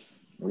 hopefully, but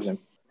resume.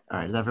 All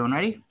right, is everyone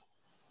ready?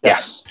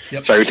 Yes. Yeah.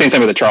 Yep. Sorry, we're saying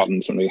something with the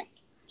Charltons when we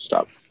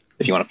stop,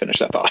 if you want to finish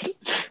that thought.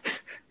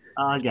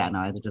 I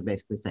was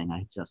basically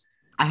saying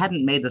I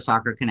hadn't made the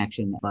soccer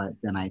connection, but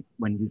then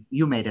when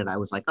you made it, I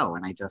was like, oh,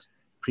 and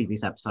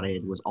previous episode I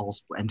did was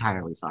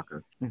entirely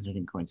soccer. This is a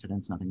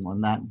coincidence, nothing more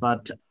than that.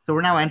 But so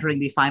we're now entering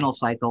the final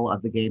cycle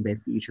of the game.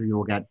 Basically, each of you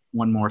will get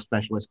one more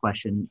specialist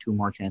question, 2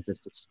 more chances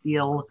to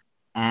steal.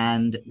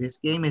 And this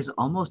game is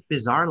almost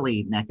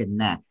bizarrely neck and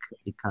neck,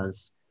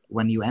 because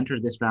when you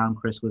entered this round,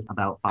 Chris was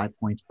about 5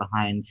 points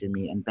behind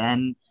Jimmy and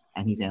Ben,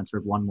 and he's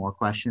answered one more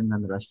question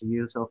than the rest of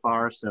you so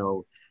far.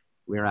 So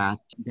we're at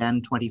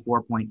Ben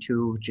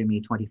 24.2, Jimmy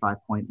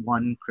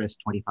 25.1, Chris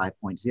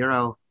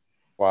 25.0.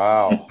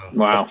 Wow.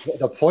 Wow.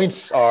 The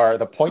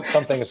point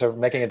somethings are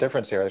making a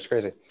difference here. That's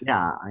crazy.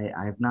 Yeah,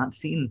 I have not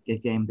seen a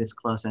game this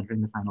close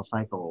entering the final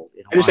cycle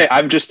in a I just say while.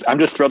 I'm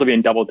just thrilled to be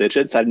in double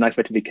digits. I did not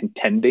expect to be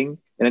contending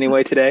in any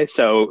way today.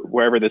 So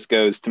wherever this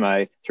goes to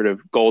my sort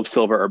of gold,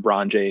 silver, or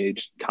bronze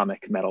age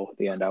comic medal at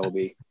the end, I will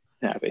be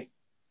happy.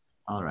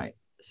 All right.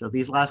 So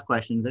these last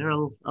questions, they're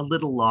a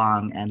little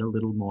long and a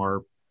little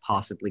more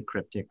possibly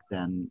cryptic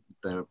than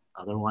the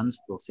other ones.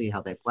 We'll see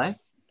how they play.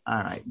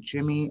 All right,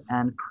 Jimmy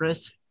and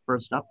Chris,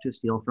 first up to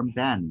steal from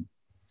Ben.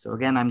 So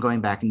again, I'm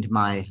going back into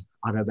my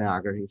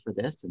autobiography for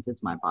this. Since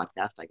it's my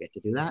podcast, I get to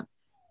do that.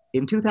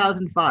 In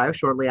 2005,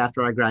 shortly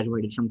after I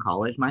graduated from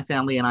college, my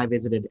family and I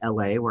visited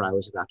LA, where I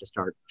was about to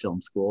start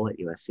film school at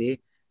USC.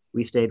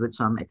 We stayed with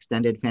some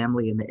extended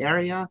family in the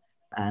area,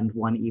 and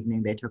one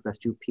evening they took us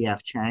to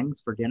P.F.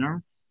 Chang's for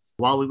dinner.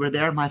 While we were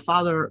there, my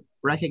father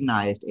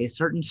recognized a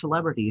certain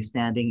celebrity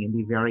standing in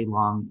the very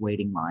long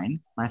waiting line.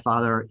 My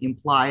father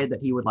implied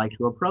that he would like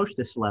to approach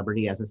this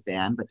celebrity as a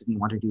fan, but didn't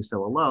want to do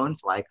so alone,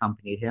 so I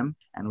accompanied him,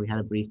 and we had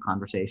a brief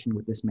conversation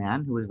with this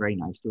man who was very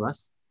nice to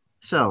us.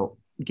 So,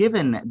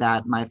 given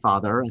that my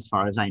father, as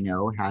far as I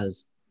know,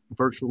 has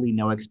virtually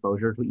no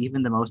exposure to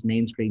even the most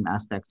mainstream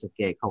aspects of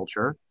gay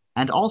culture,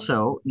 and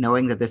also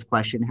knowing that this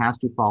question has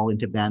to fall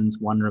into Ben's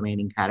one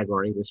remaining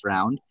category this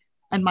round,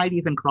 and might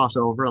even cross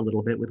over a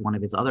little bit with one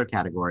of his other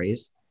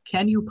categories,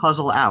 can you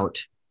puzzle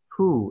out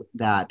who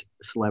that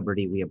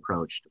celebrity we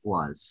approached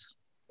was?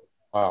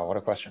 Wow, what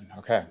a question.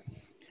 Okay.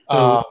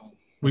 So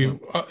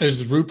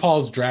is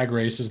RuPaul's Drag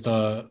Race is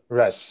the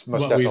Yes,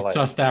 most what definitely. we've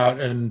sussed out,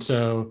 and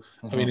so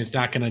I mean Mhm. it's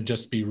not going to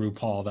just be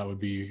RuPaul. That would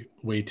be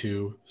way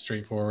too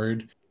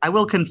straightforward. I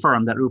will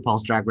confirm that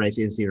RuPaul's Drag Race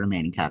is the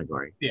remaining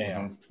category.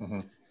 Yeah.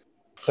 Mhm.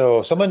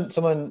 So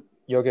someone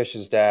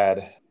Yogesh's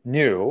dad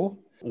knew,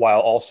 while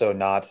also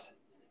not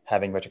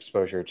having much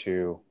exposure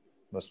to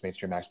most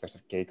mainstream aspects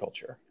of gay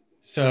culture.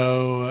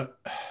 So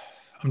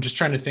I'm just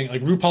trying to think.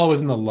 Like RuPaul was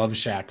in the Love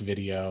Shack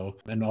video,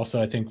 and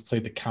also I think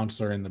played the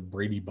counselor in the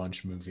Brady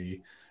Bunch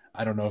movie.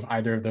 I don't know if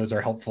either of those are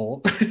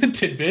helpful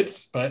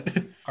tidbits, but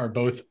are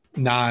both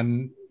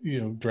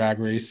Drag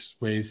Race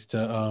ways to.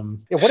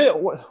 Yeah,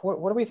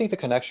 what do we think the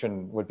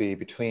connection would be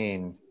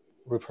between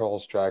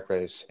RuPaul's Drag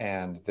Race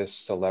and this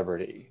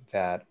celebrity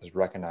that was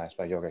recognized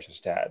by Yogesh's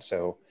dad?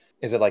 So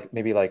is it like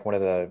maybe like one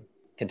of the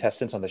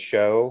contestants on the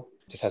show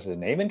just has a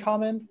name in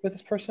common with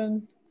this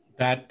person?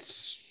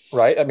 That's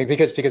right. I mean,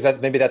 because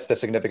that's the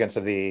significance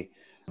of the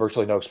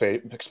virtually no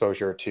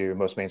exposure to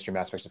most mainstream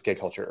aspects of gay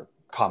culture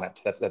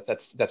comment.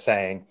 That's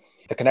saying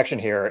the connection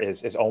here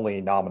is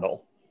only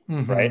nominal,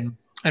 right?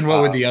 And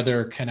what would the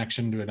other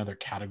connection to another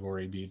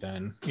category be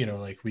then?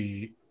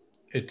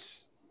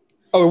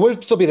 Oh, it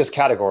would still be this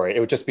category. It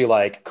would just be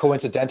like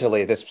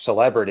coincidentally this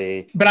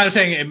celebrity. But I'm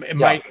saying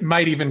it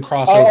might even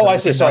cross over. Oh, I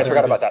see. Sorry, I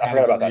forgot about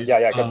that.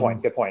 Yeah.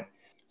 Good point.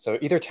 So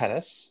either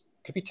tennis,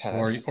 could be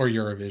tennis, or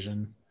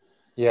Eurovision.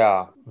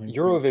 Yeah,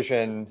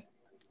 Eurovision.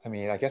 I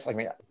mean,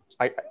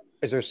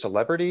 is there a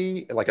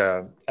celebrity, like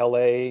a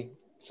LA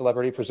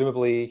celebrity,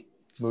 presumably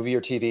movie or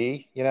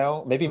TV?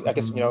 Maybe I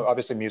guess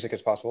obviously music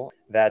is possible.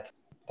 That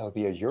would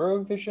be a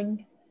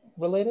Eurovision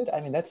related. I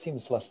mean, that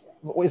seems less.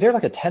 Is there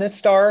like a tennis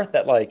star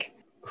that like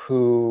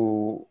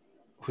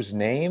whose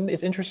name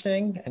is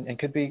interesting and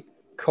could be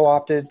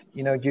co-opted?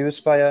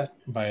 Used by a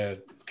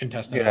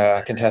contestant.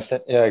 Yeah,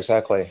 contestant. Yeah,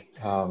 exactly.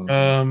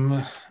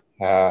 Not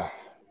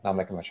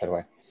making much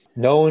headway.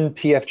 Known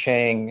P.F.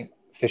 Chang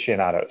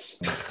aficionados.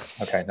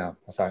 Okay, no,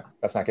 that's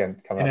not getting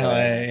coming up.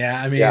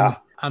 Yeah, I mean,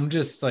 I'm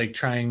just like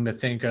trying to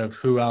think of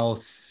who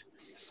else.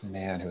 This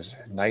man who's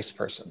a nice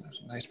person.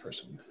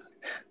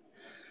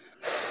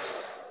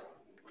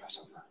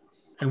 Crossover.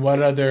 And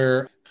what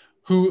other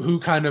who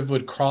kind of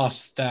would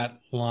cross that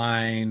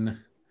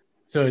line?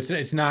 So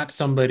it's not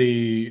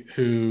somebody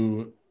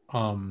who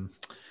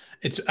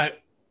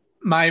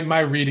my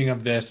reading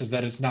of this is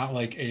that it's not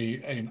like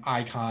an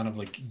icon of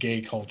like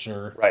gay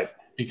culture, right?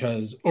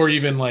 Because, or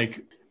even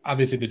like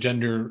obviously the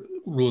gender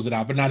rules it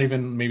out, but not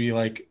even maybe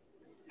like,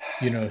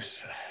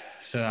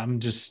 so I'm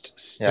just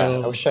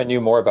still. Yeah, I wish I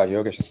knew more about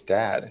Yogesh's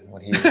dad and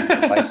what he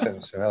likes and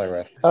is familiar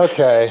with.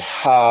 Okay,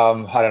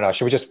 I don't know.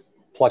 Should we just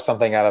pluck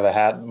something out of the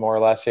hat more or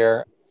less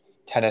here?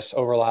 Tennis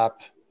overlap.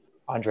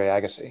 Andre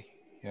Agassi,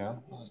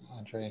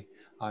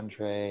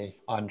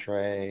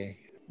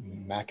 Andre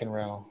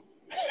McEnroe.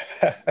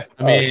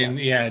 I mean,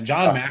 yeah,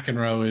 John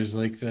McEnroe is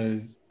like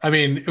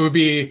it would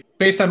be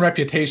based on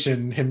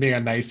reputation, him being a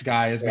nice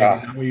guy is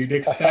maybe not what you'd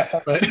expect,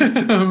 but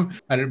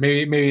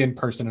maybe in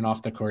person and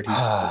off the court, he's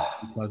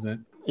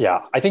pleasant.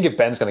 Yeah, I think if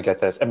Ben's going to get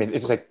this, I mean,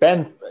 it's like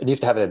Ben needs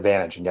to have an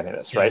advantage in getting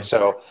this, right?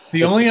 So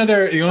the only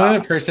other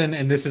person,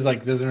 and this is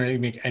like doesn't really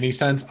make any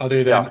sense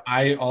other than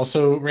I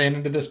also ran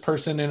into this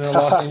person in a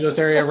Los Angeles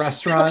area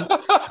restaurant.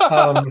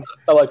 I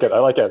like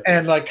it.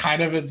 And like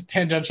kind of is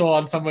tangential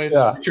on some ways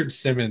is Richard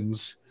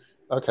Simmons.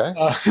 Okay.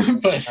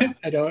 But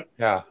I don't.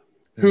 Yeah.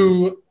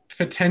 Who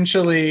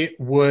potentially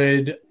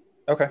would.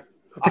 Okay.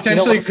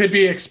 potentially could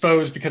be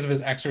exposed because of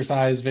his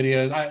exercise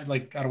videos. I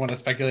don't want to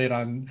speculate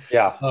on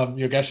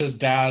Yogesh's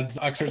dad's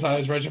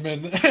exercise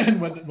regimen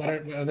and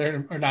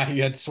whether or not he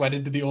had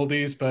sweated to the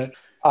oldies, but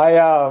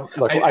I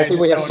think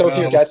we have so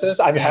few guesses.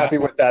 I'm happy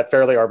with that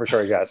fairly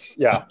arbitrary guess.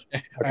 Yeah.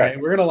 Okay. All right,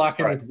 we're gonna lock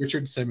in with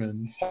Richard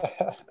Simmons.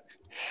 All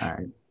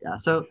right. Yeah.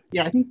 So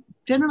I think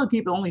generally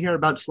people only hear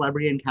about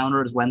celebrity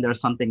encounters when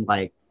there's something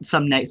like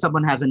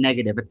someone has a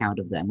negative account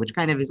of them, which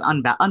kind of is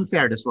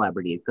unfair to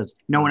celebrities because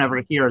no one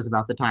ever hears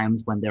about the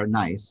times when they're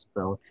nice.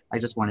 So I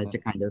just wanted to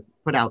kind of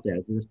put out there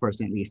that this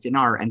person, at least in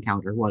our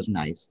encounter, was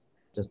nice.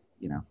 Just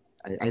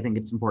I think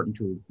it's important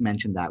to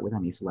mention that with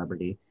any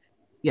celebrity.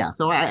 Yeah.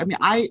 So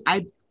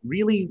I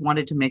really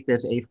wanted to make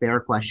this a fair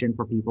question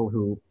for people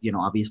who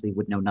obviously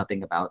would know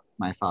nothing about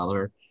my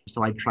father.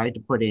 So I tried to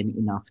put in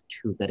enough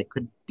that it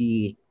could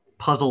be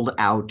puzzled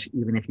out,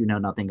 even if you know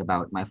nothing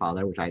about my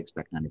father, which I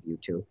expect none of you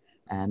to.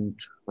 And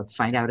let's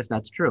find out if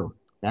that's true.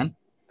 Ben?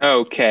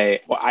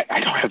 Okay. Well,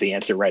 I don't have the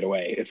answer right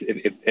away,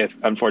 if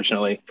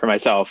unfortunately for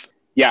myself.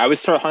 Yeah, I was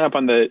sort of hung up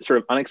on the sort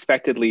of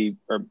unexpectedly,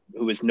 or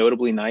who was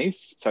notably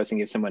nice. So I was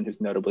thinking of someone who's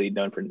notably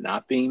known for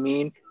not being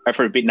mean, or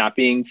for not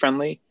being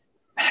friendly.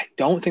 I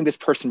don't think this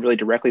person really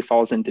directly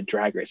falls into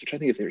Drag Race. I'm trying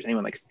to think if there's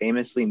anyone like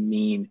famously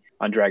mean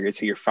on Drag Race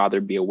who your father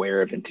would be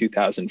aware of in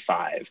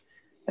 2005.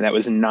 And that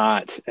was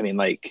not,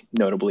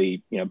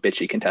 notably,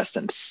 bitchy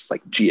contestants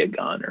like Gia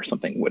Gunn or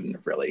something wouldn't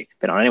have really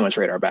been on anyone's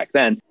radar back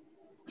then.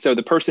 So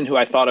the person who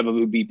I thought of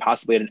would be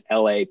possibly at an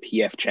LA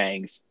PF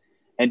Chang's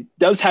and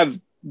does have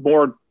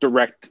more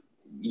direct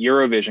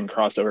Eurovision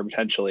crossover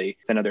potentially.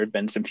 I know there had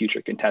been some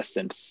future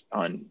contestants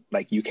on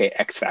like UK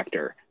X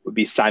Factor, would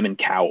be Simon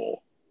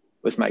Cowell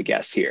was my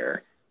guess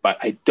here. But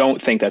I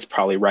don't think that's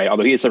probably right,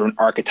 although he is sort of an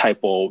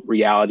archetypal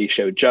reality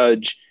show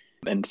judge.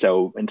 And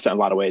so in a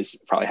lot of ways,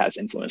 probably has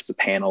influenced the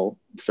panel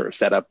sort of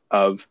setup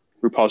of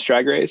RuPaul's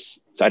Drag Race.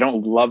 So I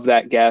don't love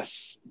that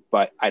guess,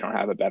 but I don't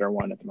have a better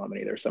one at the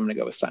moment either. So I'm going to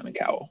go with Simon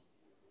Cowell.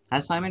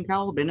 Has Simon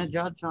Cowell been a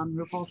judge on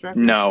RuPaul's Drag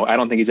Race? No, I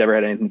don't think he's ever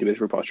had anything to do with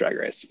RuPaul's Drag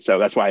Race. So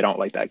that's why I don't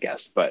like that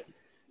guess. But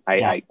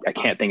I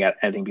can't think of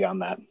anything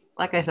beyond that.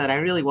 Like I said, I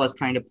really was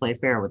trying to play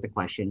fair with the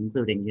question,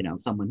 including,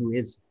 someone who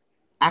is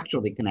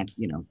actually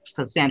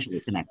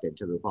substantially connected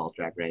to RuPaul's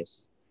Drag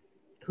Race.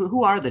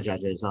 Who are the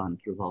judges on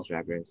RuPaul's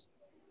Drag Race?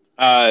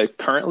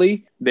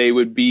 Currently, they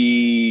would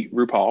be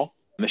RuPaul,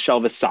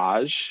 Michelle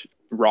Visage,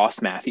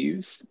 Ross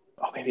Matthews.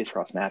 Oh, maybe it's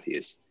Ross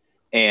Matthews.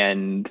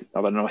 And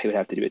I don't know what he would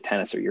have to do with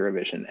tennis or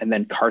Eurovision. And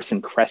then Carson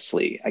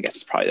Kressley, I guess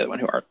is probably the one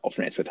who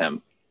alternates with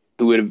him,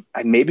 who would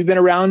have maybe been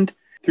around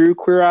through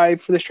Queer Eye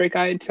for the Straight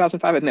Guy in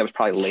 2005. I think that was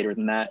probably later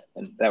than that.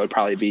 And that would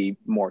probably be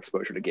more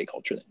exposure to gay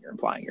culture than you're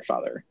implying your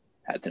father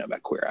had to know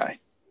about Queer Eye.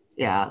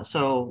 Yeah,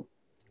 so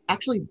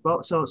actually,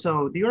 so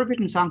the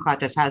Eurovision Song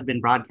Contest has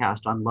been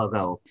broadcast on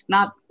Logo,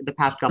 not the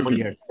past couple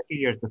years, a few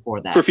years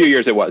before that. For a few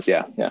years it was,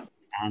 yeah.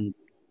 And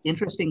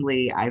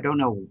interestingly, I don't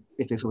know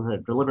if this was a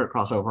deliberate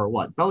crossover or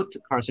what, both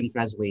Carson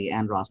Kressley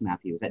and Ross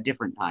Matthews at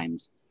different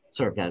times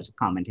served as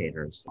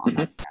commentators on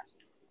that cast.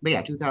 But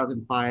yeah,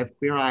 2005,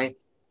 Queer Eye,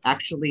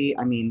 actually,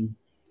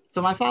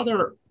 so my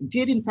father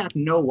did in fact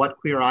know what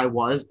Queer Eye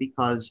was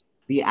because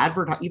the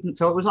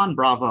so it was on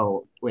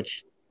Bravo,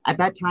 which at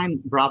that time,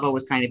 Bravo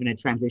was kind of in a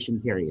transition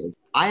period.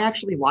 I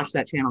actually watched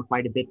that channel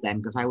quite a bit then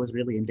because I was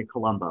really into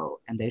Columbo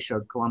and they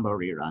showed Columbo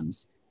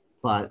reruns.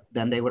 But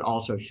then they would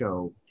also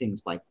show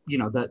things like,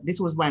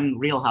 this was when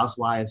Real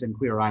Housewives and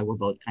Queer Eye were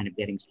both kind of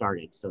getting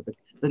started. So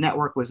the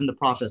network was in the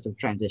process of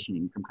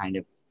transitioning from kind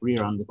of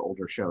reruns of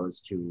older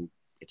shows to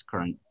its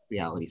current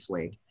reality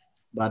slate.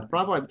 But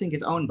Bravo, I think,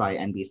 is owned by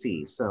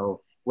NBC.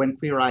 So when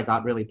Queer Eye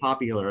got really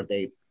popular,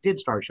 they did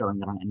start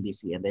showing it on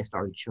NBC and they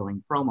started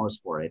showing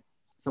promos for it.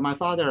 So my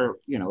father,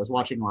 was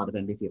watching a lot of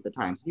NBC at the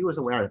time, so he was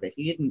aware of it.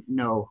 He didn't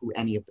know who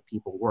any of the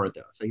people were,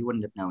 though, so he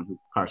wouldn't have known who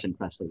Carson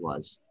Kressley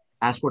was.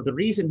 As for the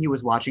reason he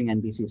was watching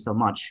NBC so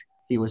much,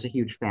 he was a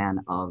huge fan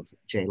of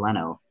Jay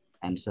Leno,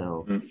 and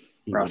so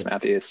Ross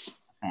Matthews,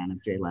 a fan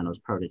of Jay Leno's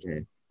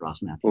protege,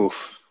 Ross Matthews.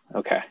 Oof.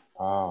 Okay.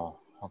 Oh,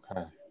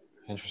 okay.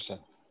 Interesting.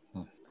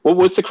 What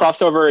was the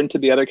crossover into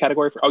the other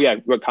category for? Oh yeah,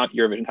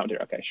 Eurovision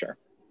commentator. Okay, sure.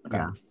 Okay.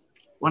 Yeah.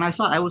 When I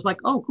saw it, I was like,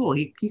 oh, cool,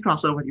 he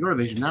crossed over with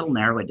Eurovision. That'll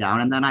narrow it down.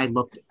 And then I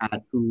looked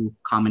at who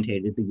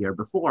commentated the year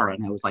before,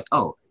 and I was like,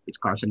 oh, it's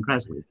Carson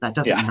Kressley. That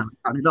doesn't narrow it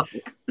down at all.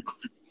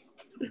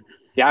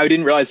 Yeah, I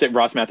didn't realize that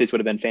Ross Matthews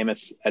would have been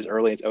famous as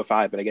early as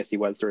 05, but I guess he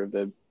was sort of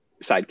the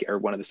sidekick or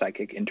one of the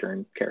sidekick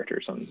intern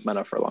characters on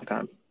Leno for a long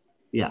time.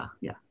 Yeah,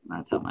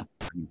 that's how much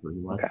he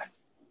was.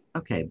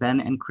 Okay,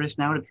 Ben and Chris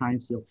now to try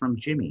and steal from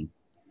Jimmy.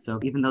 So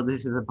even though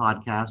this is a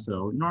podcast,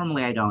 so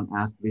normally I don't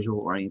ask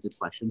visual-oriented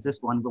questions.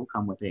 This one will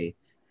come with a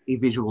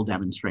visual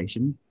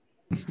demonstration.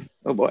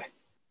 Oh boy.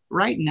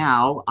 Right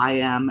now, I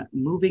am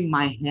moving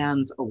my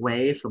hands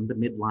away from the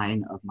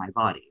midline of my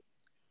body.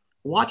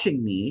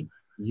 Watching me,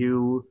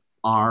 you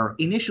are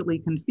initially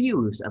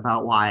confused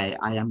about why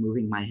I am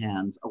moving my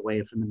hands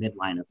away from the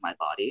midline of my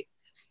body.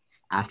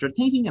 After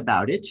thinking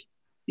about it,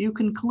 you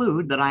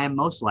conclude that I am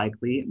most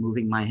likely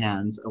moving my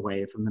hands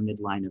away from the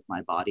midline of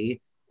my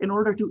body in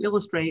order to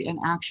illustrate an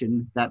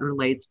action that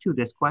relates to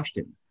this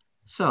question.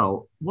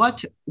 So,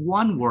 what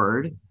one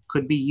word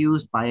could be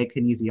used by a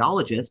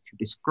kinesiologist to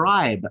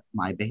describe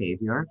my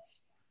behavior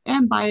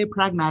and by a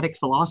pragmatic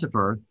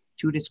philosopher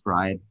to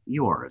describe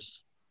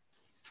yours?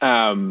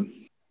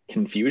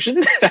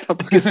 Confusion? I don't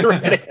think it's the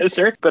right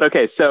answer. But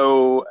okay,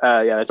 so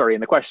yeah, that's already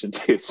in the question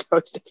too. So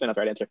it's definitely not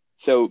the right answer.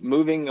 So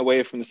moving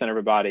away from the center of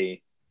a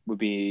body would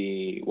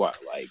be what?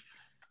 Like,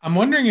 I'm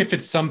wondering if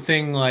it's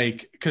something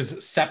like,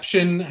 because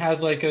ception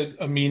has like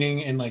a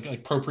meaning, and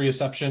like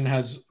proprioception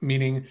has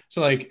meaning.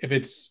 So like if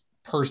it's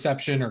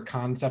perception or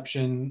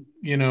conception,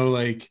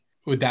 like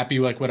would that be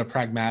like what a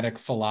pragmatic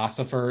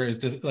philosopher is?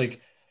 This like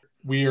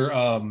we're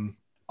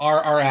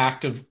our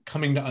act of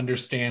coming to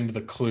understand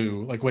the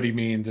clue, like what he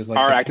means is like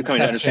our act of coming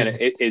to understand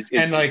it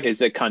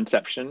is a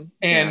conception,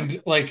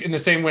 and like in the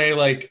same way,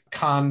 like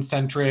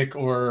concentric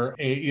or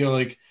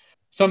like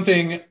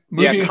something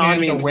moving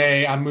hands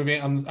away. I'm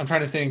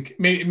trying to think,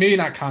 maybe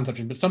not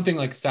conception, but something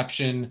like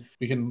ception.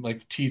 We can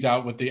like tease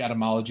out what the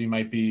etymology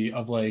might be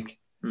of like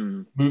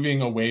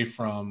moving away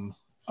from.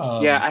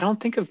 I don't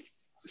think of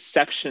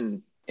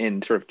ception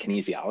in sort of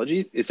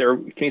kinesiology. Is there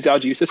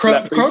kinesiology uses for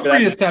that?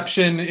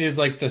 Proprioception is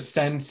like the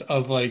sense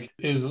of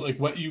is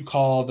what you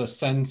call the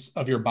sense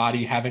of your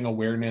body having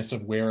awareness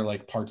of where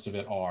like parts of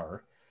it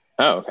are.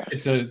 Oh, okay.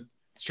 It's a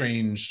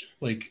strange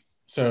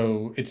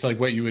so it's like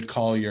what you would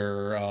call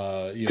your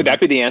could that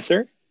be the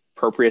answer?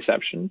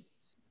 Proprioception?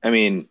 I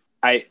mean,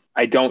 I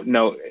don't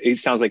know. It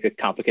sounds like a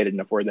complicated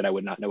enough word that I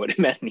would not know what it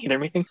meant in either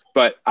meaning.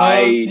 But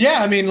I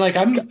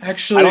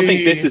don't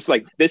think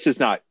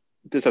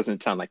this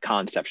doesn't sound like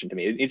conception to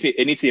me.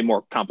 It needs to be a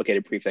more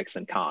complicated prefix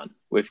than con,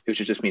 which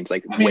just means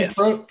like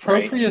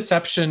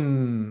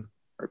proprioception.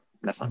 Right?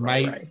 That's not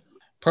right.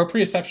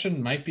 Proprioception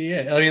might be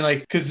it. I mean,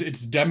 because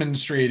it's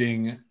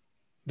demonstrating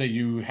that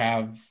you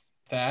have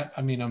that.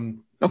 I mean,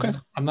 I'm not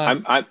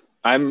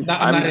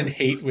in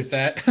hate with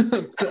that.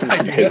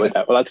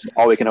 Well, that's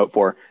all we can hope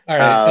for. All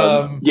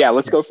right.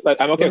 Let's go.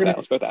 I'm okay with that.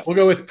 Let's go with that. We'll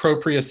go with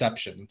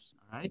proprioception.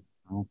 All right.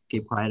 I'll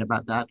keep quiet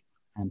about that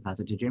and pass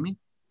it to Jimmy.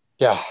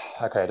 Yeah.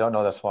 Okay. I don't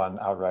know this one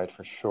outright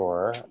for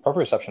sure.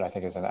 Proprioception, I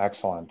think, is an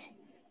excellent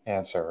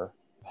answer.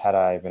 Had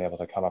I been able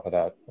to come up with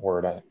that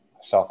word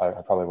myself, I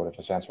probably would have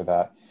just answered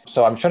that.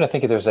 So I'm trying to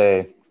think if there's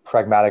a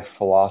pragmatic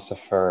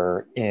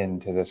philosopher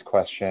into this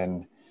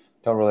question.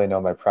 Don't really know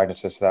my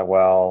pragmatists that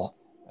well,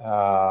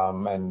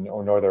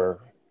 nor their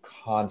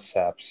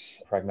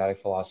concepts. Pragmatic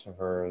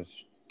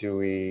philosophers,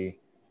 Dewey,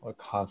 what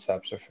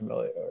concepts are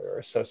familiar or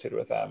associated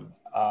with them?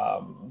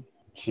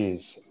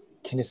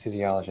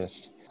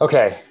 Kinesiologist.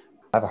 Okay,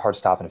 I have a hard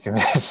stop in a few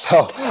minutes,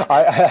 so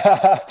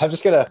I'm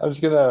just gonna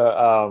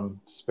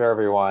spare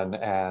everyone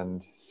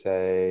and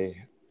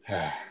say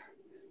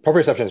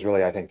proprioception is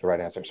really, I think, the right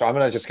answer. So I'm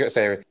gonna just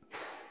say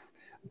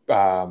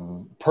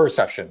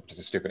perception, which is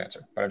a stupid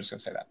answer, but I'm just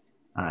gonna say that.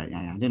 All right,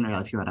 yeah, I didn't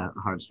realize you had a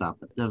hard stop,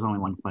 but there's only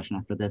one question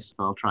after this,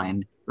 so I'll try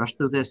and rush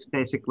through this.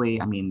 Basically,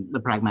 I mean,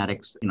 the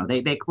pragmatics,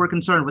 they were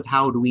concerned with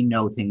how do we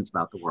know things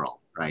about the world,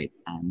 right?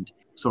 And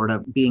sort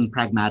of being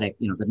pragmatic,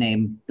 the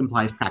name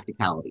implies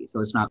practicality.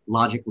 So it's not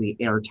logically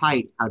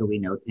airtight, how do we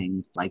know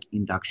things like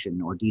induction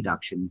or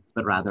deduction,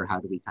 but rather how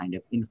do we kind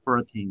of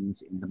infer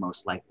things in the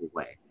most likely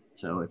way.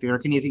 So if you're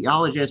a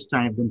kinesiologist,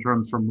 kind of the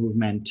term for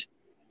movement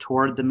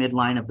toward the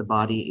midline of the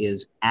body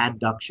is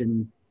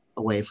adduction,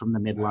 away from the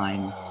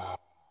midline.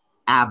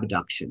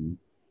 Abduction,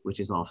 which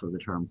is also the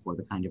term for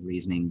the kind of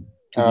reasoning.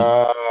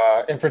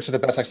 Inference is the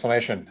best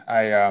explanation.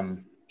 I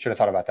should have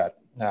thought about that.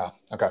 Yeah.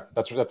 Okay.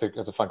 That's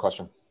a fun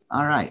question.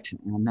 All right.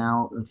 And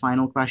now the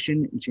final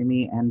question,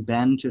 Jimmy and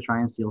Ben, to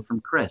try and steal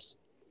from Chris.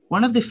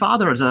 One of the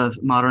fathers of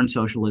modern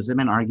socialism,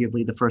 and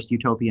arguably the first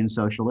utopian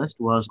socialist,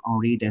 was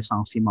Henri de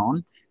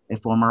Saint-Simon, a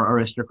former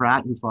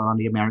aristocrat who fought on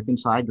the American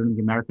side during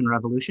the American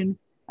Revolution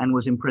and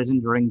was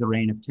imprisoned during the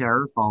Reign of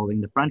Terror following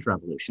the French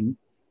Revolution.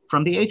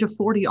 From the age of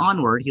 40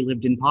 onward, he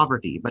lived in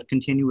poverty, but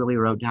continually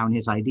wrote down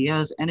his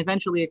ideas and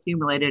eventually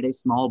accumulated a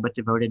small but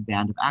devoted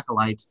band of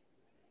acolytes.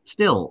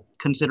 Still,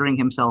 considering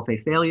himself a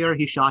failure,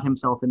 he shot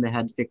himself in the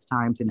head 6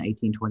 times in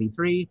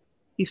 1823.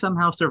 He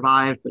somehow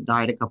survived, but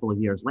died a couple of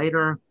years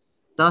later.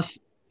 Thus,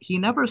 he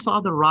never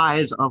saw the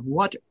rise of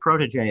what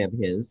protege of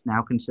his,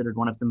 now considered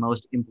one of the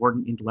most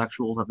important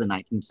intellectuals of the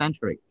 19th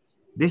century.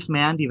 This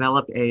man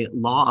developed a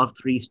law of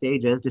 3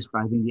 stages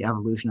describing the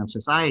evolution of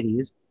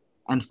societies,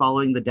 and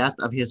following the death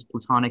of his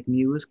Platonic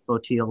muse,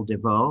 Clotilde de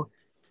Vaux,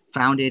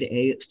 founded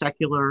a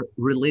secular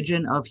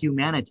religion of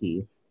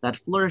humanity that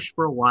flourished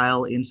for a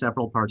while in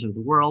several parts of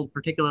the world,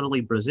 particularly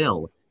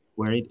Brazil,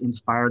 where it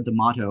inspired the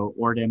motto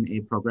Ordem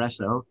e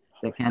Progresso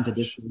that can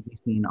traditionally be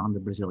seen on the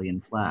Brazilian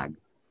flag.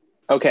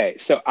 Okay,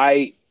 so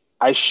I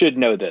should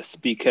know this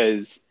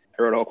because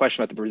I wrote a whole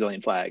question about the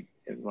Brazilian flag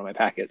in one of my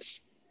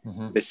packets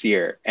this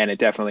year, and it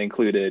definitely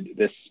included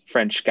this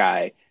French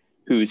guy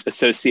who's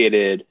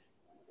associated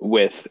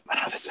with, I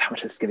don't know how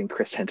much this is giving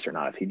Chris hints or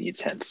not, if he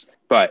needs hints,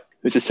 but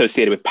who's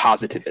associated with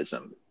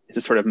positivism. It's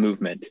a sort of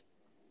movement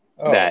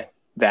that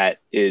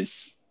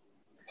is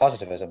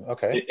positivism,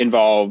 okay,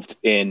 involved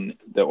in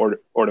the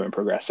Ordem and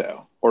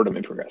Progresso. Ordem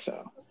and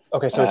Progresso.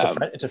 Okay, so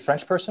it's a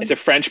French person? It's a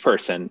French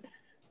person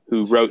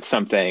who wrote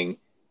something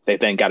that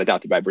then got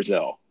adopted by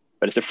Brazil.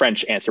 But it's the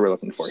French answer we're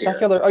looking for here.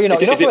 Secular. Oh, I know.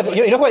 Is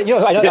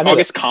it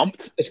Auguste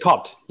Comte? It's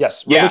Comte.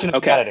 Yes. Yeah. Religion and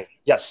Okay. Humanity.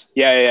 Yes.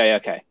 Yeah.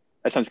 Okay,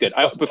 that sounds good.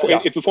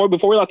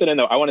 Before we lock that in,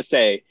 though, I want to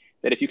say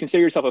that if you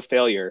consider yourself a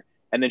failure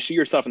and then shoot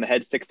yourself in the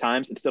head 6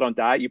 times and still don't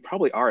die, you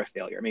probably are a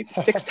failure. I mean,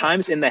 6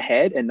 times in the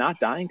head and not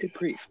dying, good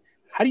grief.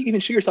 How do you even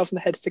shoot yourself in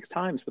the head 6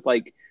 times with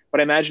like what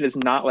I imagine is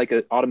not like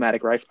an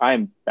automatic rifle?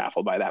 I'm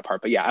baffled by that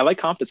part. But yeah, I like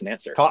Comte as an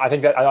answer. I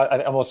think that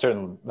I'm almost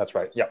certain that's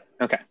right. Yeah.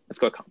 Okay, let's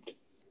go with Comte.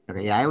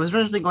 Okay, yeah, I was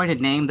originally going to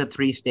name the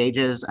 3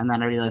 stages, and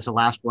then I realized the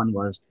last one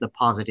was the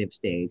positive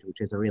stage,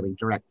 which is a really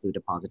direct clue to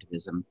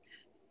positivism.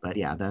 But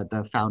yeah,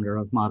 the founder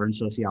of modern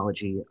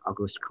sociology,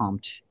 Auguste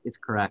Comte, is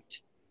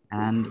correct.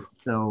 And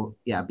so,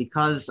 yeah,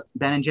 because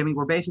Ben and Jimmy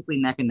were basically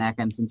neck and neck,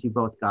 and since you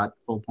both got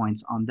full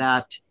points on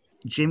that,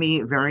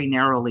 Jimmy very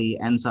narrowly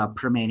ends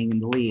up remaining in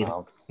the lead.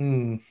 Wow.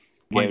 Game,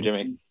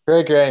 Jimmy.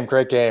 Great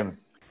game.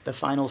 The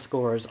final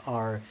scores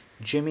are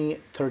Jimmy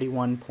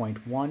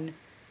 31.1,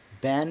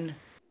 Ben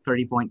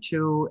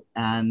 30.2,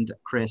 and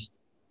Chris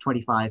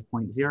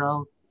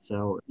 25.0.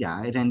 So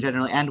yeah, it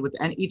generally end with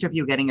each of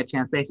you getting a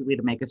chance basically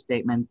to make a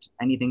statement,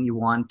 anything you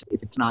want.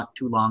 If it's not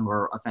too long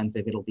or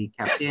offensive, it'll be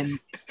kept in.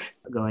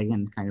 Going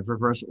in kind of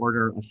reverse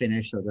order of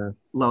finish, so the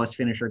lowest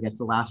finisher gets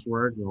the last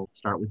word. We'll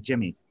start with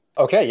Jimmy.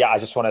 Okay, yeah, I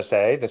just want to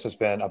say this has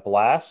been a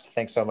blast.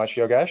 Thanks so much,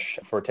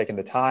 Yogesh, for taking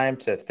the time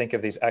to think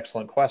of these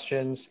excellent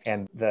questions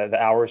and the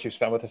hours you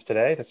spent with us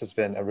today. This has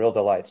been a real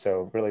delight.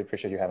 So really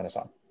appreciate you having us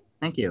on.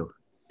 Thank you.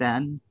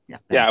 Ben?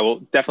 Yeah, I will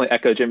definitely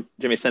echo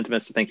Jimmy's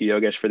sentiments. Thank you,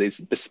 Yogesh, for these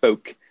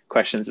bespoke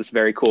questions. It's a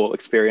very cool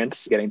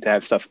experience getting to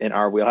have stuff in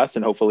our wheelhouse,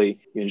 and hopefully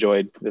you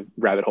enjoyed the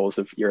rabbit holes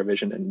of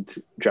Eurovision and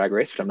Drag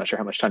Race, which I'm not sure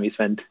how much time you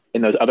spend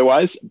in those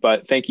otherwise,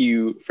 but thank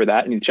you for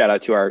that. And shout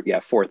out to our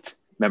 4th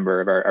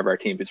member of our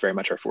team, who's very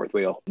much our 4th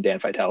wheel,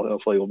 Dan Feitel.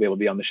 Hopefully we'll be able to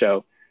be on the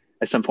show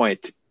at some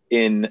point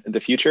in the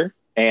future.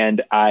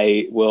 And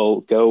I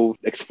will go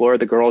explore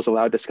the Girls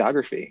Aloud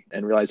discography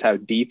and realize how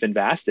deep and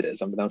vast it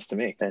is, unbeknownst to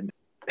me. And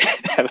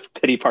have a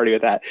pity party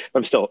with that.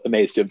 I'm still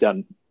amazed to have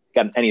gotten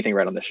anything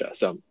right on this show.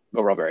 So I'm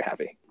overall very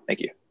happy. Thank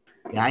you.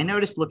 Yeah, I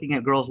noticed looking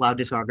at Girls Loud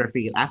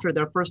discography, after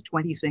their first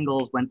 20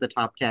 singles went to the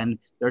top 10,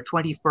 their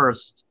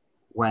 21st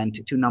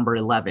went to number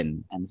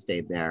 11 and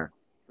stayed there.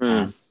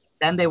 And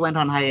then they went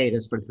on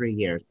hiatus for 3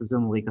 years,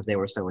 presumably because they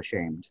were so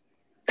ashamed.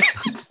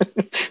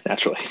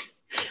 Naturally.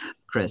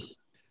 Chris.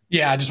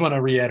 Yeah, I just want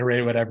to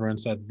reiterate what everyone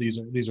said.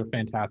 These are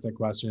fantastic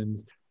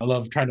questions. I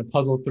love trying to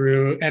puzzle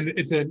through, and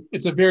it's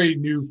a very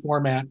new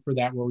format for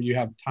that, where you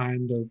have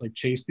time to like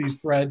chase these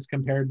threads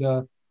compared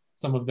to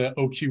some of the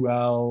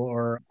OQL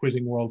or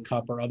Quizzing World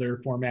Cup or other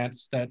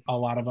formats that a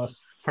lot of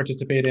us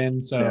participate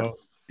in. So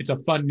It's a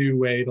fun new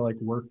way to like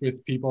work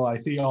with people I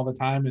see all the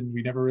time, and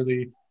we never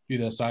really do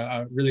this.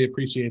 I really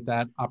appreciate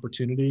that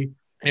opportunity.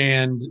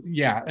 And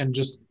yeah, and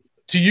just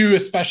to you,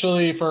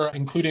 especially for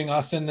including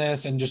us in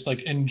this, and just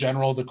like in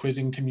general, the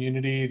quizzing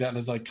community that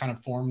has like kind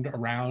of formed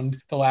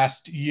around the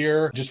last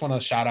year. Just want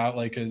to shout out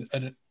like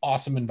an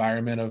awesome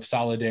environment of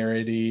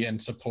solidarity and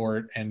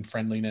support and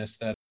friendliness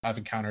that I've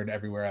encountered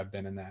everywhere I've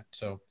been in that.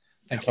 So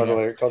thank you.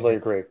 Totally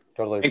agree.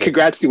 And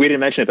congrats, we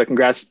didn't mention it, but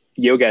congrats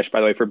Yogesh, by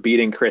the way, for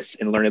beating Chris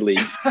in Learned League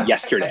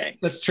yesterday.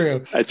 That's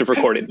true. As of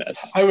recording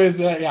this. I was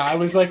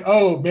like,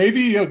 oh,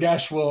 maybe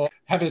Yogesh will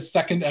have his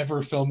second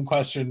ever film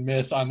question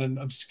miss on an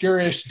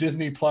obscure-ish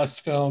Disney Plus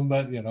film,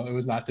 but it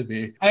was not to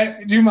be.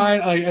 Do you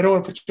mind, I don't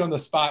want to put you on the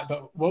spot,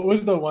 but what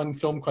was the one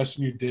film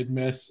question you did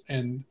miss?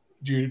 And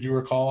do you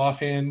recall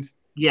offhand?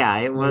 Yeah,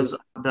 it was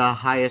the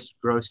highest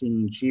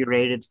grossing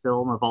G-rated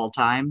film of all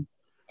time.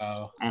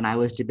 Oh. And I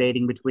was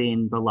debating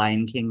between the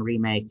Lion King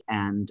remake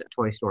and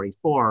Toy Story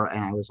 4.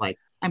 And I was like,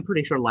 I'm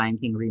pretty sure Lion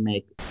King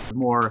remake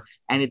more.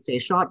 And it's a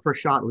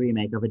shot-for-shot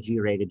remake of a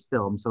G-rated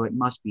film, so it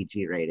must be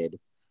G-rated.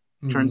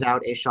 Turns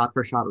out a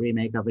shot-for-shot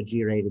remake of a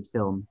G-rated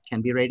film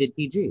can be rated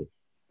PG.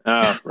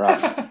 Oh,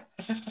 right.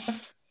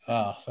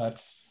 Oh,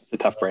 that's a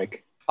tough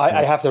break.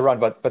 I have to run,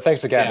 but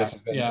thanks again. Yeah, This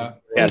has been, yes.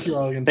 Thank you,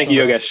 all Thank you,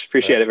 Yogesh.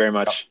 Appreciate it very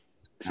much.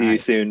 See you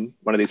right. soon,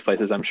 one of these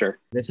places, I'm sure.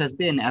 This has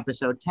been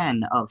episode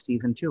 10 of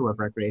season 2 of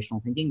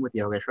Recreational Thinking with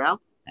Yogesh Rao.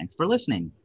 Thanks for listening.